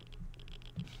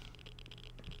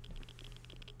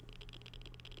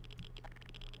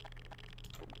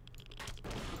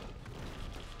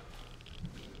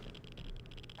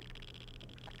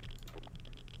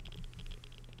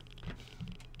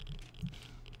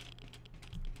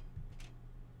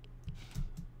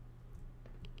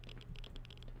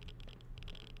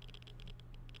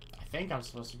 think I'm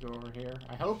supposed to go over here.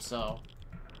 I hope so.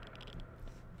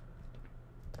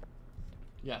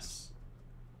 Yes.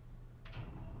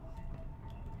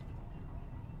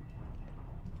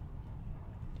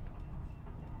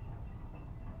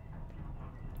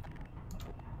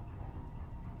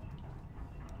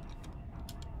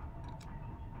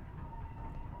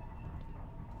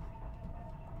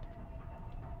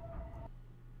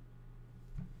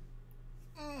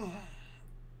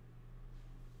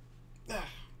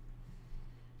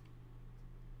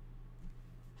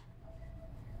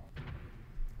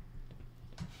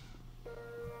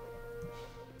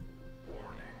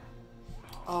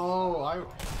 Oh,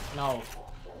 no.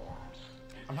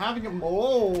 I'm having a...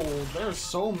 Oh, there's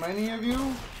so many of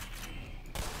you.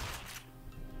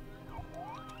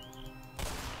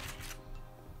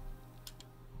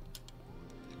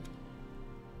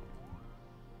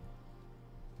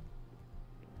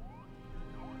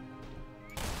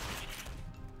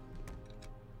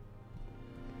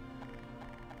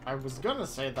 I was gonna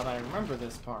say that I remember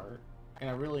this part in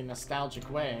a really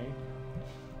nostalgic way,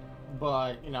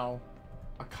 but, you know,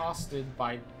 accosted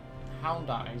by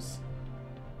hound eyes.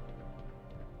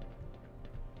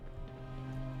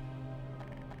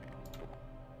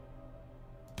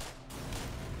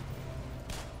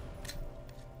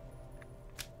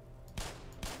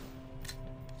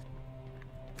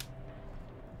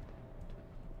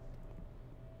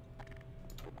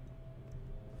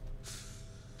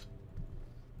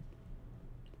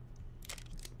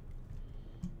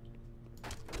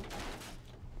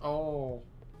 Oh,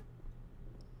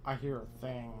 I hear a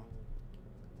thing.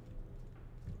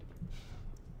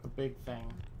 A big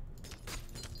thing.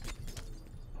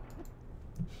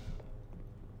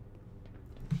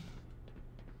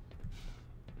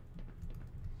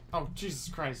 Oh, Jesus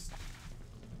Christ.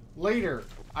 Later,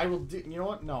 I will do... You know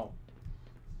what? No.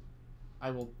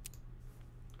 I will...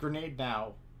 Grenade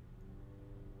now.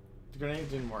 The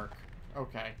grenade didn't work.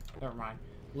 Okay, never mind.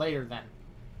 Later, then.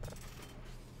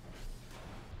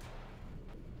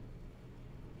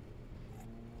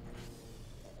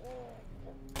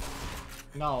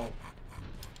 No.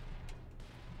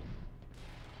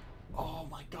 Oh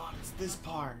my god, it's this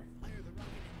part. Fire the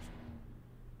rocket engine.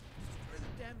 Destroy the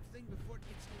damn thing before it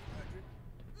gets any larger.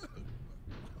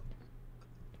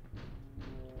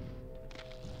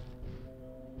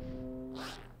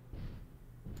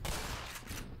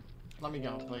 Let me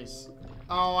go, please.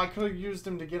 Oh, I could have used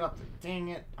him to get up there. Dang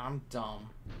it, I'm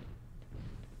dumb.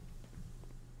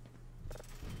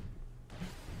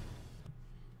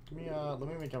 Let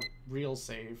me make a real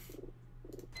save.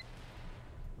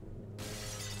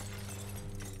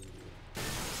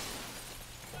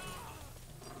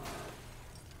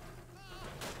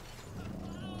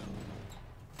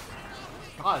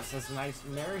 God, it's as nice,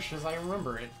 nourish as I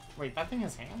remember it. Wait, that thing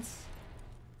has hands?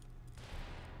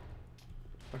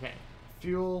 Okay,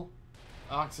 fuel,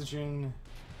 oxygen.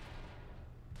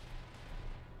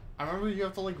 I remember you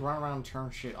have to like run around and turn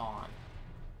shit on.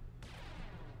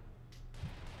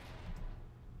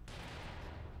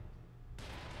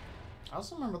 I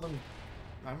also remember them.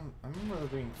 I remember there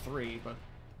being 3, but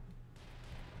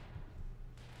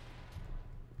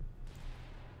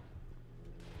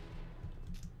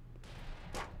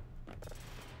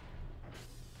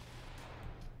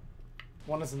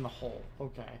one is in the hole.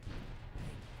 Okay.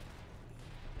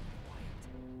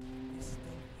 This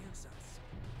thing hears us.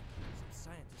 Some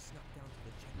scientists snuck down to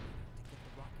the generator to get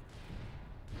the rocket.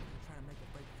 They're trying to make a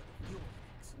break for the fuel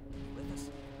tanks. With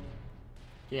us?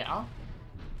 Yeah.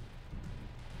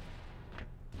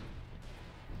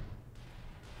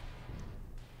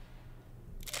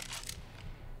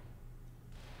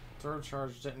 Throw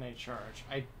charge, detonate charge.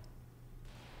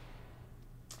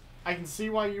 I can see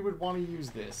why you would want to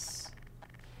use this.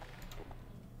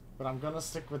 But I'm gonna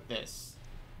stick with this.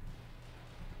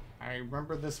 I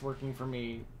remember this working for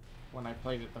me when I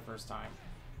played it the first time.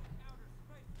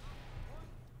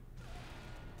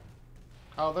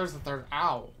 Oh, there's the third.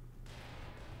 Ow!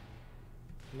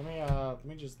 Let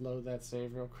me just load that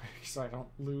save real quick so I don't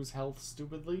lose health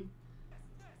stupidly.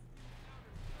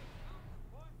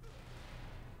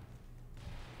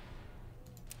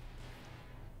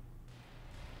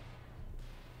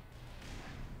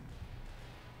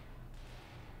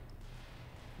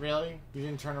 Really? You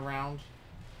didn't turn around?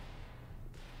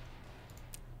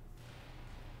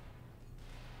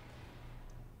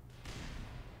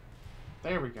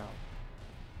 There we go.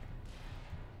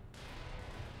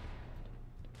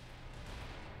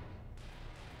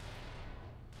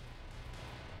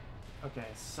 Okay,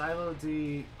 Silo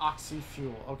D Oxy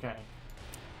Fuel. Okay.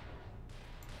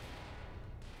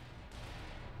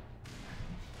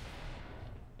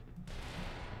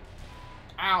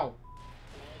 Ow!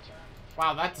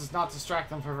 Wow, that does not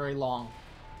distract them for very long.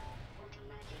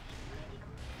 Automatic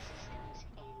medical systems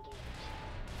engaged.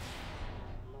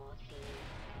 Morphine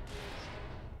administered.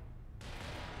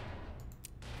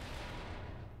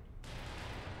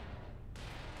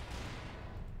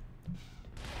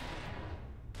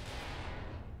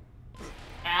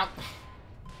 Ow.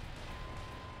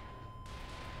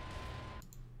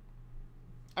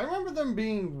 I remember them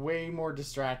being way more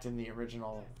distracted in the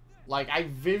original. Like, I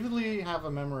vividly have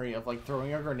a memory of, like,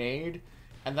 throwing a grenade,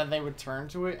 and then they would turn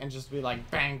to it and just be like,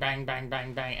 bang, bang, bang,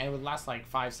 bang, bang, and it would last, like,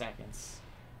 5 seconds.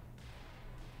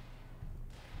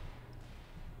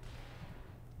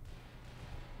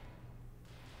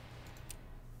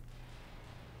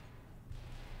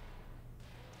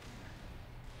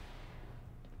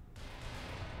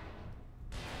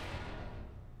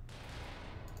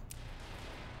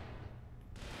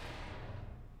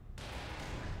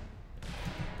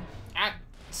 Ah,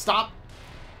 stop!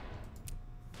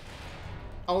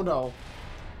 Oh no.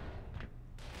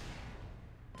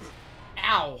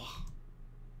 Ow!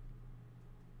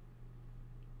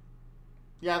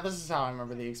 Yeah, this is how I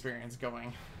remember the experience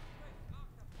going.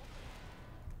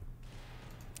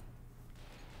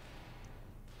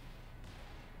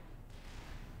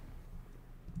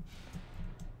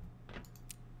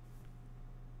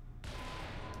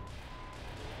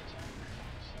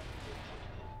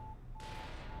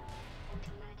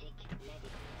 Automatic medical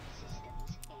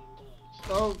systems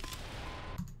engaged. Oh.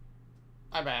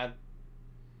 My bad.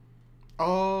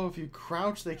 Oh, if you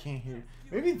crouch, they can't hear you.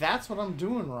 Maybe that's what I'm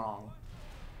doing wrong.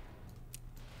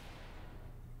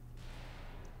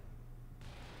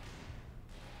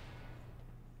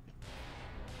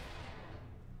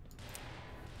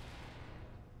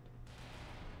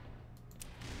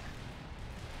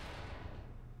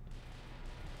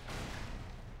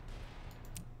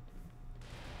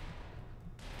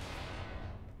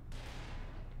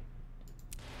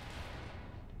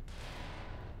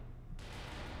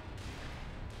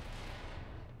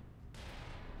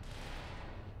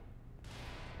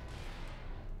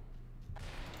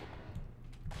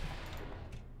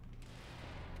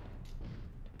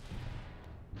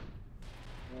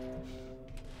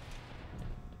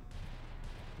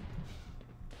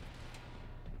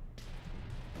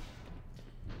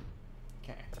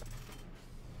 Okay.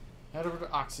 Head over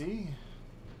to Oxy.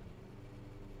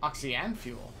 Oxy and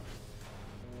fuel.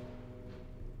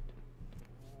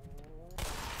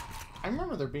 I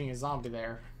remember there being a zombie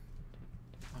there.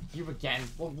 You again.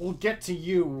 We'll get to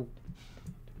you.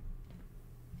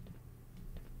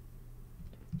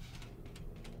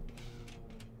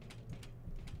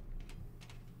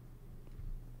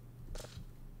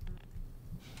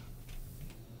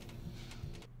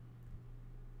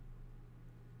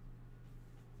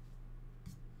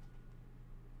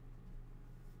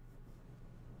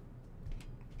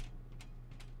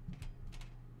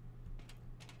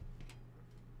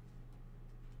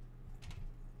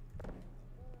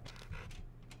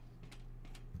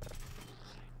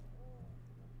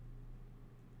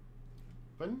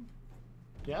 Open?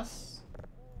 Yes?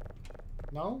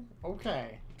 No?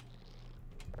 Okay.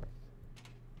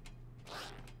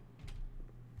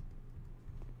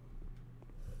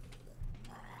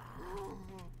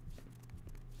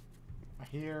 I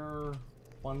hear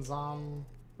one zom.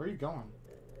 Where are you going?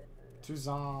 2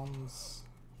 zoms.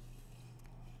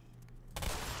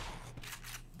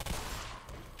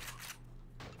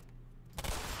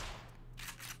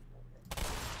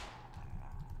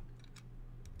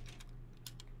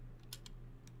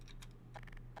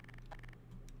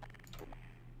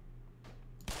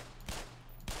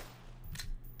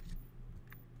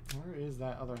 Where is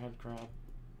that other head crab?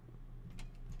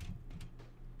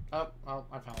 Oh,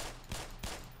 I found it.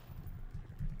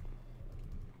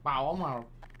 Wow,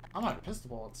 I'm out of pistol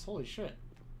bullets. Holy shit.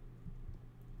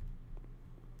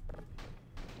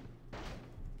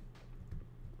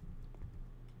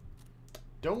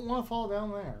 Don't want to fall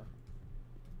down there.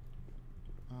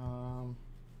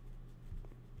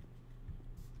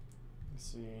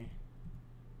 Let's see.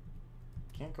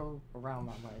 Can't go around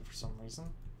that way for some reason.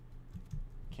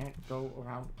 Can't go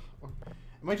around.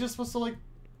 Am I just supposed to, like,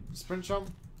 sprint jump?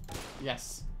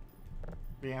 Yes.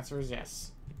 The answer is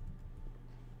yes.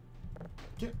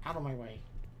 Get out of my way.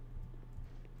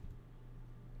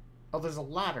 Oh, there's a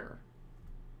ladder.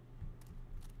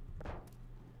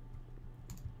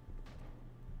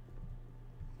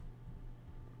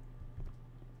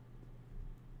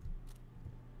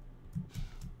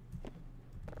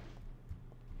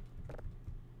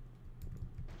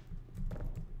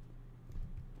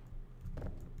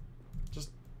 Just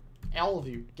all of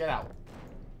you, get out.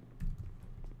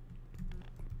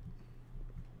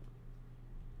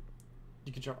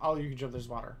 You can jump. Oh, you can jump. There's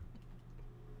water.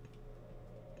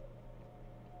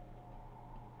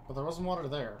 But there wasn't water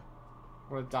there.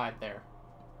 Would have died there.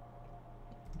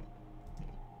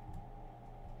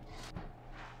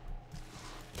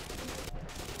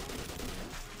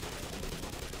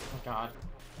 Oh god.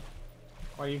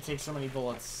 Why do you take so many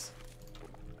bullets?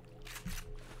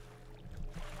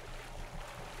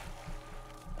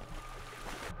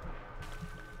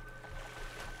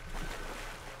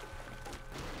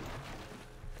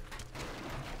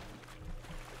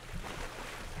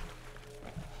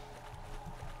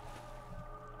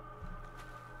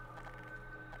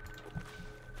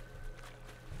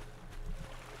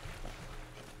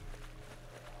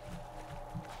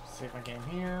 Save my game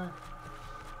here.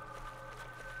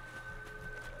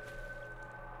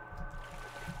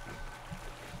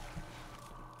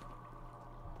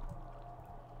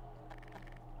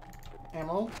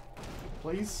 Ammo,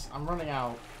 please. I'm running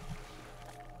out.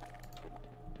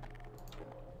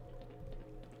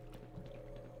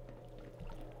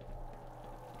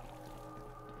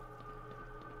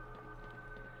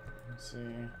 Let's see.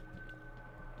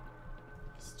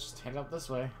 Let's just head up this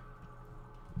way.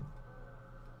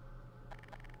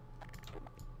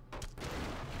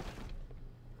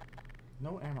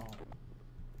 No ammo.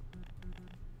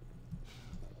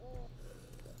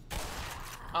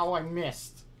 Oh, I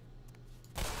missed.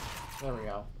 There we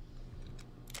go.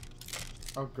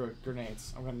 Oh, good.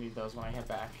 Grenades. I'm gonna need those when I head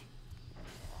back.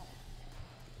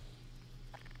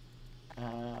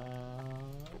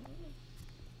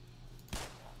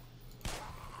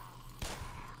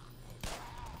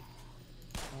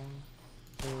 One,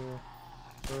 two,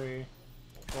 three,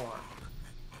 four.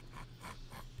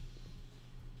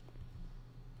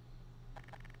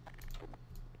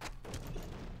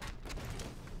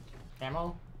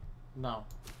 Ammo? No.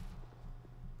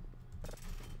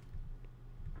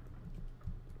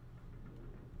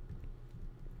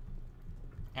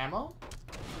 Ammo?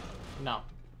 No.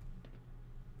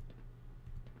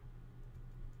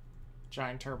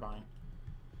 Giant turbine.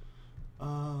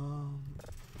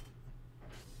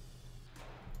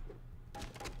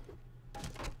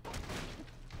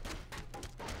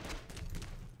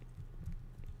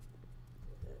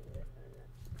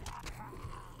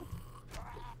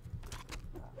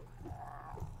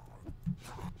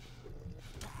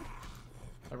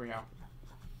 There we go.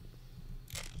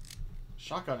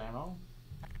 Shotgun ammo.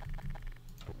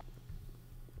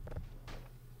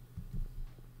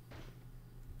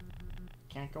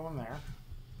 Can't go in there.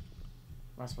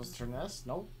 Am I supposed to turn this?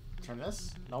 Nope. Turn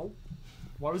this? Nope.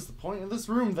 What is the point of this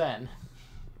room then?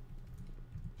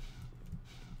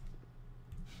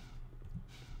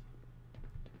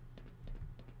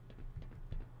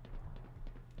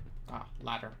 Ah,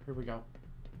 ladder. Here we go.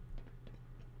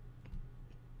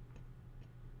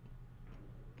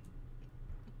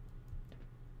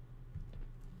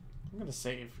 I'm gonna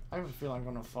save. I have a feeling I'm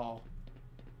gonna fall.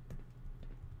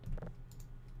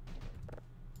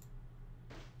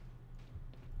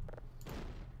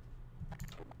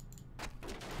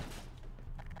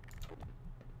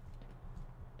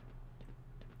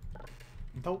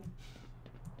 Nope.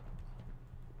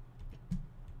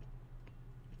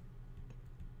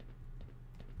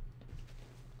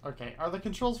 Okay, are the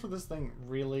controls for this thing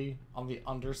really on the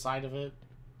underside of it?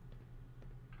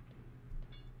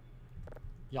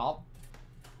 Yup.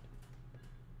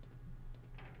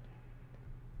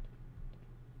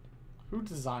 Who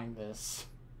designed this?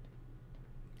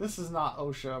 This is not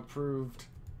OSHA approved.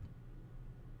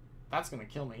 That's gonna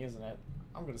kill me, isn't it?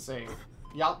 I'm gonna save.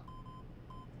 Yup.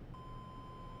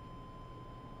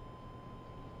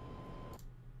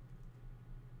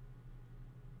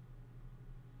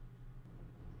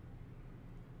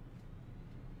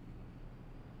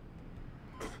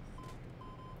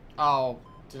 Oh,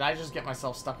 did I just get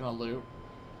myself stuck in a loop?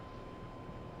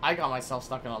 I got myself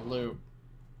stuck in a loop.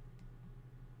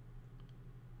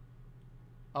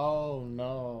 Oh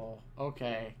no.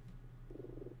 Okay.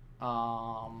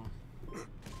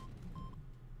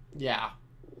 Yeah.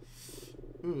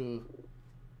 Ooh.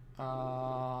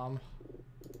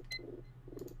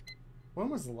 When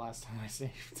was the last time I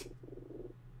saved?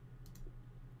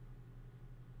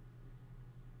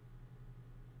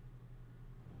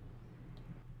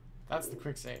 That's the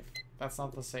quick save. That's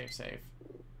not the save.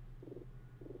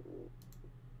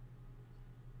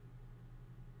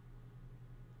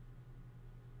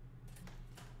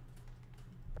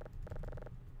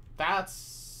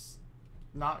 That's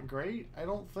not great, I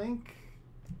don't think.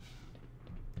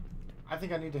 I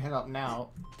think I need to head up now.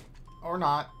 Or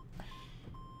not.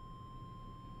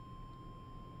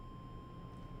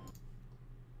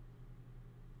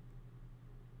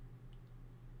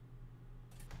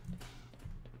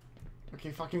 Okay,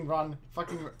 fucking run.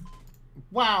 Fucking...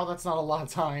 Wow, that's not a lot of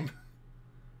time.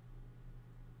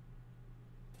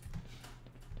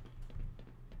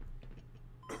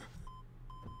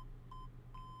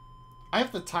 I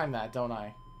have to time that, don't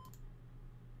I?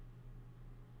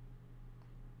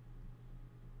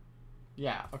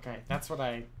 Yeah, okay. That's what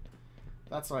I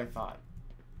thought.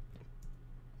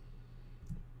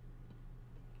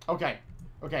 Okay.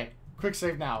 Okay. Quick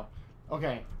save now.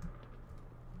 Okay.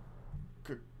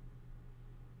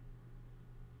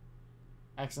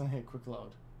 Accidentally hit quick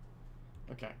load.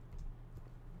 Okay.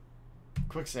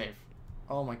 Quick save.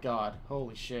 Oh my god.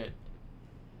 Holy shit.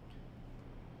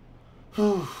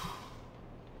 Whew.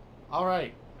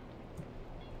 Alright.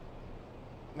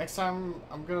 Next time,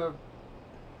 I'm gonna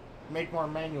make more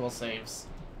manual saves.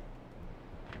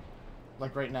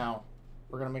 Like right now.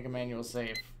 We're gonna make a manual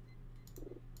save.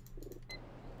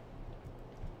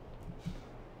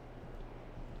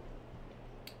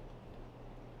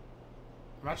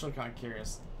 I'm actually kind of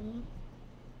curious.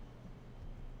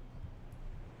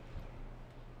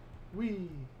 Wee.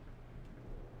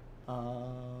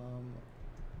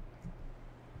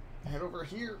 Head over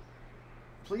here.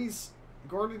 Please,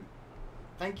 Gordon.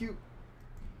 Thank you.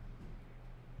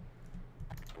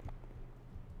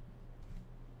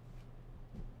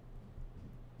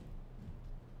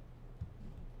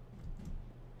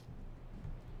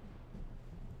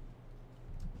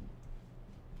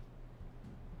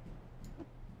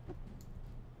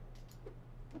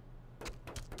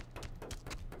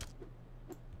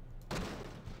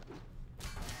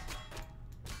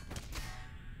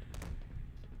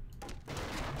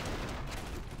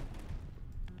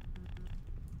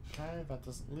 Okay, that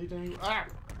doesn't lead any. Ah!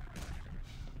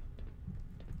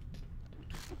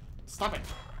 Stop it!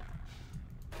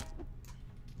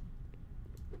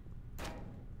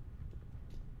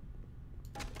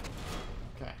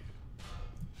 Okay.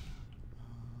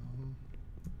 I'm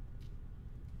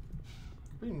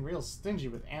being real stingy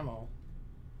with ammo.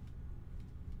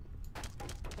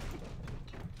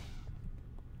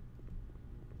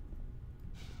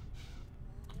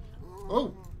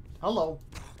 Oh! Hello!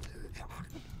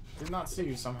 Did not see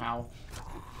you somehow.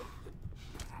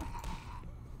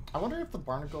 I wonder if the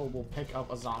barnacle will pick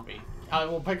up a zombie. I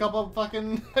will pick up a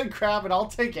fucking crab and I'll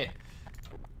take it.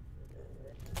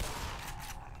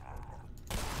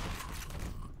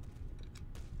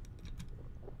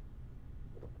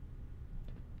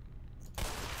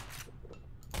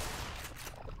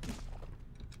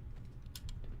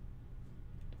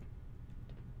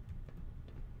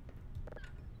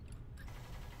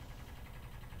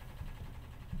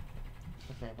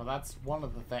 Okay, well that's one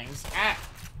of the things. Ah!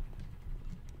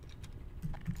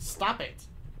 Stop it!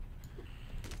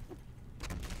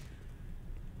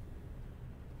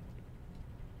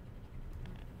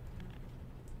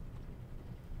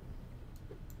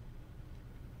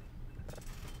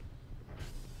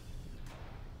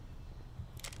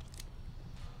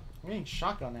 I'm getting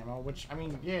shotgun ammo, which, I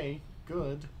mean, yay,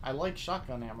 good. I like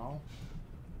shotgun ammo.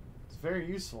 It's very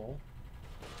useful.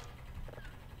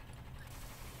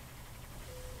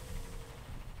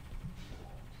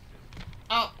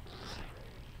 Oh!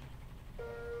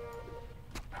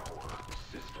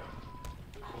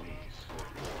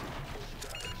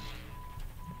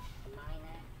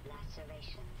 Minor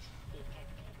lacerations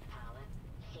detected. Power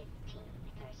 15%.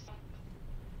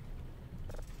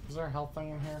 Is there a health thing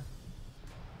in here?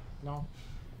 No?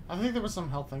 I think there was some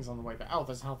health things on the way back. Oh,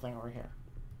 there's a health thing over here.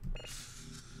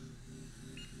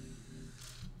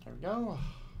 There we go.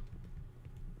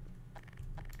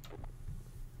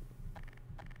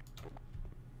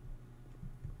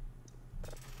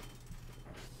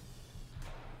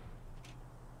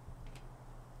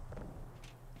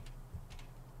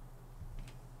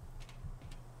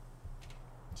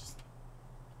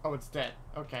 Oh, it's dead.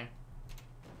 Okay.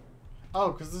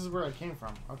 Oh, because this is where I came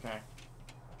from. Okay.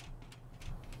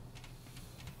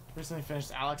 Recently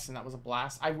finished Alex, and that was a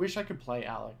blast. I wish I could play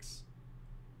Alex.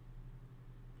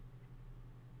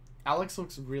 Alex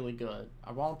looks really good.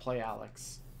 I want to play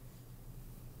Alex.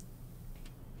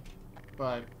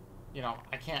 But, you know,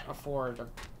 I can't afford a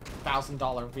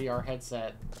 $1,000 VR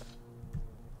headset.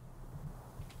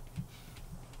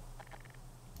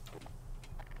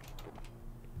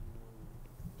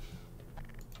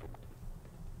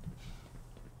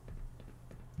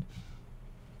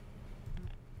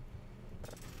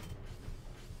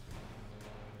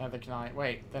 Neither can I.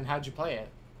 Wait, then how'd you play it?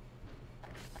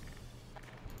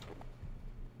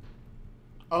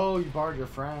 Oh, you borrowed your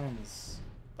friends.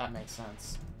 That makes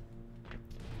sense.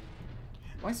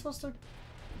 Am I supposed to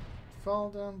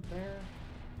fall down there?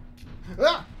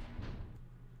 Ah!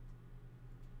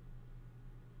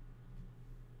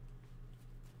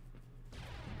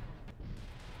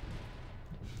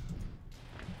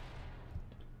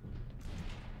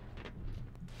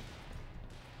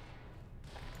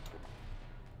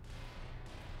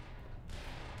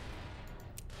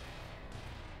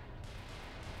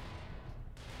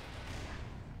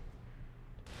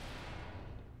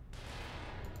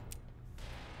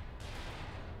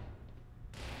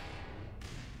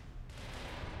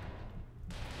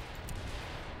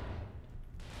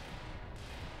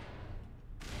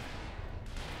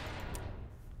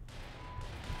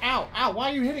 Ow! Ow!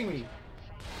 Why are you hitting me?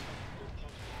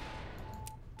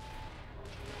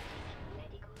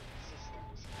 Medical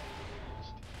systems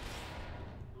engaged.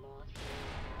 More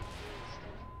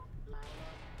administered.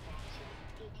 Minor fracture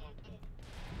detected.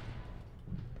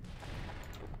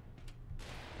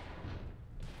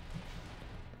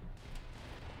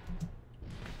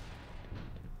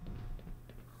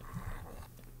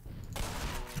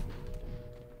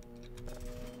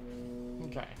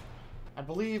 Okay. I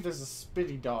believe there's a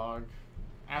spitty dog.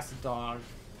 Acid dog.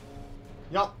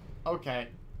 Yup. Okay.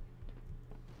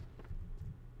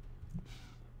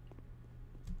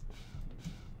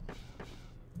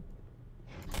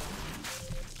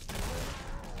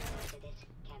 Hazardous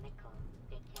chemical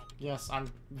detected. Yes,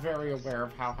 I'm very aware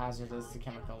of how hazardous the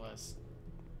chemical is.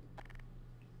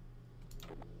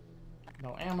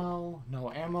 No ammo.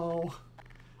 No ammo.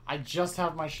 I just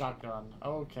have my shotgun.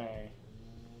 Okay.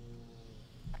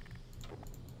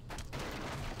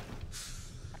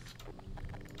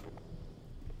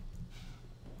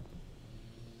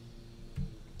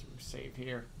 Save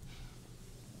here.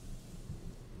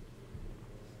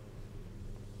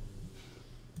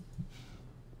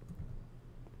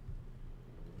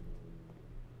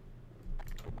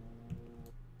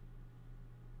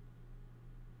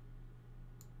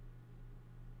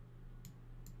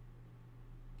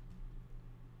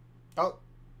 Oh.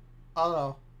 Oh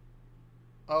no.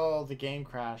 Oh, the game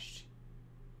crashed.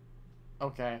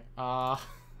 Okay.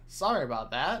 Sorry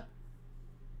about that.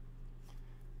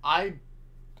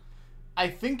 I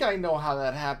think I know how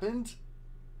that happened.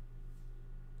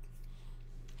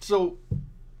 So,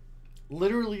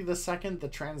 literally the second the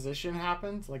transition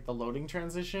happened, like the loading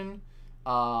transition,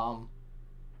 I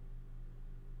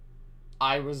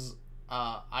was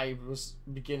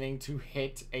beginning to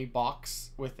hit a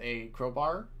box with a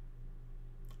crowbar,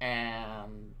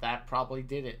 and that probably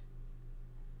did it.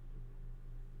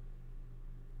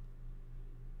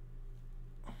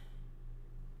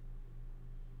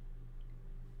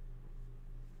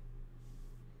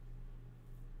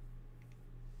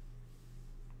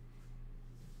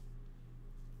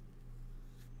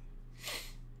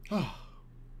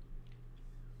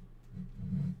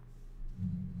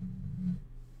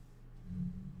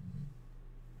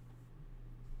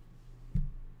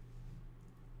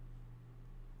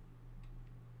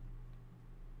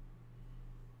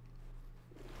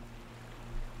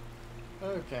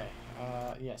 Okay,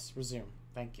 yes, resume.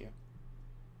 Thank you.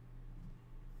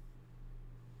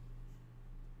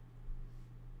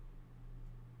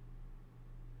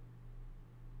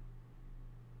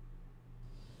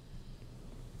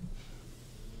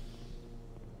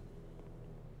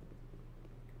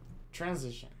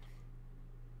 Transition.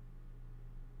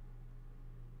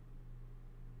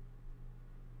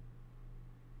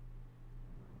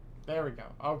 There we go.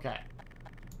 Okay.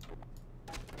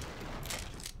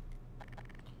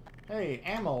 Hey,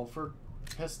 ammo for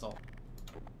pistol.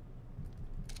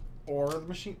 Or the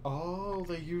machine. Oh,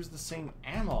 they use the same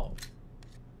ammo.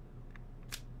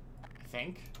 I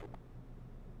think.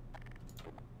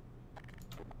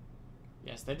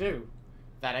 Yes, they do.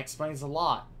 That explains a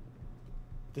lot.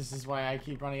 This is why I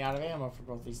keep running out of ammo for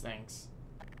both these things.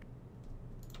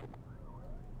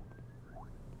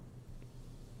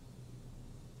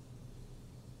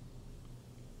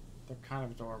 They're kind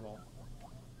of adorable.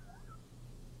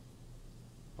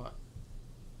 But,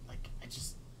 like,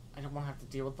 I don't want to have to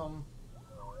deal with them.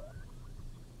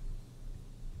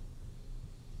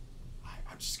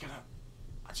 I'm just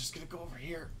gonna go over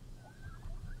here.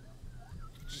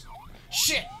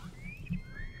 Shit!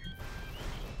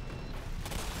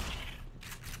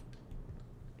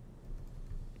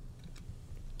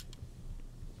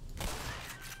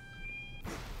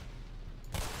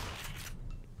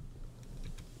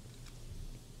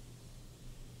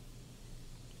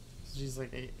 She's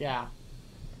like, yeah.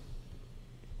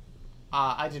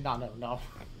 I did not know, no.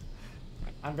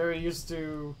 I'm very used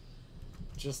to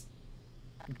just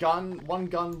one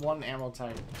gun, one ammo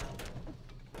type.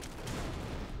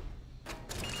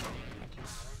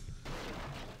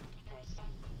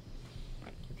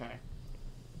 Okay.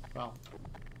 Well.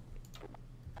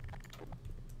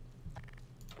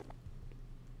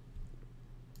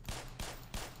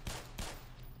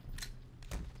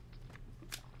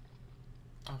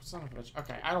 Oh, son of a bitch.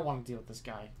 Okay, I don't want to deal with this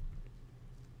guy.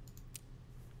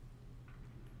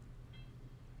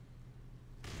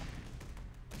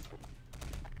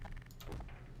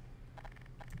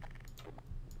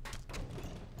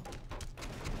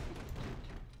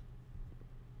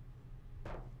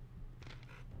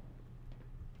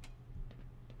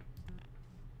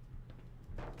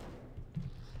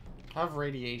 Have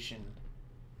radiation.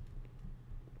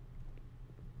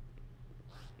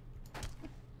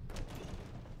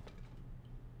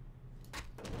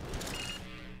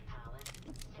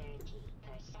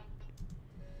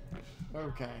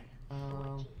 Okay.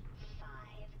 45%.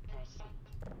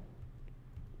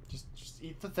 Just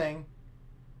eat the thing.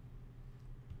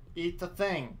 Eat the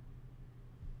thing.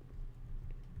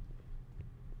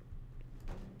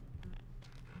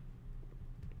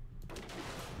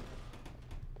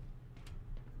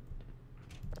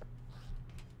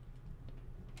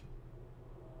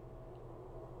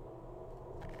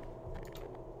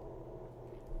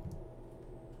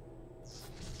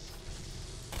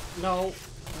 No,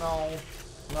 no,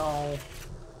 no.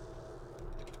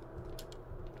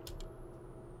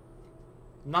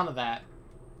 None of that.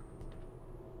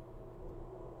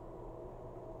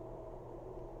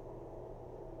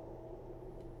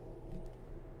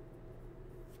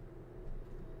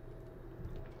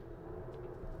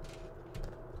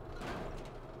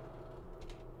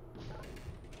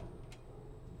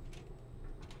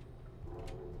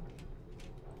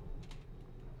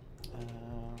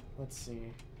 Let's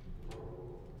see.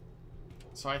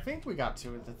 So I think we got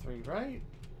 2 of the 3, right?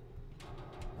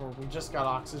 Or we just got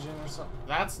oxygen or something.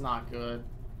 That's not good.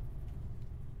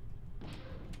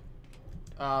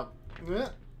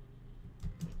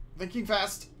 Thinking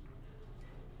fast.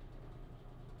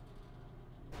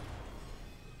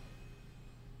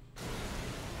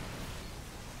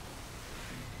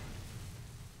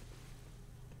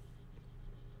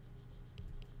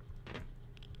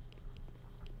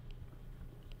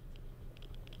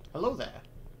 Hello there.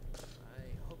 I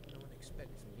hope no one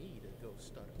expects me to go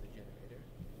start up the generator.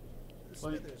 The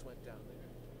Well, Smithers went down there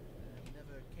and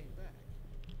never came back.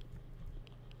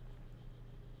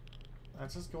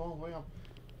 Let's just go all the way up.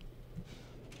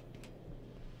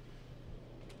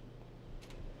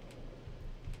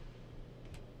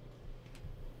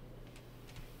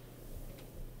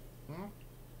 Hmm?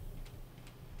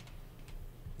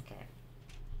 Okay.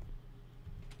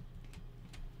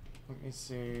 Let me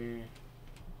see.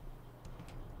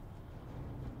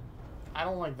 I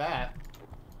don't like that.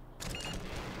 60%.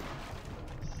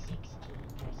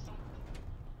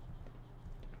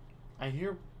 I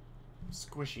hear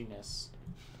squishiness.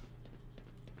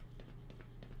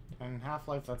 And in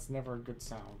Half-Life, that's never a good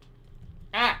sound.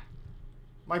 Ah!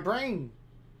 My brain!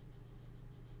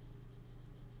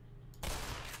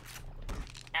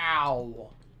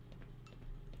 Ow!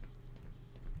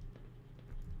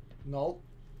 Nope.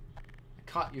 I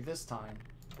caught you this time.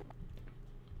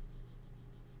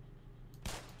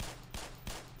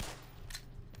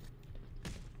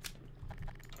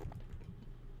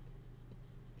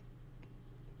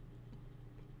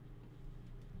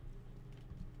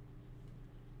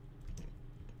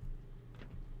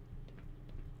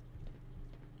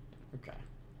 Okay.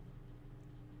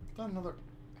 Is that another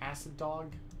acid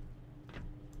dog?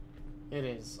 It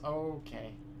is.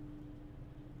 Okay.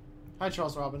 Hi,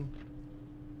 Charles Robin.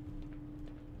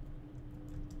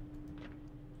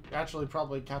 Actually,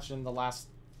 probably catching the last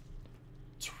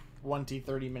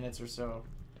 20-30 minutes or so.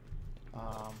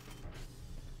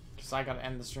 Because I gotta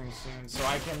end the stream soon, so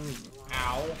I can,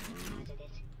 ow,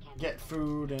 get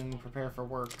food and prepare for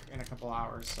work in a couple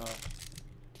hours, so.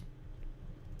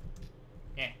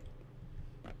 Eh.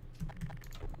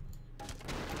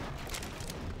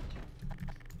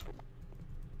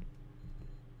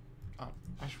 Oh,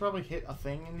 I should probably hit a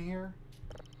thing in here.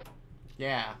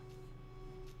 Yeah.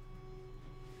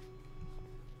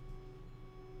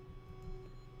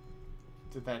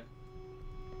 Did it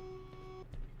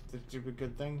do a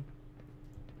good thing?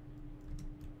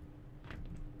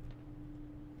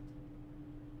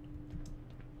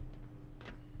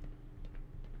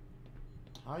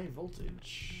 High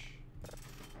voltage.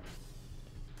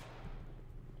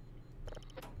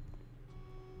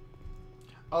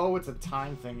 Oh, it's a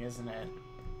time thing, isn't it?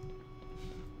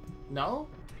 No?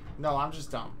 No, I'm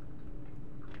just dumb.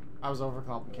 I was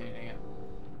overcomplicating it.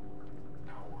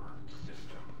 Power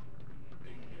system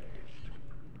engaged.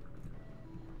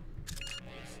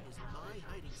 This is my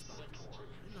hiding spot. I'm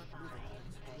not moving until the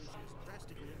situation is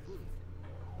drastically improved.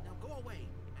 Now go away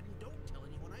and don't tell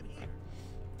anyone I'm here.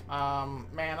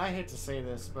 Man, I hate to say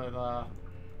this, but,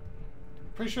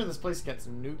 pretty sure this place gets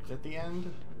nuked at the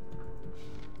end.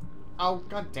 Oh,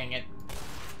 god dang it.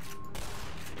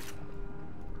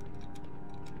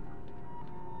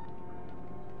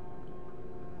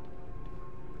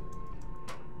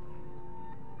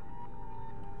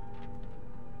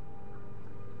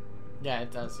 Yeah,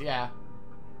 it does, yeah.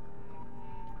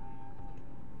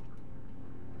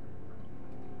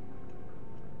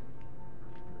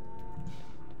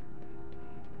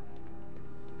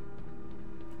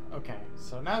 Okay,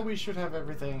 so now we should have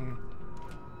everything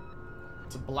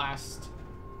to blast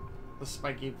the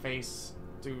spiky face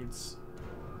dudes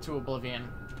to oblivion.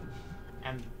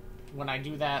 And when I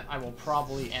do that, I will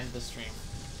probably end the stream.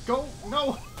 Go!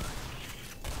 No!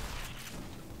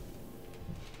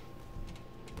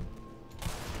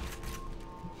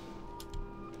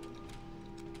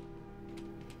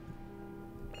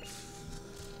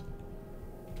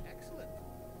 Excellent.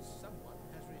 Someone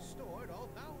has restored all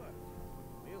power.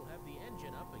 We'll have the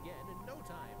engine up again in no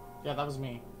time. Yeah, that was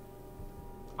me.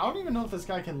 I don't even know if this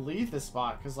guy can leave this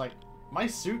spot, because, like, my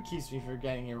suit keeps me from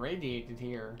getting irradiated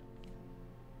here.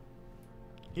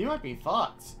 He might be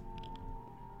fucked.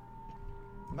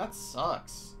 That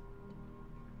sucks.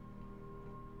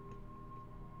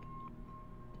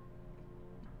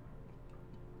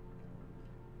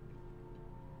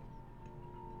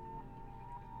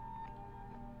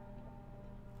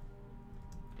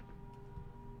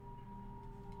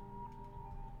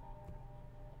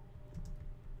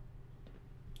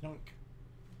 Yoink.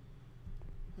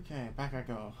 Okay, back I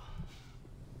go.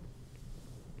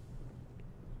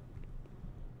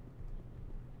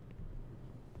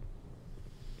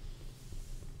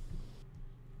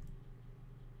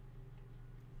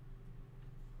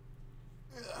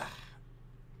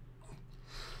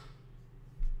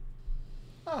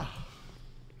 Ah.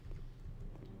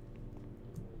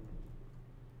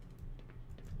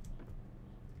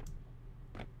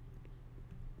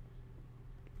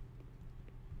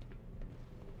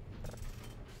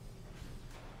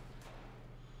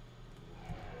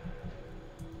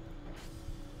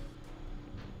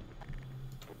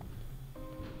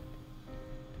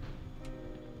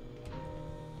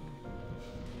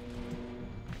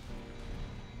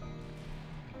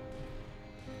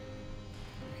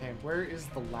 Okay, where is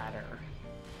the ladder?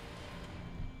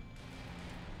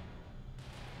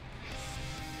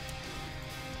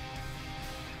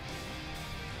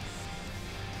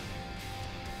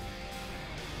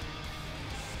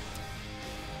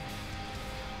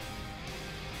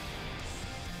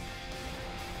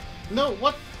 No,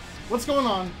 what? What's going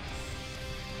on?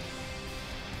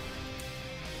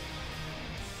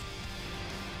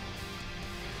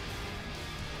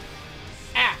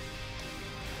 Ah!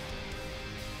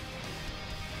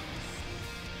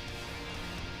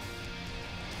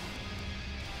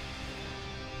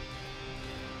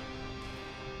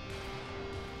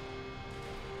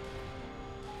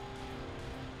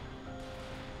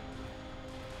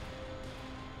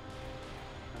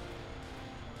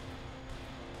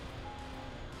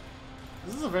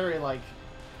 This is a very, like,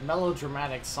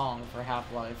 melodramatic song for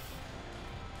Half-Life.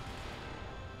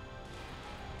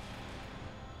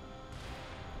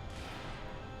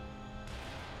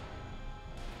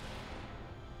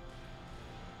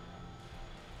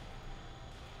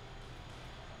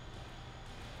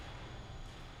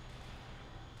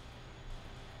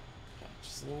 Okay,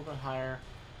 just a little bit higher.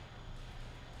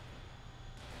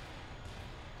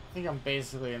 I think I'm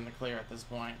basically in the clear at this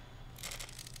point.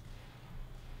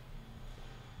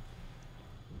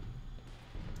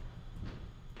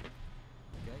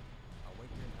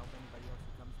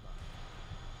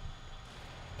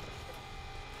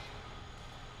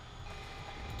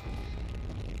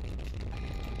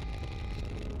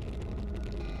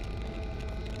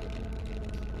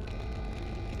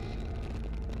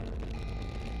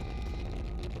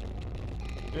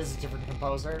 It is a different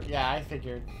composer? Yeah, I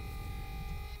figured.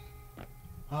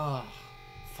 Oh,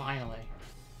 finally.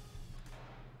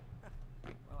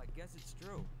 Well, I guess it's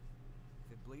true.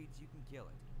 If it bleeds, you can kill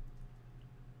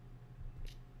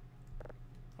it.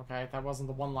 Okay, that wasn't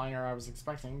the one-liner I was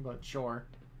expecting, but sure.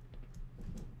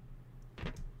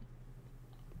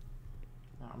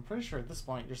 Now, I'm pretty sure at this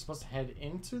point you're supposed to head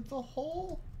into the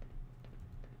hole?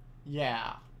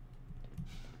 Yeah.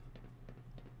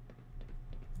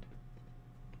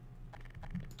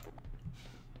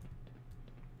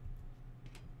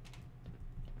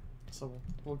 So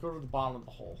we'll go to the bottom of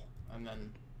the hole, and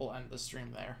then we'll end the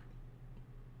stream there.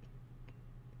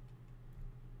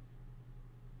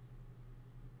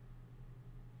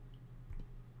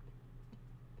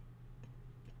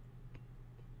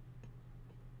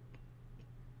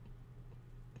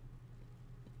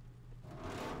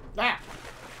 Ah!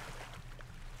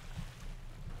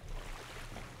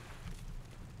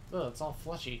 Ugh, it's all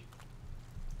fleshy.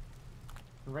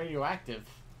 Radioactive.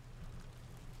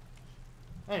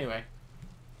 Anyway,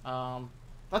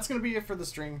 that's gonna be it for the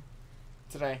stream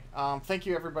today. Thank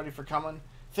you everybody for coming.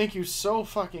 Thank you so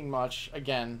fucking much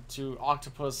again to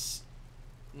Octopus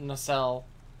Nacelle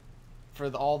for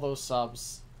all those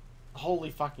subs. Holy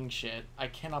fucking shit. I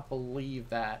cannot believe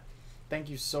that. Thank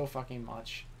you so fucking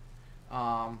much.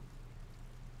 I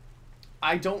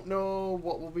don't know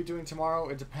what we'll be doing tomorrow.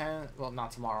 It depends. Well,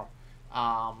 not tomorrow.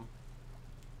 I'm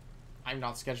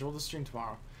not scheduled to stream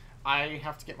tomorrow. I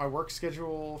have to get my work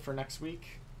schedule for next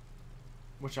week,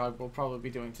 which I will probably be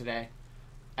doing today.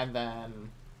 And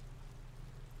then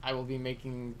I will be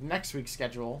making next week's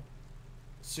schedule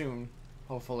soon,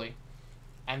 hopefully.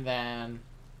 And then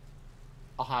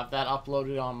I'll have that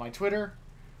uploaded on my Twitter,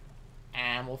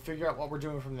 and we'll figure out what we're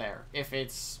doing from there. If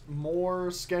it's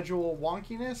more schedule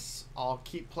wonkiness, I'll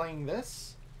keep playing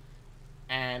this.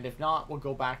 And if not, we'll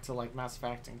go back to like Mass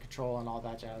Effect and Control and all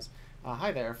that jazz.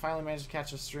 Hi there, finally managed to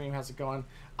catch a stream. How's it going?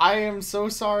 I am so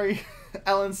sorry,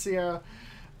 Ellen Sierra.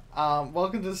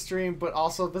 Welcome to the stream, but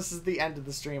also this is the end of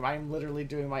the stream. I'm literally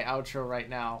doing my outro right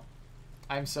now.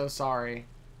 I'm so sorry.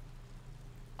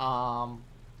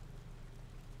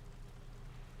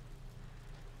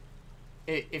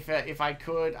 If I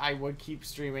could, I would keep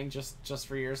streaming just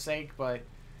for your sake, but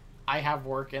I have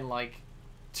work in like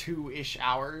 2-ish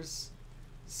hours,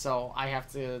 so I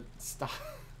have to stop.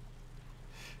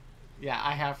 Yeah,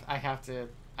 I have to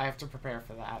prepare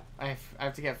for that. I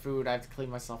have to get food. I have to clean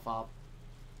myself up.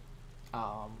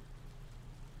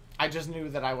 I just knew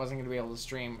that I wasn't going to be able to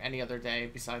stream any other day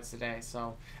besides today.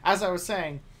 So, as I was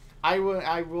saying, I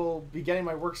will be getting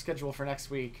my work schedule for next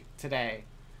week today.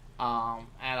 And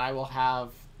I will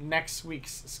have next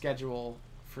week's schedule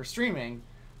for streaming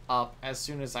up as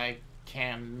soon as I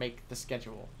can make the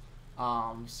schedule.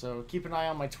 So keep an eye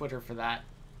on my Twitter for that.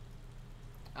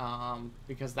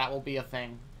 Because that will be a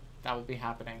thing. That will be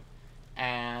happening.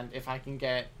 And if I can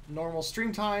get normal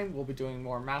stream time, we'll be doing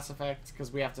more Mass Effect,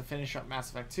 because we have to finish up Mass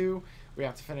Effect 2. We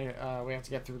have to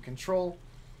get through Control.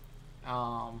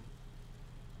 I'm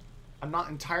not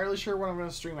entirely sure what I'm going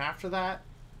to stream after that.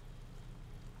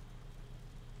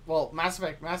 Well, Mass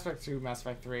Effect 2, Mass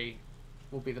Effect 3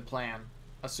 will be the plan,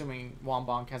 assuming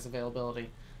Wombonk has availability.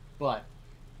 But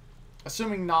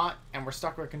assuming not, and we're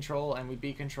stuck with Control, and we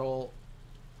beat Control,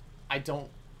 I don't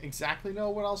exactly know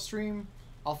what I'll stream.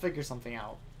 I'll figure something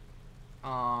out.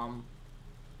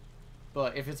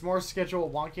 But if it's more schedule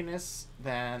wonkiness,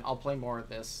 then I'll play more of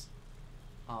this.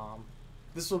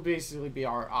 This will basically be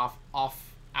our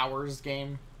off hours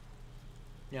game.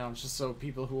 You know, just so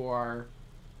people who are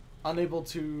unable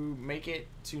to make it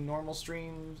to normal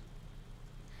streams,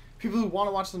 people who want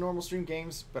to watch the normal stream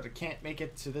games but can't make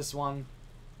it to this one,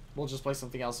 we'll just play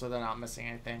something else so they're not missing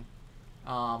anything.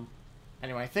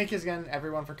 Anyway, thank you again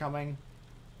everyone for coming.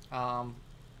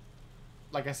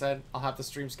 Like I said, I'll have the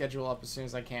stream schedule up as soon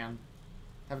as I can.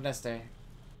 Have a nice day.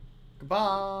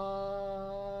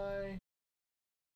 Goodbye.